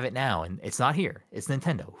just have it now, and it's not here. It's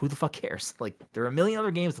Nintendo. Who the fuck cares? Like, there are a million other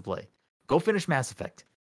games to play. Go finish Mass Effect.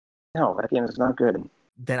 No, that game is not good.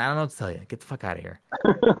 Then I don't know what to tell you. Get the fuck out of here.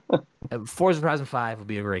 Forza Horizon 5 will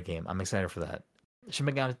be a great game. I'm excited for that. Shin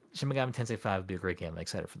Megami Tensei 5 will be a great game. I'm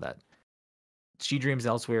excited for that. She Dreams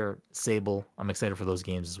Elsewhere, Sable. I'm excited for those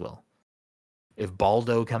games as well. If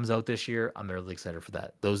Baldo comes out this year, I'm really excited for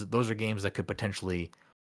that. Those are games that could potentially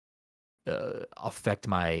affect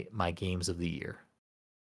my games of the year.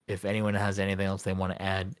 If anyone has anything else they want to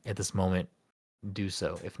add at this moment, do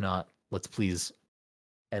so. If not, let's please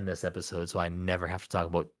end this episode so I never have to talk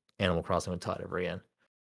about Animal Crossing with Todd ever again.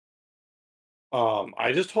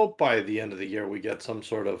 I just hope by the end of the year we get some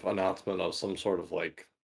sort of announcement of some sort of like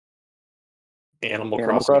Animal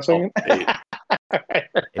Crossing.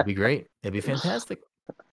 It'd be great. It'd be fantastic.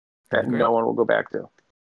 That no one will go back to.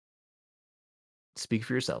 Speak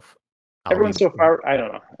for yourself. Everyone's so far. I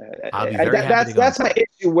don't know. That's my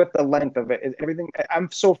issue with the length of it. Everything. I'm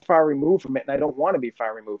so far removed from it, and I don't want to be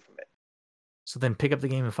far removed from it. So then pick up the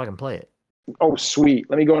game and fucking play it. Oh, sweet.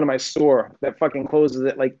 Let me go into my store that fucking closes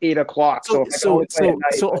at like 8 o'clock. So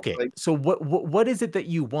what is it that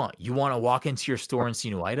you want? You want to walk into your store and see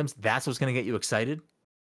new items? That's what's going to get you excited?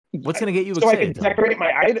 What's going to get you excited? So I can decorate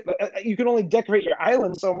my island. You can only decorate your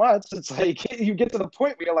island so much. It's like you get to the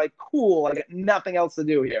point where you're like, cool, I got nothing else to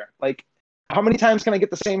do here. Like, how many times can I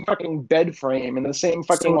get the same fucking bed frame and the same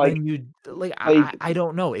fucking I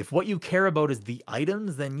don't know. If what you care about is the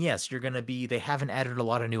items, then yes, you're gonna be. They haven't added a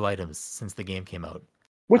lot of new items since the game came out,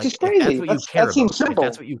 which is crazy. That seems simple. If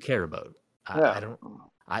that's what you care about.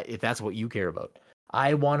 If that's what you care about,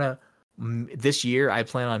 I wanna. This year, I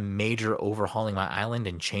plan on major overhauling my island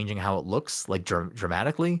and changing how it looks, like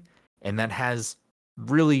dramatically, and that has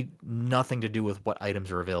really nothing to do with what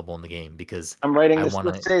items are available in the game because I'm writing this.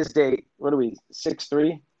 Today's date. What are we?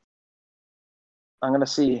 6/3. I'm gonna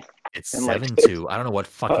see. It's 7/2. I don't know what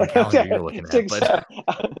fucking calendar you're looking at, but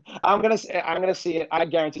I'm gonna see it. I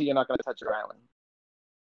guarantee you're not gonna touch your island.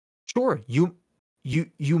 Sure,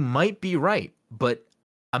 you might be right, but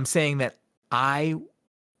I'm saying that I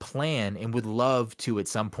plan and would love to at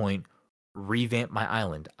some point revamp my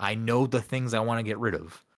island. I know the things I want to get rid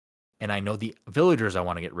of. And I know the villagers I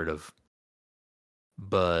want to get rid of.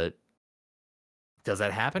 But does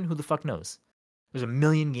that happen? Who the fuck knows? There's a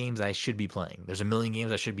million games I should be playing. There's a million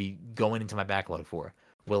games I should be going into my backlog for.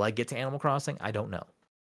 Will I get to Animal Crossing? I don't know.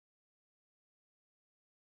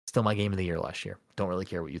 Still my game of the year last year. Don't really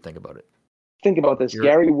care what you think about it. Think about this.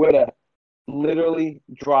 Gary Whitta literally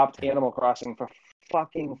dropped Animal Crossing for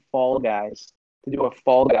fucking Fall Guys to do a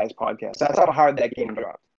Fall Guys podcast. That's how hard that game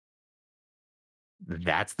dropped.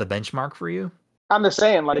 That's the benchmark for you? I'm just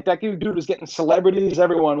saying, like, that dude was getting celebrities.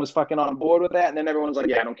 Everyone was fucking on board with that. And then everyone's like,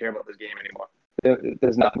 yeah, I don't care about this game anymore.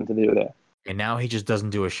 There's nothing to do there. And now he just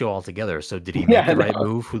doesn't do a show altogether. So did he make the right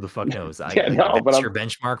move? Who the fuck knows? That's your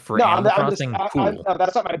benchmark for Animal Crossing? Cool.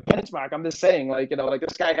 That's not my benchmark. I'm just saying, like,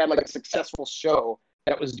 this guy had like a successful show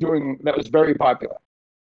that was very popular.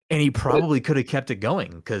 And he probably could have kept it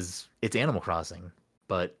going because it's Animal Crossing.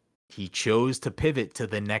 But he chose to pivot to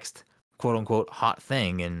the next quote unquote hot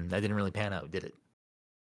thing, and that didn't really pan out, did it?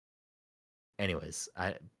 Anyways,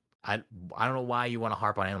 I don't know why you want to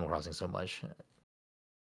harp on Animal Crossing so much.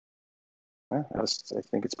 I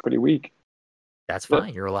think it's pretty weak. That's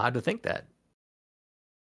fine. You're allowed to think that.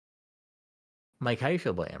 Mike, how do you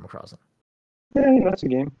feel about Animal Crossing? Yeah, that's a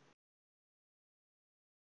game.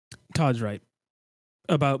 Todd's right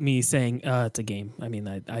about me saying it's a game. I mean,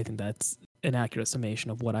 I think that's an accurate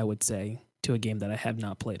summation of what I would say to a game that I have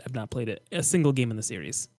not played. I've not played a single game in the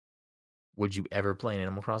series. Would you ever play an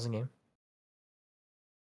Animal Crossing game?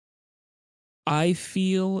 I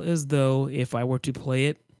feel as though if I were to play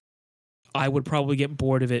it, I would probably get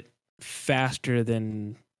bored of it faster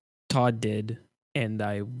than Todd did, and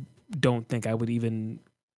I don't think I would even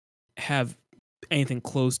have anything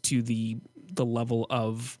close to the the level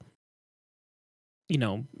of,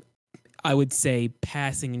 I would say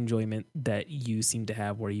passing enjoyment that you seem to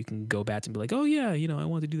have, where you can go back and be like, oh yeah, I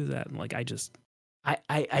want to do that, and like I just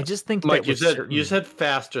think, Mike, you said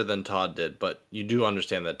faster than Todd did, but you do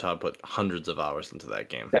understand that Todd put hundreds of hours into that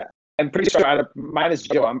game. Yeah. I'm pretty sure minus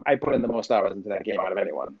Joe, I put in the most hours into that game out of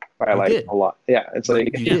anyone by a lot. Yeah, it's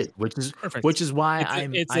like you did, which is why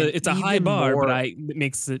it's a high bar, but it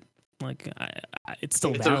makes it like it's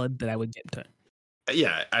still valid that I would get to.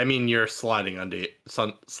 Yeah, I mean you're sliding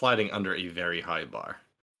under a very high bar.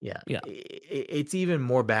 Yeah. It's even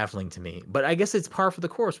more baffling to me, but I guess it's par for the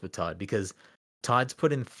course with Todd, because Todd's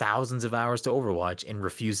put in thousands of hours to Overwatch and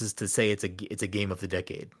refuses to say it's a game of the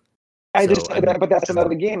decade. But that's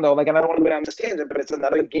another game though. Like, and I don't want to go down this tangent, but it's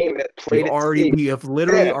another game that played. You have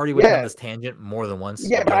literally already went down this tangent more than once.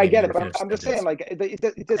 Yeah, but I get it. But I'm just saying, like,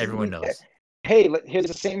 everyone knows. Hey, here's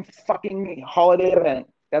the same fucking holiday event.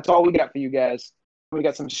 That's all we got for you guys. We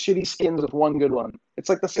got some shitty skins with one good one. It's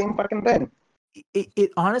like the same fucking thing.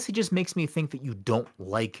 It honestly just makes me think that you don't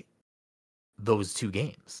like those two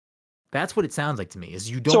games. That's what it sounds like to me.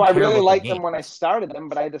 Is you don't. So I really liked them when I started them,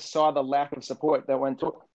 but I just saw the lack of support that went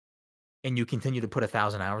to. And you continue to put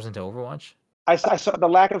 1,000 hours into Overwatch? I saw the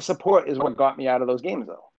lack of support is what got me out of those games,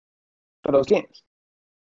 though. For those games,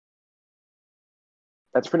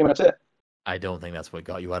 that's pretty much it. I don't think that's what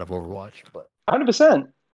got you out of Overwatch, but 100%.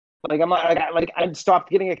 Like I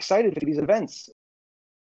stopped getting excited for these events.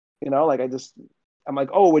 I'm like,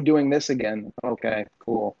 oh, we're doing this again. Okay,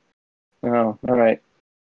 cool. Oh, all right.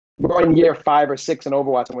 We're in year 5 or 6 in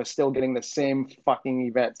Overwatch, and we're still getting the same fucking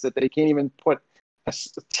events that they can't even put a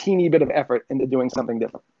teeny bit of effort into doing something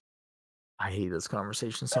different. I hate this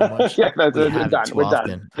conversation so much. Yeah, we're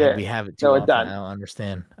done. Yeah. We have it too often. I don't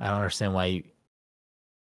understand why you.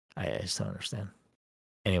 I just don't understand.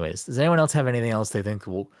 Anyways, does anyone else have anything else they think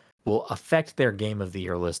will affect their game of the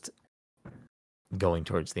year list going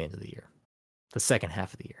towards the end of the year, the second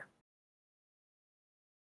half of the year?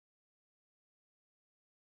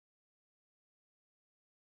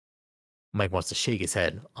 Mike wants to shake his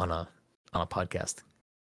head on a podcast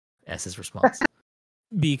as his response.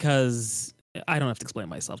 Because I don't have to explain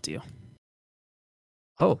myself to you.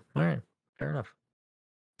 Oh, all right. Fair enough.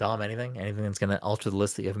 Dom, anything that's going to alter the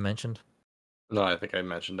list that you haven't mentioned? No, I think I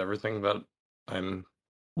mentioned everything that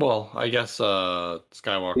I guess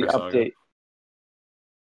Skywalker the Saga. Update.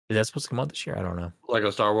 Is that supposed to come out this year? I don't know. Lego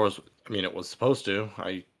Star Wars, I mean, it was supposed to.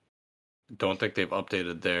 I don't think they've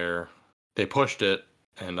updated they pushed it,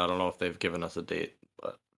 and I don't know if they've given us a date,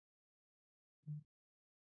 but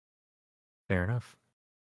fair enough.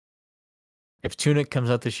 If Tunic comes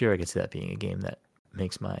out this year, I could see that being a game that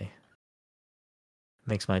makes my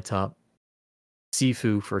top.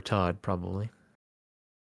 Sifu for Todd, probably.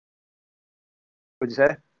 What'd you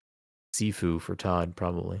say? Sifu for Todd,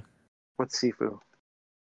 probably. What's Sifu?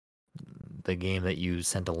 The game that you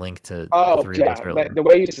sent a link to. Oh, yeah. The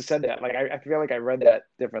way you just said that, like I feel like I read that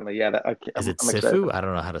differently. Yeah, is it Sifu? Excited. I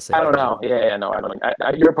don't know how to say. I don't know. Yeah, no, I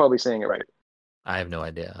don't. You're probably saying it right. I have no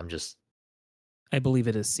idea. I believe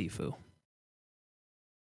it is Sifu.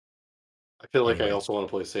 I feel like I also want to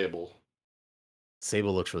play Sable.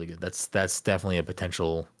 Sable looks really good. That's definitely a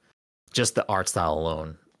potential. Just the art style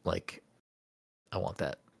alone, like, I want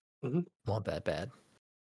that. Mm-hmm. I want that bad.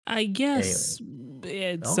 I guess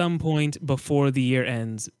at some point before the year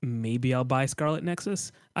ends, maybe I'll buy Scarlet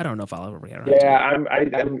Nexus. I don't know if I'll ever get around to it. Yeah,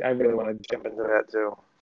 I really want to jump into that too.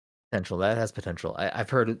 Potential. That has potential. I've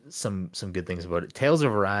heard some good things about it. Tales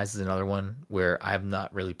of Arise is another one where I've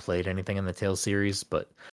not really played anything in the Tales series, but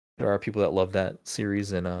there are people that love that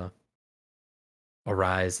series, and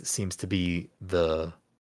Arise seems to be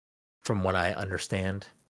from what I understand,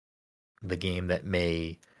 the game that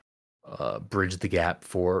may bridge the gap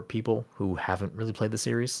for people who haven't really played the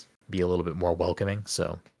series, be a little bit more welcoming.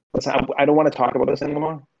 So listen, I don't want to talk about this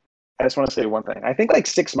anymore. I just want to say one thing. I think like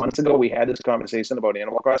 6 months ago we had this conversation about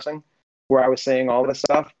Animal Crossing where I was saying all this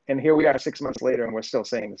stuff, and here we are 6 months later and we're still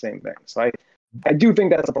saying the same thing. So I do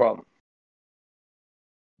think that's a problem.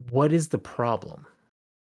 What is the problem?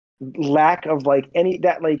 Lack of we're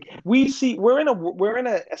in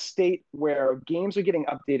a state where games are getting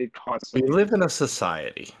updated constantly. We live in a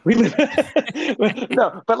society.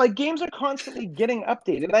 No, but like games are constantly getting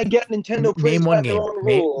updated. And I get Nintendo. Name one game.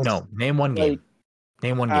 Name one game.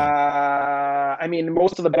 Name one game. I mean,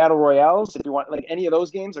 most of the battle royales, if you want, like any of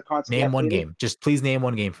those games are constantly. Name one game. Just please name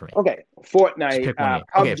one game for me. Okay, Fortnite. Pick one game.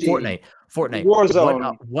 Okay, Fortnite.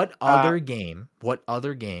 Warzone. What other game? What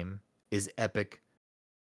other game is Epic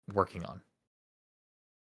working on?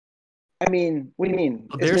 I mean, what do you mean?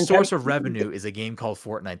 Their source of revenue is a game called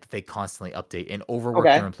Fortnite that they constantly update and overwork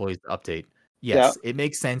their employees to update. Yes, it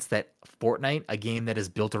makes sense that Fortnite, a game that is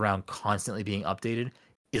built around constantly being updated,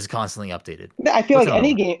 is constantly updated. I feel like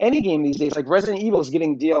any game these days, like Resident Evil is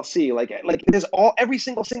getting DLC. Like there's every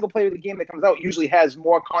single player of the game that comes out usually has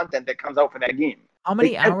more content that comes out for that game. How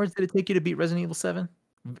many hours did it take you to beat Resident Evil 7?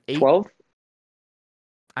 12.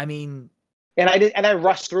 I mean, and I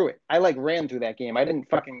rushed through it. I ran through that game. I didn't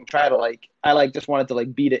fucking try to I just wanted to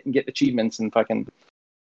beat it and get achievements and fucking.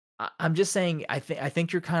 I'm just saying. I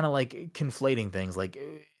think you're kind of conflating things.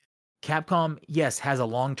 Capcom, yes, has a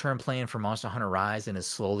long-term plan for Monster Hunter Rise and is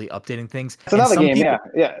slowly updating things. It's another game,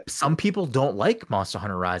 yeah. Some people don't like Monster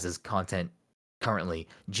Hunter Rise's content currently.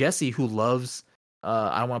 Jesse, who loves,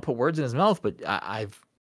 I don't want to put words in his mouth, but I've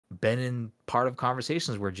been in part of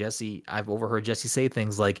conversations where I've overheard Jesse say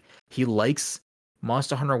things like he likes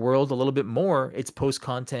Monster Hunter World a little bit more. It's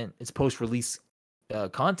post-release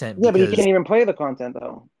content. Yeah, but you can't even play the content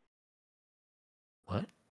though. What?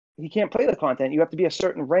 You can't play the content. You have to be a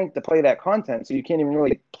certain rank to play that content. So you can't even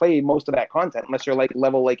really play most of that content unless you're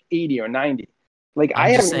level 80 or 90. I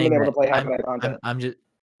haven't even been able to play half of that content.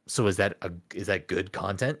 So is that good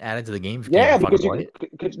content added to the game? Yeah,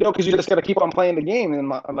 because you just got to keep on playing the game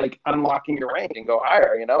and unlocking your rank and go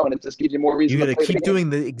higher, and it just gives you more reason. You got to keep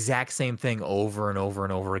doing the exact same thing over and over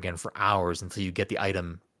and over again for hours until you get the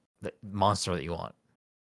item, the monster that you want.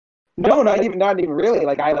 No, not even really.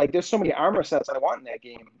 There's so many armor sets I want in that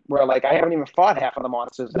game where I haven't even fought half of the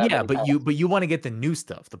monsters. Yeah, but you want to get the new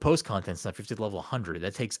stuff, the post content stuff. You have to level 100.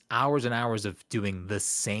 That takes hours and hours of doing the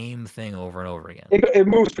same thing over and over again. It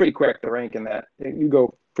moves pretty quick. The rank in that you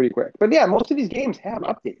go pretty quick. But yeah, most of these games have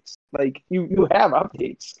updates. You have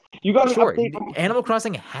updates. You got sure. Animal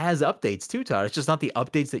Crossing has updates too, Todd. It's just not the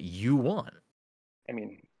updates that you want. I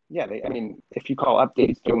mean. Yeah, if you call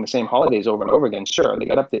updates doing the same holidays over and over again, sure, they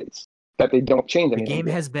got updates that they don't change anything. The game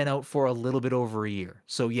has been out for a little bit over a year.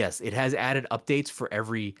 So yes, it has added updates for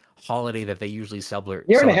every holiday that they usually celebrate.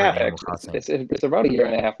 Year and a half, actually. It's about a year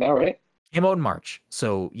and a half now, right? Came out in March.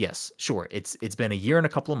 So yes, sure. It's been a year and a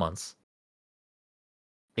couple of months.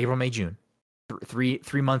 April, May, June. 3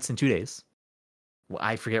 months and 2 days. Well,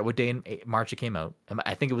 I forget what day in March it came out.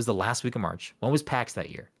 I think it was the last week of March. When was PAX that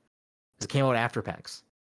year? Because it came out after PAX.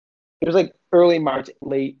 It was early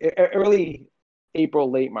April,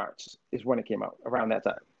 late March is when it came out, around that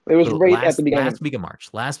time. It was at the beginning. Last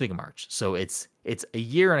week of March. So it's a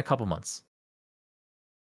year and a couple months.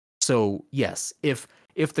 So yes, if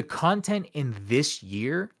the content in this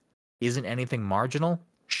year isn't anything marginal,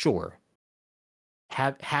 sure.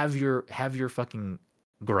 Have your fucking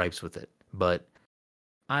gripes with it. But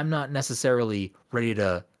I'm not necessarily ready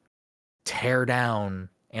to tear down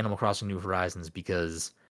Animal Crossing New Horizons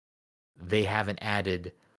because they haven't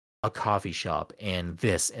added a coffee shop and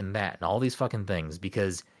this and that and all these fucking things,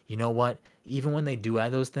 because you know what? Even when they do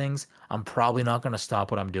add those things, I'm probably not going to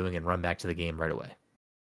stop what I'm doing and run back to the game right away.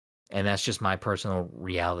 And that's just my personal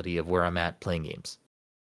reality of where I'm at playing games.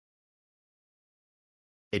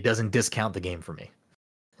 It doesn't discount the game for me.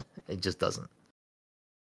 It just doesn't.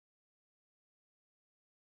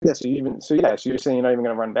 Yeah, so you're saying you're not even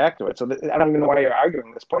going to run back to it. So I don't even know why you're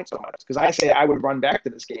arguing this point so much. Because I say I would run back to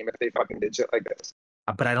this game if they fucking did shit like this.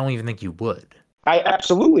 But I don't even think you would. I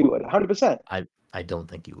absolutely would, 100%. I don't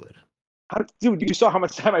think you would. Dude, you saw how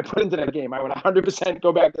much time I put into that game. I would 100%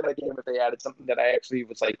 go back to that game if they added something that I actually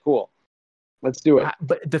was cool. Let's do it.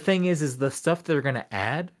 But the thing is the stuff they're going to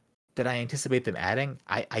add, that I anticipate them adding,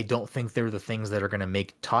 I don't think they're the things that are going to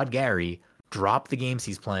make Todd Gary drop the games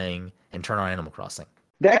he's playing and turn on Animal Crossing.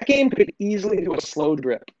 That game could easily do a slow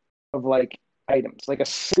drip of items, a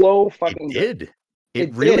slow fucking. It did.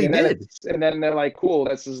 It really did. And then they're cool.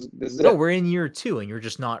 This is no, we're in year 2, and you're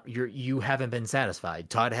just not. You haven't been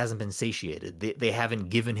satisfied. Todd hasn't been satiated. They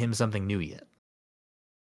haven't given him something new yet,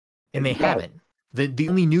 and they haven't. The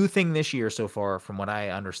only new thing this year so far, from what I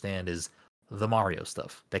understand, is the Mario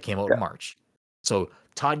stuff that came out in March. So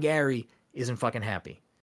Todd Gary isn't fucking happy.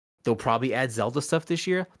 They'll probably add Zelda stuff this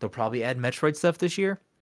year. They'll probably add Metroid stuff this year.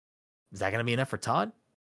 Is that going to be enough for Todd?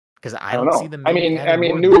 Because I don't see them. I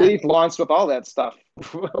mean, New Leaf launched with all that stuff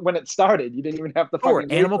when it started. You didn't even have to.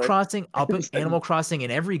 Animal Crossing Animal Crossing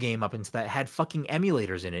in every game up until that had fucking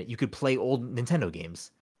emulators in it. You could play old Nintendo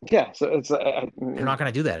games. Yeah, so it's. You're not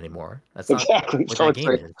going to do that anymore. That's exactly not what that game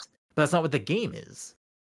is. But that's not what the game is.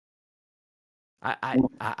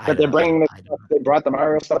 But they're bringing they brought the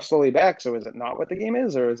Mario stuff slowly back. So is it not what the game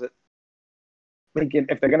is, or is it?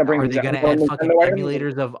 If they're gonna bring, are they gonna add fucking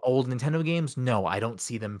emulators of old Nintendo games? No, I don't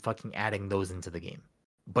see them fucking adding those into the game.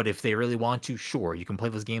 But if they really want to, sure, you can play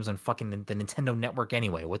those games on fucking the Nintendo Network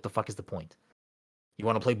anyway. What the fuck is the point? You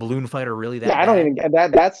want to play Balloon Fighter really that Yeah, I bad? don't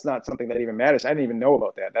even that's not something that even matters. I didn't even know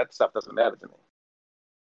about that. That stuff doesn't matter to me.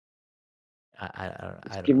 I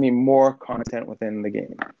don't Give know. me more content within the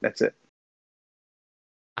game. That's it.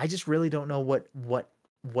 I just really don't know what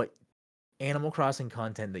Animal Crossing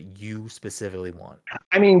content that you specifically want.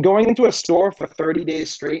 I mean, going into a store for 30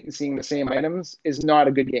 days straight and seeing the same items is not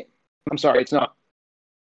a good game. I'm sorry, it's not.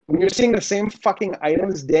 When you're seeing the same fucking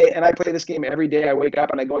items day, and I play this game every day, I wake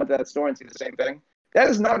up and I go into that store and see the same thing. That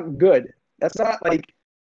is not good. That's not like.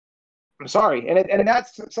 I'm sorry, and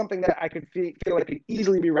that's something that I could feel like could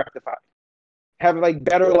easily be rectified. Have like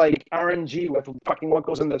better like RNG with fucking what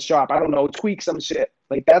goes in the shop. I don't know, tweak some shit.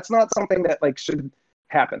 Like that's not something that like should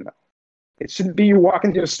happen though. It shouldn't be you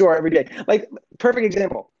walking to a store every day. Like perfect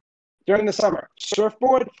example. During the summer,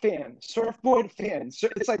 surfboard fan.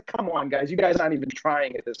 It's like, come on, guys. You guys aren't even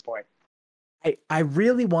trying at this point. I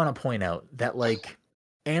really want to point out that like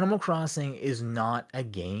Animal Crossing is not a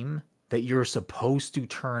game that you're supposed to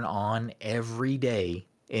turn on every day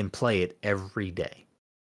and play it every day.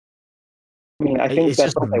 I mean, I think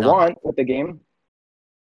that's what they want with the game.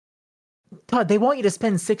 Todd, they want you to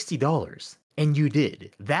spend $60, and you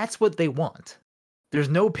did. That's what they want. There's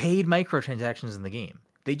no paid microtransactions in the game.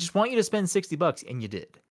 They just want you to spend $60, and you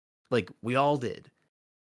did. Like, we all did.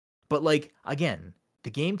 But, like, again,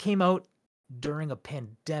 the game came out during a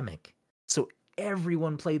pandemic, so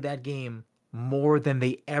everyone played that game more than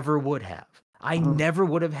they ever would have. I never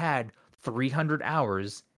would have had 300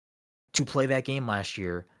 hours to play that game last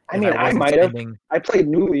year. I mean, I might have. I played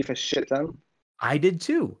New Leaf a shit ton. I did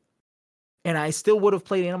too. And I still would have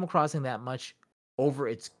played Animal Crossing that much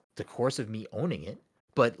over the course of me owning it.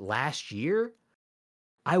 But last year,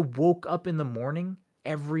 I woke up in the morning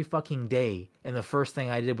every fucking day, and the first thing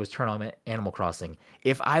I did was turn on Animal Crossing.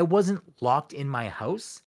 If I wasn't locked in my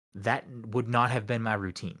house, that would not have been my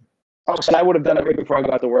routine. Oh, so I would have done it right before I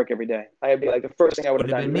got to work every day. I'd be like the first thing I would have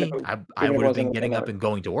done. Been me. I would have been getting up and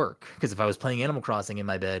going to work, because if I was playing Animal Crossing in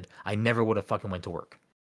my bed, I never would have fucking went to work.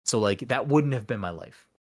 So like that wouldn't have been my life.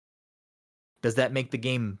 Does that make the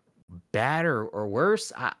game bad or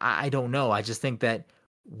worse? I don't know. I just think that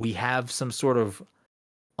we have some sort of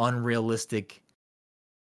unrealistic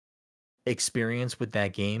experience with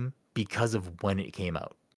that game because of when it came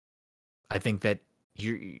out. I think that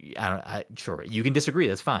sure, you can disagree.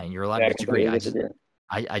 That's fine. You're allowed to disagree.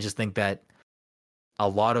 I just think that a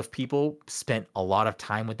lot of people spent a lot of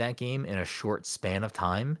time with that game in a short span of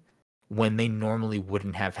time when they normally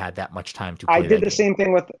wouldn't have had that much time to play. I did the same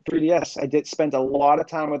thing with 3DS. I did spend a lot of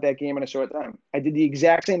time with that game in a short time. I did the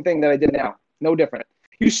exact same thing that I did now. No different.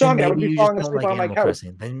 You saw me. I would be falling asleep on my couch.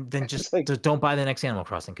 Then just don't buy the next Animal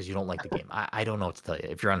Crossing because you don't like the game. I don't know what to tell you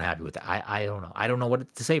if you're unhappy with it. I don't know. I don't know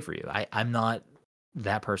what to say for you. I'm not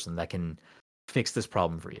that person that can fix this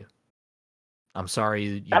problem for you. I'm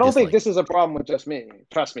sorry. I don't think this is a problem with just me.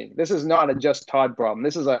 Trust me. This is not a just Todd problem.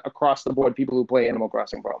 This is a across the board people who play Animal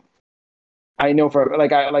Crossing problem. I know for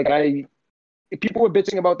people were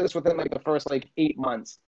bitching about this within like the first 8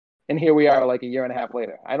 months, and here we are like a year and a half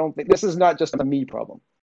later. I don't think this is not just a me problem.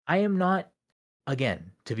 I am not,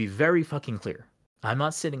 again, to be very fucking clear, I'm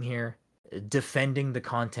not sitting here defending the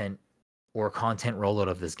content or content rollout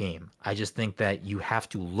of this game. I just think that you have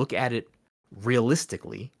to look at it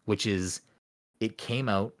realistically, which is it came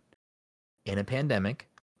out in a pandemic.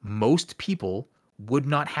 Most people would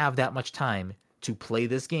not have that much time to play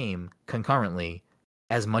this game concurrently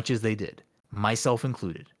as much as they did, myself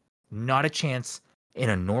included. Not a chance in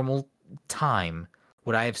a normal time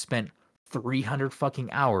would I have spent 300 fucking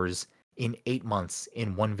hours in 8 months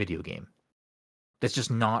in one video game. That's just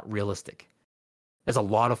not realistic. That's a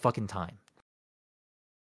lot of fucking time.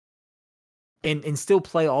 And still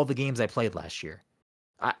play all the games I played last year.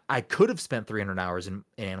 I could have spent 300 hours in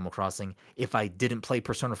Animal Crossing if I didn't play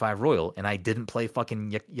Persona 5 Royal, and I didn't play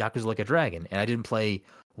fucking Yakuza Like a Dragon, and I didn't play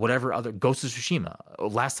whatever other Ghost of Tsushima,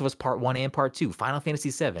 Last of Us Part 1 and Part 2, Final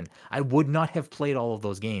Fantasy 7. I would not have played all of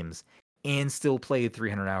those games and still played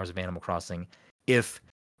 300 hours of Animal Crossing if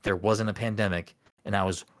there wasn't a pandemic and I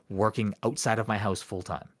was working outside of my house full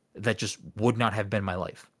time. That just would not have been my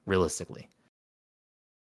life, realistically.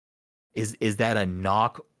 Is that a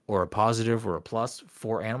knock or a positive or a plus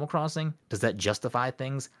for Animal Crossing? Does that justify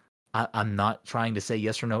things? I'm not trying to say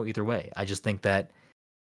yes or no either way. I just think that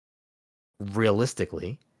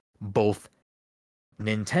realistically, both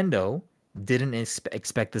Nintendo didn't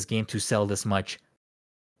expect this game to sell this much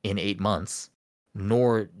in 8 months,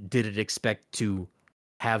 nor did it expect to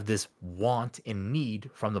have this want and need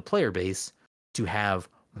from the player base to have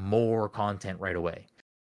more content right away.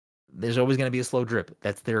 There's always going to be a slow drip.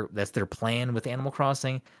 That's their plan with Animal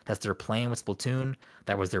Crossing. That's their plan with Splatoon.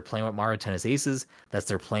 That was their plan with Mario Tennis Aces. That's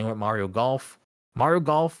their plan with Mario Golf. Mario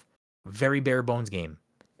Golf, very bare bones game.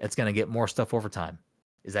 It's going to get more stuff over time.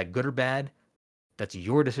 Is that good or bad? That's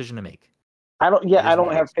your decision to make. I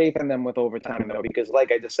don't have faith in them with overtime though, because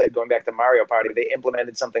like I just said, going back to Mario Party, they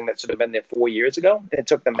implemented something that should have been there 4 years ago. It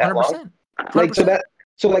took them that 100%. long. 100%.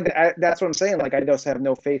 That's what I'm saying. Like I just have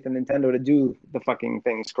no faith in Nintendo to do the fucking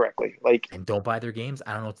things correctly. Like, and don't buy their games.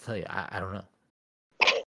 I don't know what to tell you. I don't know.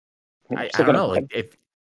 I don't know. Like if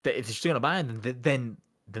you're still gonna buy them, then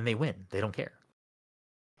they win. They don't care.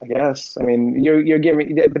 I guess. I mean, you're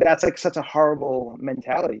giving, but that's like such a horrible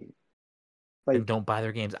mentality. Like, and don't buy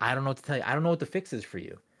their games. I don't know what to tell you. I don't know what the fix is for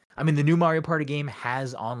you. I mean, the new Mario Party game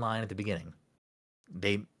has online at the beginning.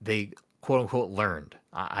 They quote unquote learned.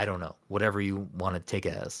 I don't know. Whatever you want to take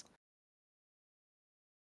it as.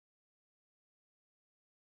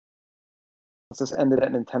 Let's just end it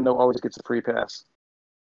at Nintendo always gets a free pass.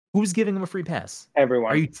 Who's giving them a free pass?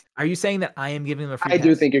 Everyone. Are you saying that I am giving them a free pass? pass? I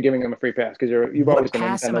do think you're giving them a free pass because you've always been Nintendo.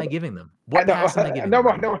 What pass am I giving them? What pass am I giving them?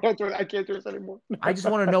 No, I can't do this anymore. I just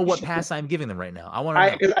want to know what pass I'm giving them right now. I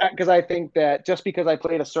want to know. Because I think that just because I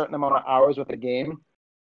played a certain amount of hours with a game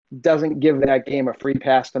doesn't give that game a free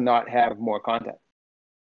pass to not have more content.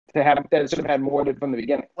 That it should have had more from the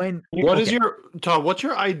beginning. What's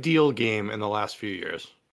your ideal game in the last few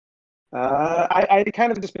years? I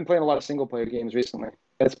kind of just been playing a lot of single player games recently.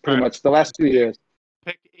 That's pretty much the last 2 years.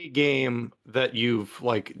 Pick a game that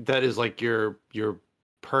that is like your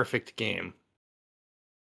perfect game.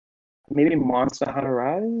 Maybe Monster Hunter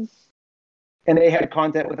Rise, and they had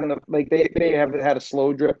content within they have had a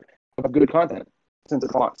slow drip of good content since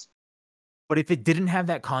it's launched. But if it didn't have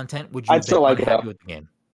that content, would you I'd still like it happy with the game?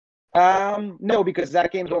 No, because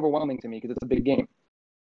that game's overwhelming to me because it's a big game.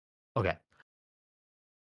 Okay.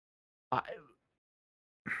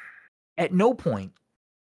 At no point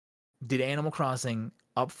did Animal Crossing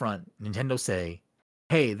upfront Nintendo say,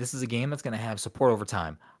 hey, this is a game that's going to have support over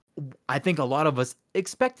time. I think a lot of us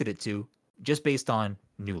expected it to, just based on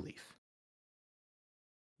New Leaf.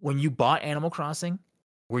 When you bought Animal Crossing,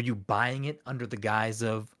 were you buying it under the guise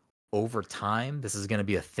of over time, this is going to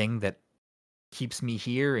be a thing that keeps me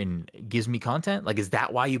here and gives me content? Like, is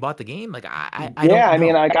that why you bought the game? Like, I don't know. I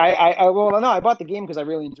mean, like, I bought the game because I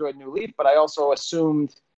really enjoyed New Leaf, but I also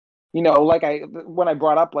assumed, when I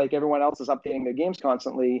brought up, like, everyone else is updating their games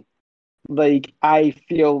constantly, like, I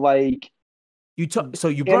feel like so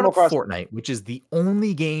you brought up Fortnite, which is the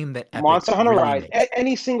only game that Epic Monster Hunter really Rise,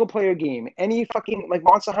 any single player game, any fucking like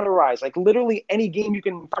Monster Hunter Rise, like literally any game you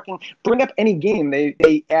can fucking bring up, any game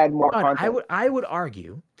they add more content. I would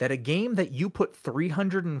argue that a game that you put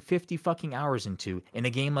 350 fucking hours into, in a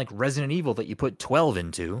game like Resident Evil that you put 12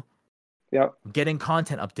 into, getting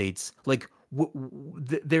content updates, like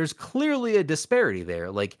there's clearly a disparity there.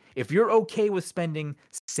 Like, if you're okay with spending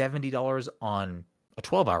 $70 on a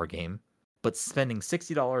 12-hour game, but spending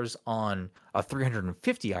 $60 on a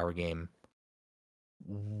 350-hour game,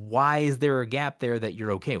 why is there a gap there that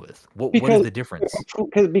you're okay with? What is the difference?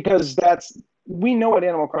 Because we know what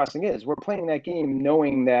Animal Crossing is. We're playing that game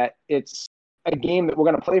knowing that it's a game that we're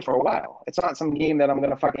going to play for a while. It's not some game that I'm going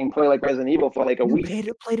to fucking play like Resident Evil for like a week.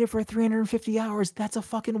 You played it for 350 hours. That's a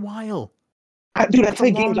fucking while. I play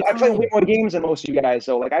games. I play way more games than most of you guys.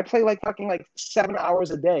 So like, I play like fucking like 7 hours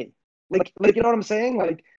a day. Like you know what I'm saying?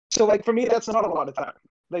 Like. So, like, for me, that's not a lot of time.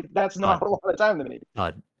 Like, that's not a lot of time to me.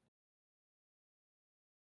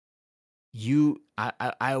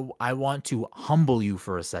 I want to humble you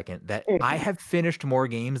for a second that I have finished more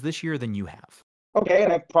games this year than you have. Okay,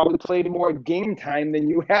 and I've probably played more game time than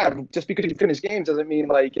you have. Just because you finish games doesn't mean,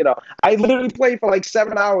 like, I literally play for, like,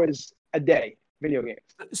 7 hours a day, video games.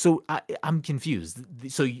 So I'm confused.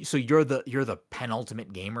 So you're the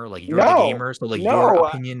penultimate gamer? Like, you're the gamer? So, like, your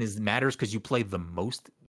opinion matters because you play the most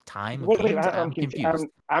time. Wait, I'm confused.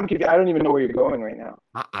 I'm confused. I don't even know where you're going right now.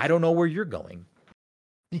 I don't know where you're going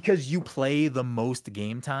because you play the most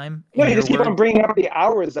game time. No, you just keep on bringing up the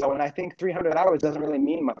hours though, and I think 300 hours doesn't really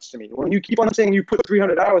mean much to me. When you keep on saying you put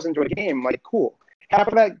 300 hours into a game, like, cool. Half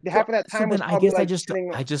of that time was probably I just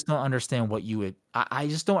don't understand what you would. I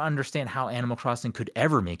just don't understand how Animal Crossing could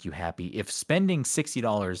ever make you happy if spending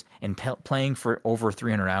 $60 and playing for over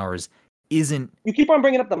 300 hours isn't. You keep on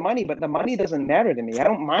bringing up the money, but the money doesn't matter to me. I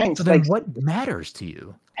don't mind. So then what matters to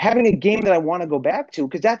you? Having a game that I want to go back to,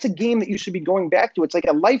 because that's a game that you should be going back to. It's like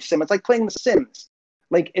a life sim. It's like playing The Sims.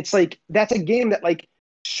 Like, it's like, that's a game that, like,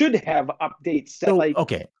 should have updates.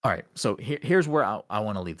 Okay, all right. So here's where I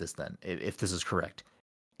want to leave this then, if this is correct.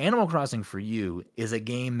 Animal Crossing for you is a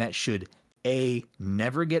game that should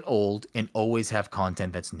never get old and always have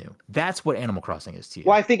content that's new. That's what Animal Crossing is to you.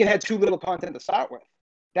 Well, I think it had too little content to start with.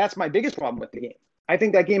 That's my biggest problem with the game. I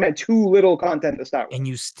think that game had too little content to start with. And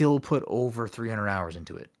you still put over 300 hours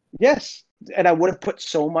into it. Yes, and I would have put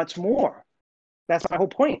so much more. That's my whole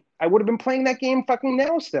point. I would have been playing that game fucking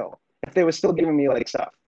now still if they were still giving me like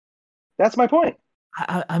stuff. That's my point.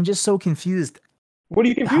 I'm just so confused. What are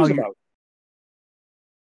you confused about?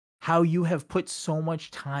 How you have put so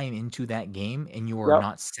much time into that game and you are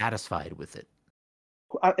not satisfied with it.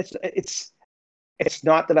 It's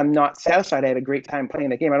not that I'm not satisfied. I had a great time playing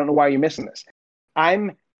the game. I don't know why you're missing this.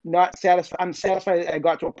 I'm not satisfied. I'm satisfied that I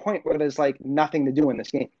got to a point where there's like nothing to do in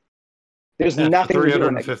this game. There's nothing to do.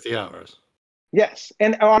 350 hours. Yes,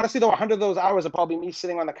 and honestly, though, 100 of those hours are probably me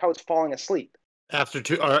sitting on the couch falling asleep. After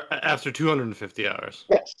 250 hours.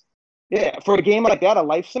 Yes. Yeah, for a game like that, a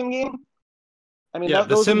life sim game. I mean, yeah,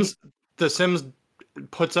 The Sims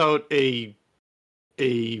puts out a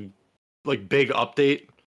like big update.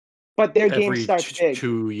 But their game starts big.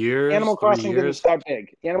 2 years. Animal Crossing didn't start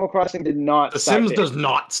big. Animal Crossing did not. The Sims does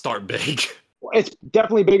not start big. It's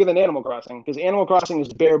definitely bigger than Animal Crossing because Animal Crossing is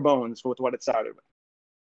bare bones with what it started with.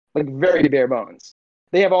 Like very bare bones.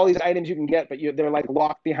 They have all these items you can get, but they're like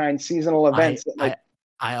locked behind seasonal events.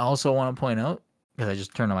 I also want to point out, because I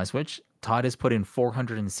just turned on my Switch, Todd has put in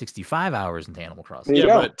 465 hours into Animal Crossing. Yeah,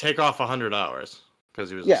 but take off 100 hours because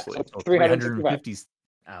he was asleep. So 350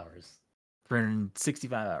 hours.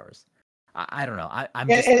 365 hours. I don't know. I'm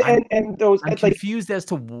confused as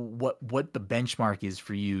to what the benchmark is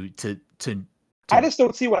for you to. I just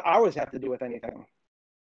don't see what hours have to do with anything.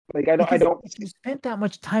 Like I don't. If you spent that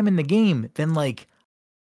much time in the game, then like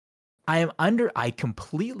I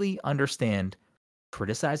completely understand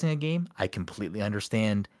criticizing a game. I completely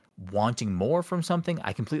understand wanting more from something.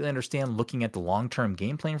 I completely understand looking at the long-term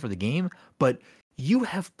game plan for the game, but you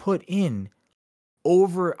have put in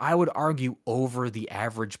I would argue over the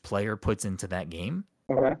average player puts into that game.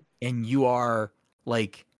 Okay. And you are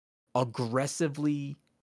like aggressively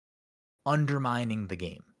undermining the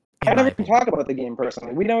game. I never even talk about the game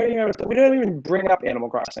personally. We don't even bring up Animal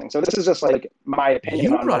Crossing. So this is just like my opinion.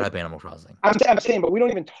 You brought up Animal Crossing. I'm saying, but we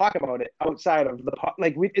don't even talk about it outside of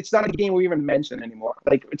it's not a game we even mention anymore.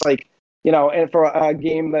 Like it's like, and for a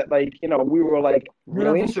game that like, we were like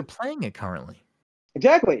really interested playing it currently.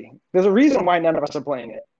 Exactly. There's a reason why none of us are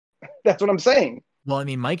playing it. That's what I'm saying. Well, I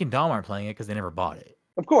mean, Mike and Dom aren't playing it because they never bought it.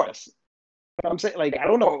 Of course. But I'm saying, like, I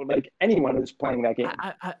don't know, like anyone who's playing that game.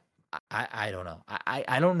 I don't know.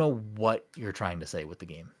 I don't know what you're trying to say with the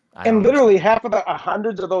game. And literally half of the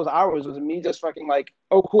hundreds of those hours was me just fucking like,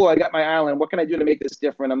 oh, cool, I got my island. What can I do to make this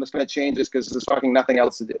different? I'm just going to change this because there's fucking nothing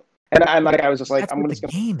else to do. And I was just like,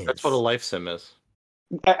 That's what a life sim is.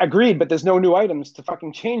 Agreed, but there's no new items to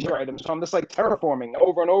fucking change your items. So I'm just like terraforming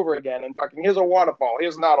over and over again, and fucking here's a waterfall,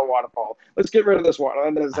 here's not a waterfall. Let's get rid of this water,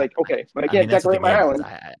 and then it's like okay, but I can't decorate my island.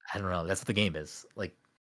 I don't know. That's what the game is. Like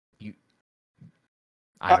you.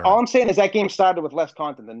 All I'm saying is that game started with less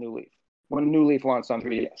content than New Leaf. When New Leaf launched on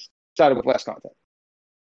 3DS, started with less content.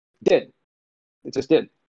 It just did.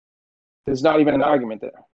 There's not even an argument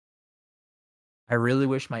there. I really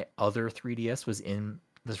wish my other 3DS was in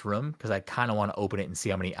this room because I kind of want to open it and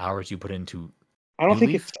see how many hours you put into. I don't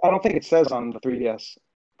think it says on the 3DS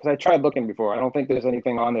because I tried looking before. I don't think there's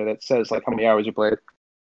anything on there that says like how many hours you played.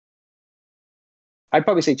 I'd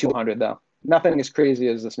probably say 200 though. Nothing as crazy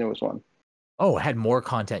as this newest one. Oh, it had more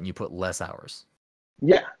content and you put less hours.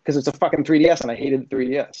 Yeah, because it's a fucking 3DS and I hated the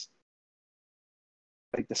 3DS.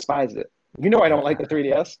 Like despised it. I don't like the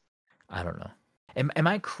 3DS. I don't know. Am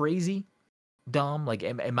I crazy? Dom, like,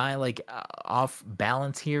 am I like off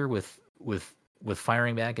balance here with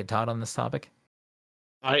firing back at Todd on this topic?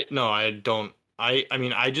 I don't. I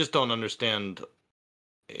mean, I just don't understand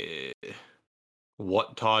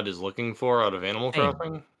what Todd is looking for out of Animal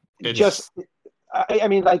Crossing. I guess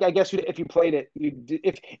if you played it,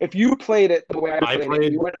 if you played it the way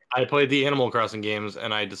I played the Animal Crossing games,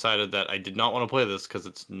 and I decided that I did not want to play this because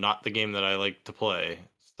it's not the game that I like to play.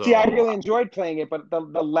 So, see, I really enjoyed playing it, but the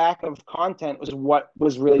lack of content was what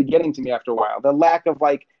was really getting to me after a while. The lack of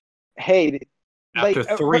like, hey, after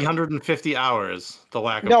 350 hours, the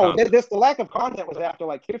lack of content. The lack of content was after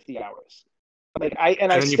like 50 hours. Like and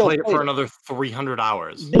then you played it for another 300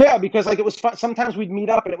 hours. Yeah, because like it was fun. Sometimes we'd meet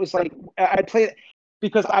up and it was like I'd play it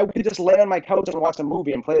because I would just lay on my couch and watch a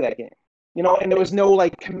movie and play that game. And there was no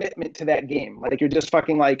like commitment to that game. Like you're just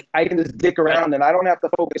fucking like I can just dick around and I don't have to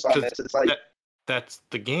focus on this. It's like that's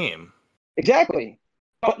the game. Exactly.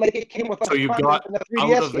 But like it came with less content than a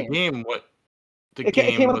 3DS out of the game what the game.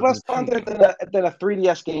 It came with less content than a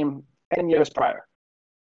 3DS game 10 years prior.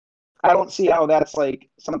 I don't see how that's like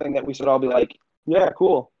something that we should all be like, yeah,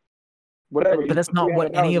 cool, whatever. But that's not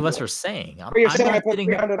what any of us are saying. But you're saying I put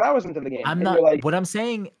 300 hours into the game. I'm not. Like, what I'm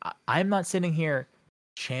saying, I'm not sitting here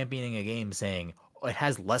championing a game saying it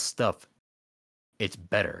has less stuff, it's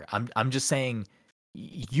better. I'm just saying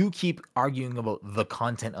you keep arguing about the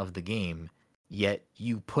content of the game, yet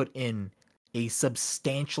you put in a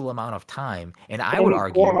substantial amount of time, and I would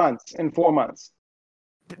argue 4 months. In 4 months.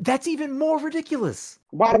 That's even more ridiculous.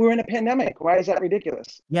 Why? We're in a pandemic. Why is that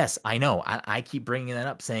ridiculous? Yes, I know. I keep bringing that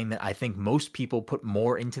up, saying that I think most people put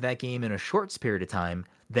more into that game in a short period of time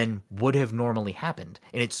than would have normally happened.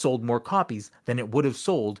 And it sold more copies than it would have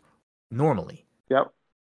sold normally. Yep.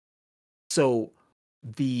 So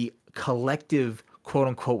the collective, quote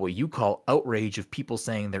unquote, what you call outrage of people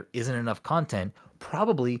saying there isn't enough content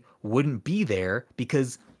probably wouldn't be there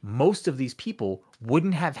because most of these people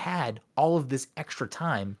wouldn't have had all of this extra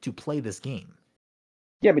time to play this game.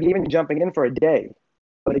 Yeah, but even jumping in for a day,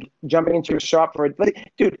 like jumping into a shop for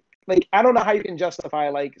dude, like I don't know how you can justify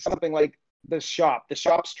like something like the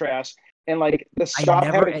shop's trash, and like the shop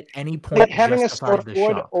at any point like having a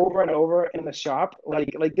surfboard over and over in the shop,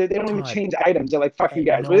 like they don't even change items. They're like, fuck you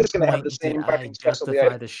guys, we're just gonna have the same fucking specialty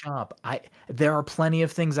justify the shop. There are plenty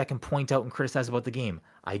of things I can point out and criticize about the game.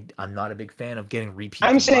 I'm not a big fan of getting repeats.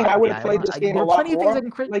 I'm saying I would have played this game a lot more.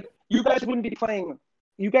 Like you guys wouldn't be playing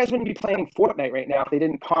Fortnite right now if they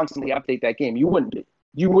didn't constantly update that game. You wouldn't be.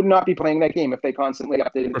 You would not be playing that game if they constantly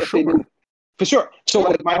updated it. For sure. So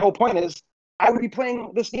like my whole point is I would be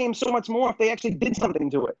playing this game so much more if they actually did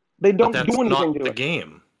something to it. They don't do anything to it. That's not the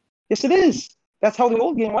game. Yes, it is. That's how the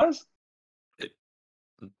old game was.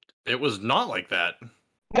 It was not like that.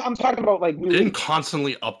 No, I'm talking about like New Leaf.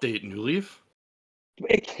 Constantly update New Leaf.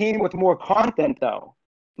 It came with more content though.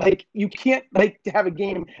 Like you can't like have a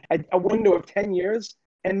game a window of 10 years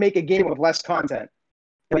and make a game with less content.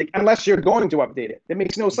 Like unless you're going to update it. It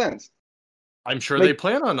makes no sense. I'm sure they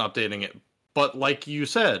plan on updating it. But like you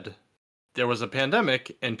said, there was a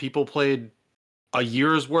pandemic and people played a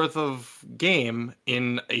year's worth of game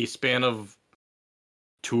in a span of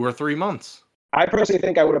 2 or 3 months. I personally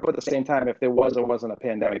think I would have put the same time if there was or wasn't a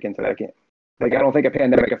pandemic into that game. Like I don't think a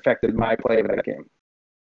pandemic affected my play of that game.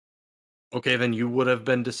 Okay, then you would have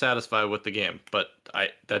been dissatisfied with the game, but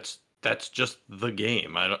that's just the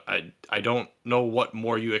game. I don't know what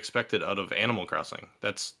more you expected out of Animal Crossing.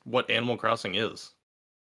 That's what Animal Crossing is.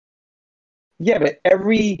 Yeah, but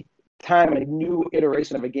every time a new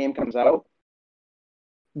iteration of a game comes out,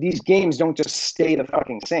 these games don't just stay the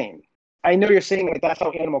fucking same. I know you're saying that that's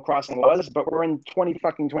how Animal Crossing was, but we're in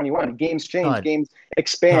 2021. Games change, games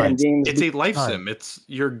expand, games. It's a life sim. It's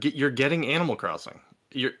you're getting Animal Crossing.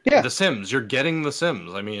 The Sims. You're getting the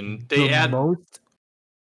Sims. I mean,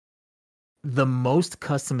 the most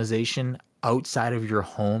customization outside of your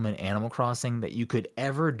home in Animal Crossing that you could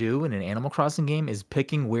ever do in an Animal Crossing game is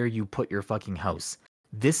picking where you put your fucking house.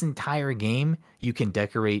 This entire game, you can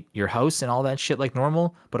decorate your house and all that shit like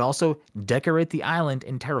normal, but also decorate the island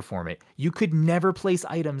and terraform it. You could never place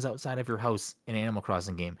items outside of your house in an Animal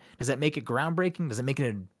Crossing game. Does that make it groundbreaking? Does it make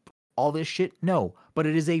it all this shit? No, but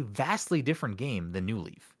it is a vastly different game than New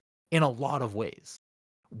Leaf in a lot of ways.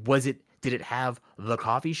 Did it have the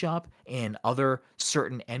coffee shop and other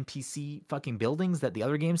certain NPC fucking buildings that the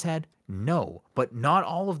other games had? No, but not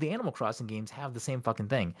all of the Animal Crossing games have the same fucking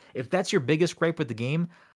thing. If that's your biggest gripe with the game,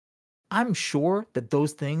 I'm sure that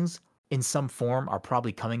those things in some form are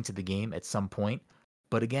probably coming to the game at some point.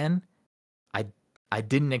 But again, I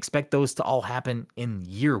didn't expect those to all happen in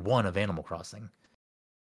year one of Animal Crossing.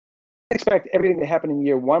 I expect everything to happen in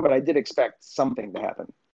year one, but I did expect something to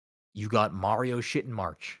happen. You got Mario shit in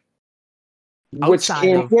March. Which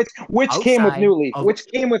came with New Leaf. Which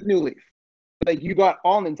came with New Leaf. Like you got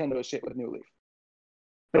all Nintendo shit with New Leaf.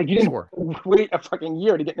 Like you didn't wait a fucking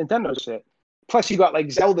year to get Nintendo shit. Plus you got like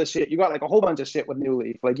Zelda shit. You got like a whole bunch of shit with New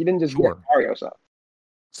Leaf. Like you didn't just get Mario stuff.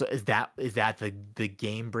 So is that the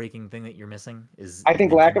game breaking thing that you're missing? I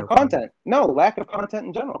think lack of content. No, lack of content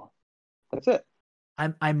in general. That's it.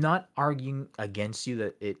 I'm not arguing against you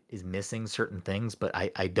that it is missing certain things, but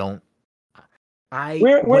I don't.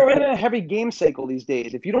 We're in a heavy game cycle these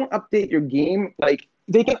days. If you don't update your game, like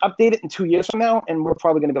they can update it in 2 years from now, and we're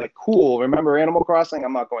probably going to be like, cool. Remember Animal Crossing?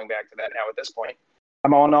 I'm not going back to that now at this point.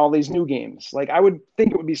 I'm on all these new games. Like I would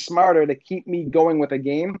think it would be smarter to keep me going with a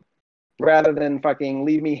game rather than fucking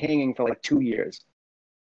leave me hanging for like 2 years.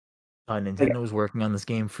 Nintendo was working on this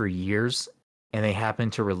game for years, and they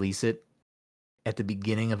happened to release it at the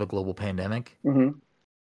beginning of a global pandemic,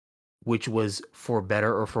 which was, for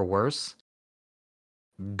better or for worse,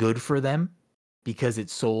 good for them because it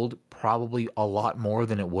sold probably a lot more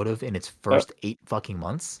than it would have in its first 8 fucking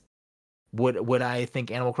months. Would I think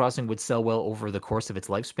Animal Crossing would sell well over the course of its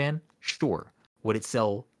lifespan? Sure. Would it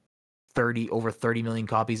sell over 30 million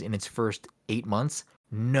copies in its first 8 months?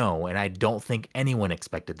 No, and I don't think anyone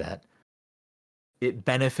expected that. It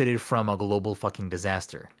benefited from a global fucking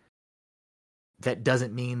disaster. That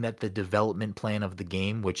doesn't mean that the development plan of the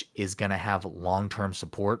game, which is going to have long-term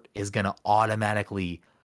support, is going to automatically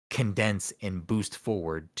condense and boost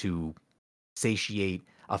forward to satiate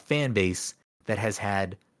a fan base that has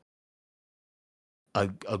had a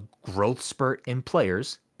growth spurt in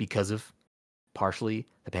players because of partially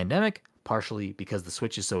the pandemic, partially because the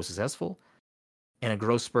Switch is so successful, and a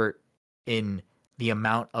growth spurt in the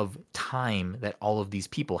amount of time that all of these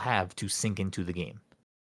people have to sink into the game.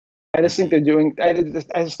 I just think I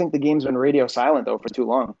just think the game's been radio silent though for too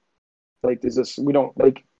long. Like there's this, we don't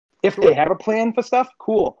like, if they have a plan for stuff,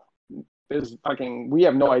 cool. We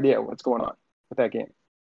have no idea what's going on with that game.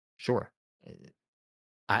 Sure.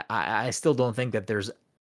 I still don't think that there's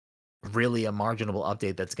really a marginal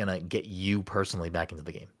update that's going to get you personally back into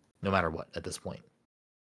the game, no matter what, at this point.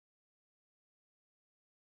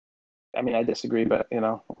 I mean, I disagree, but,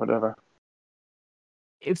 whatever.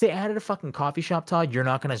 If they added a fucking coffee shop, Todd, you're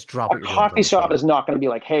not going to drop it. A coffee shop is not going to be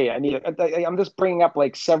like, hey, I need it. I'm just bringing up,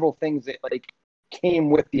 like, several things that, like, came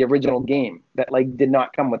with the original game that, like, did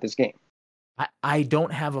not come with this game. I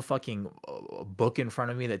don't have a fucking book in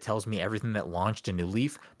front of me that tells me everything that launched in New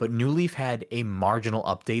Leaf, but New Leaf had a marginal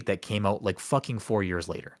update that came out like fucking 4 years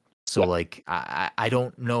later. So like I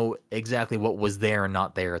don't know exactly what was there and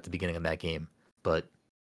not there at the beginning of that game, but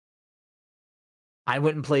I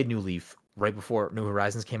went and played New Leaf right before New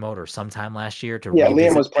Horizons came out or sometime last year to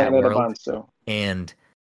Liam was playing it a bunch too. And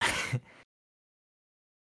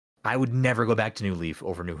I would never go back to New Leaf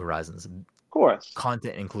over New Horizons. Of course.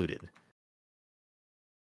 Content included.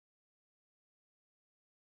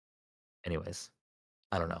 Anyways,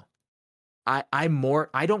 I don't know. I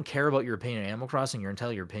don't care about your opinion on Animal Crossing, your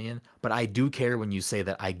entire opinion, but I do care when you say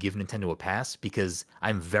that I give Nintendo a pass because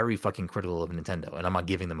I'm very fucking critical of Nintendo and I'm not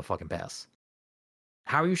giving them a fucking pass.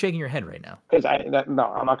 How are you shaking your head right now? Because no,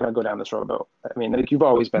 I'm not going to go down this road though. I mean, like you've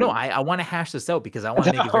always been. No, I want to hash this out because I want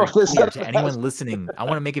to make it very clear to anyone listening. I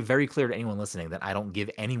want to make it very clear to anyone listening that I don't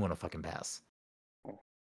give anyone a fucking pass.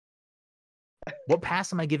 What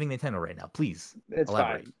pass am I giving Nintendo right now? Please.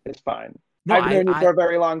 Elaborate. Fine. It's fine. No, I've known you for a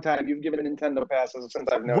very long time. You've given Nintendo passes since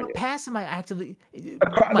I've known you. What pass am I actively?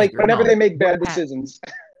 Like whenever they make bad decisions,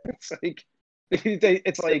 it's like,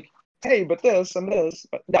 hey, but this and this.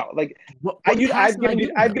 But no, like I've given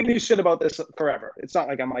you shit about this forever. It's not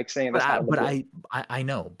like I'm like saying this. I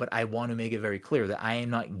know, but I want to make it very clear that I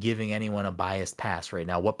am not giving anyone a biased pass right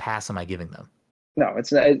now. What pass am I giving them? No,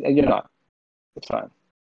 it's not. You're not. It's fine.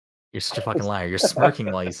 You're such a fucking liar. You're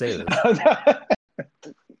smirking while you say this.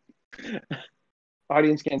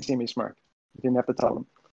 Audience can't see me smirk. You didn't have to tell them.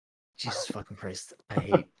 Jesus fucking Christ. I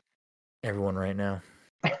hate everyone right now.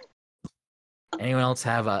 Anyone else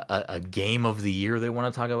have a game of the year they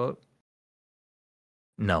want to talk about?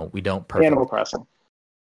 No, we don't. Perfect. Animal Crossing.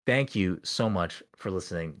 Thank you so much for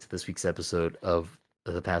listening to this week's episode of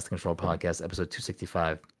the Pass the Control Podcast, episode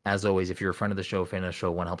 265. As always, if you're a friend of the show, fan of the show,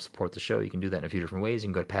 want to help support the show, you can do that in a few different ways. You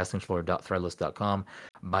can go to passthecontroller.threadless.com,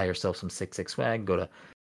 buy yourself some 6 swag, go to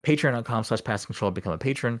patreon.com/passthecontroller, become a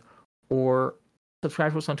patron, or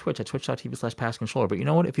subscribe to us on Twitch at twitch.tv/passthecontroller. But you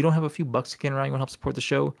know what? If you don't have a few bucks to get around, you want to help support the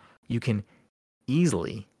show, you can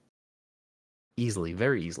easily,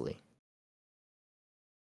 very easily,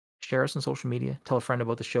 share us on social media, tell a friend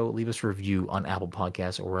about the show, leave us a review on Apple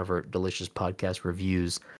Podcasts or wherever delicious podcast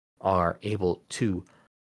reviews are able to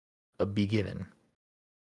be given.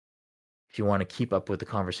 If you want to keep up with the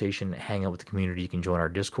conversation, hang out with the community, you can join our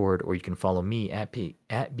Discord, or you can follow me at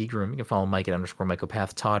BGroom. You can follow Mike at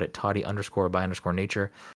 _Mycopath, Todd at Toddy_by_nature.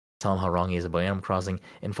 Tell him how wrong he is about Animal Crossing,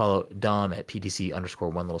 and follow Dom at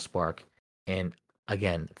PTC_OneLittleSpark. And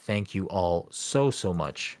again, thank you all so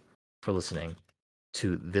much for listening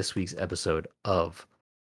to this week's episode of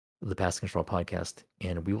the Pass the Control Podcast,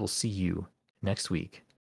 and we will see you next week.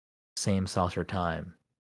 Same saucer time,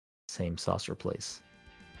 same saucer place.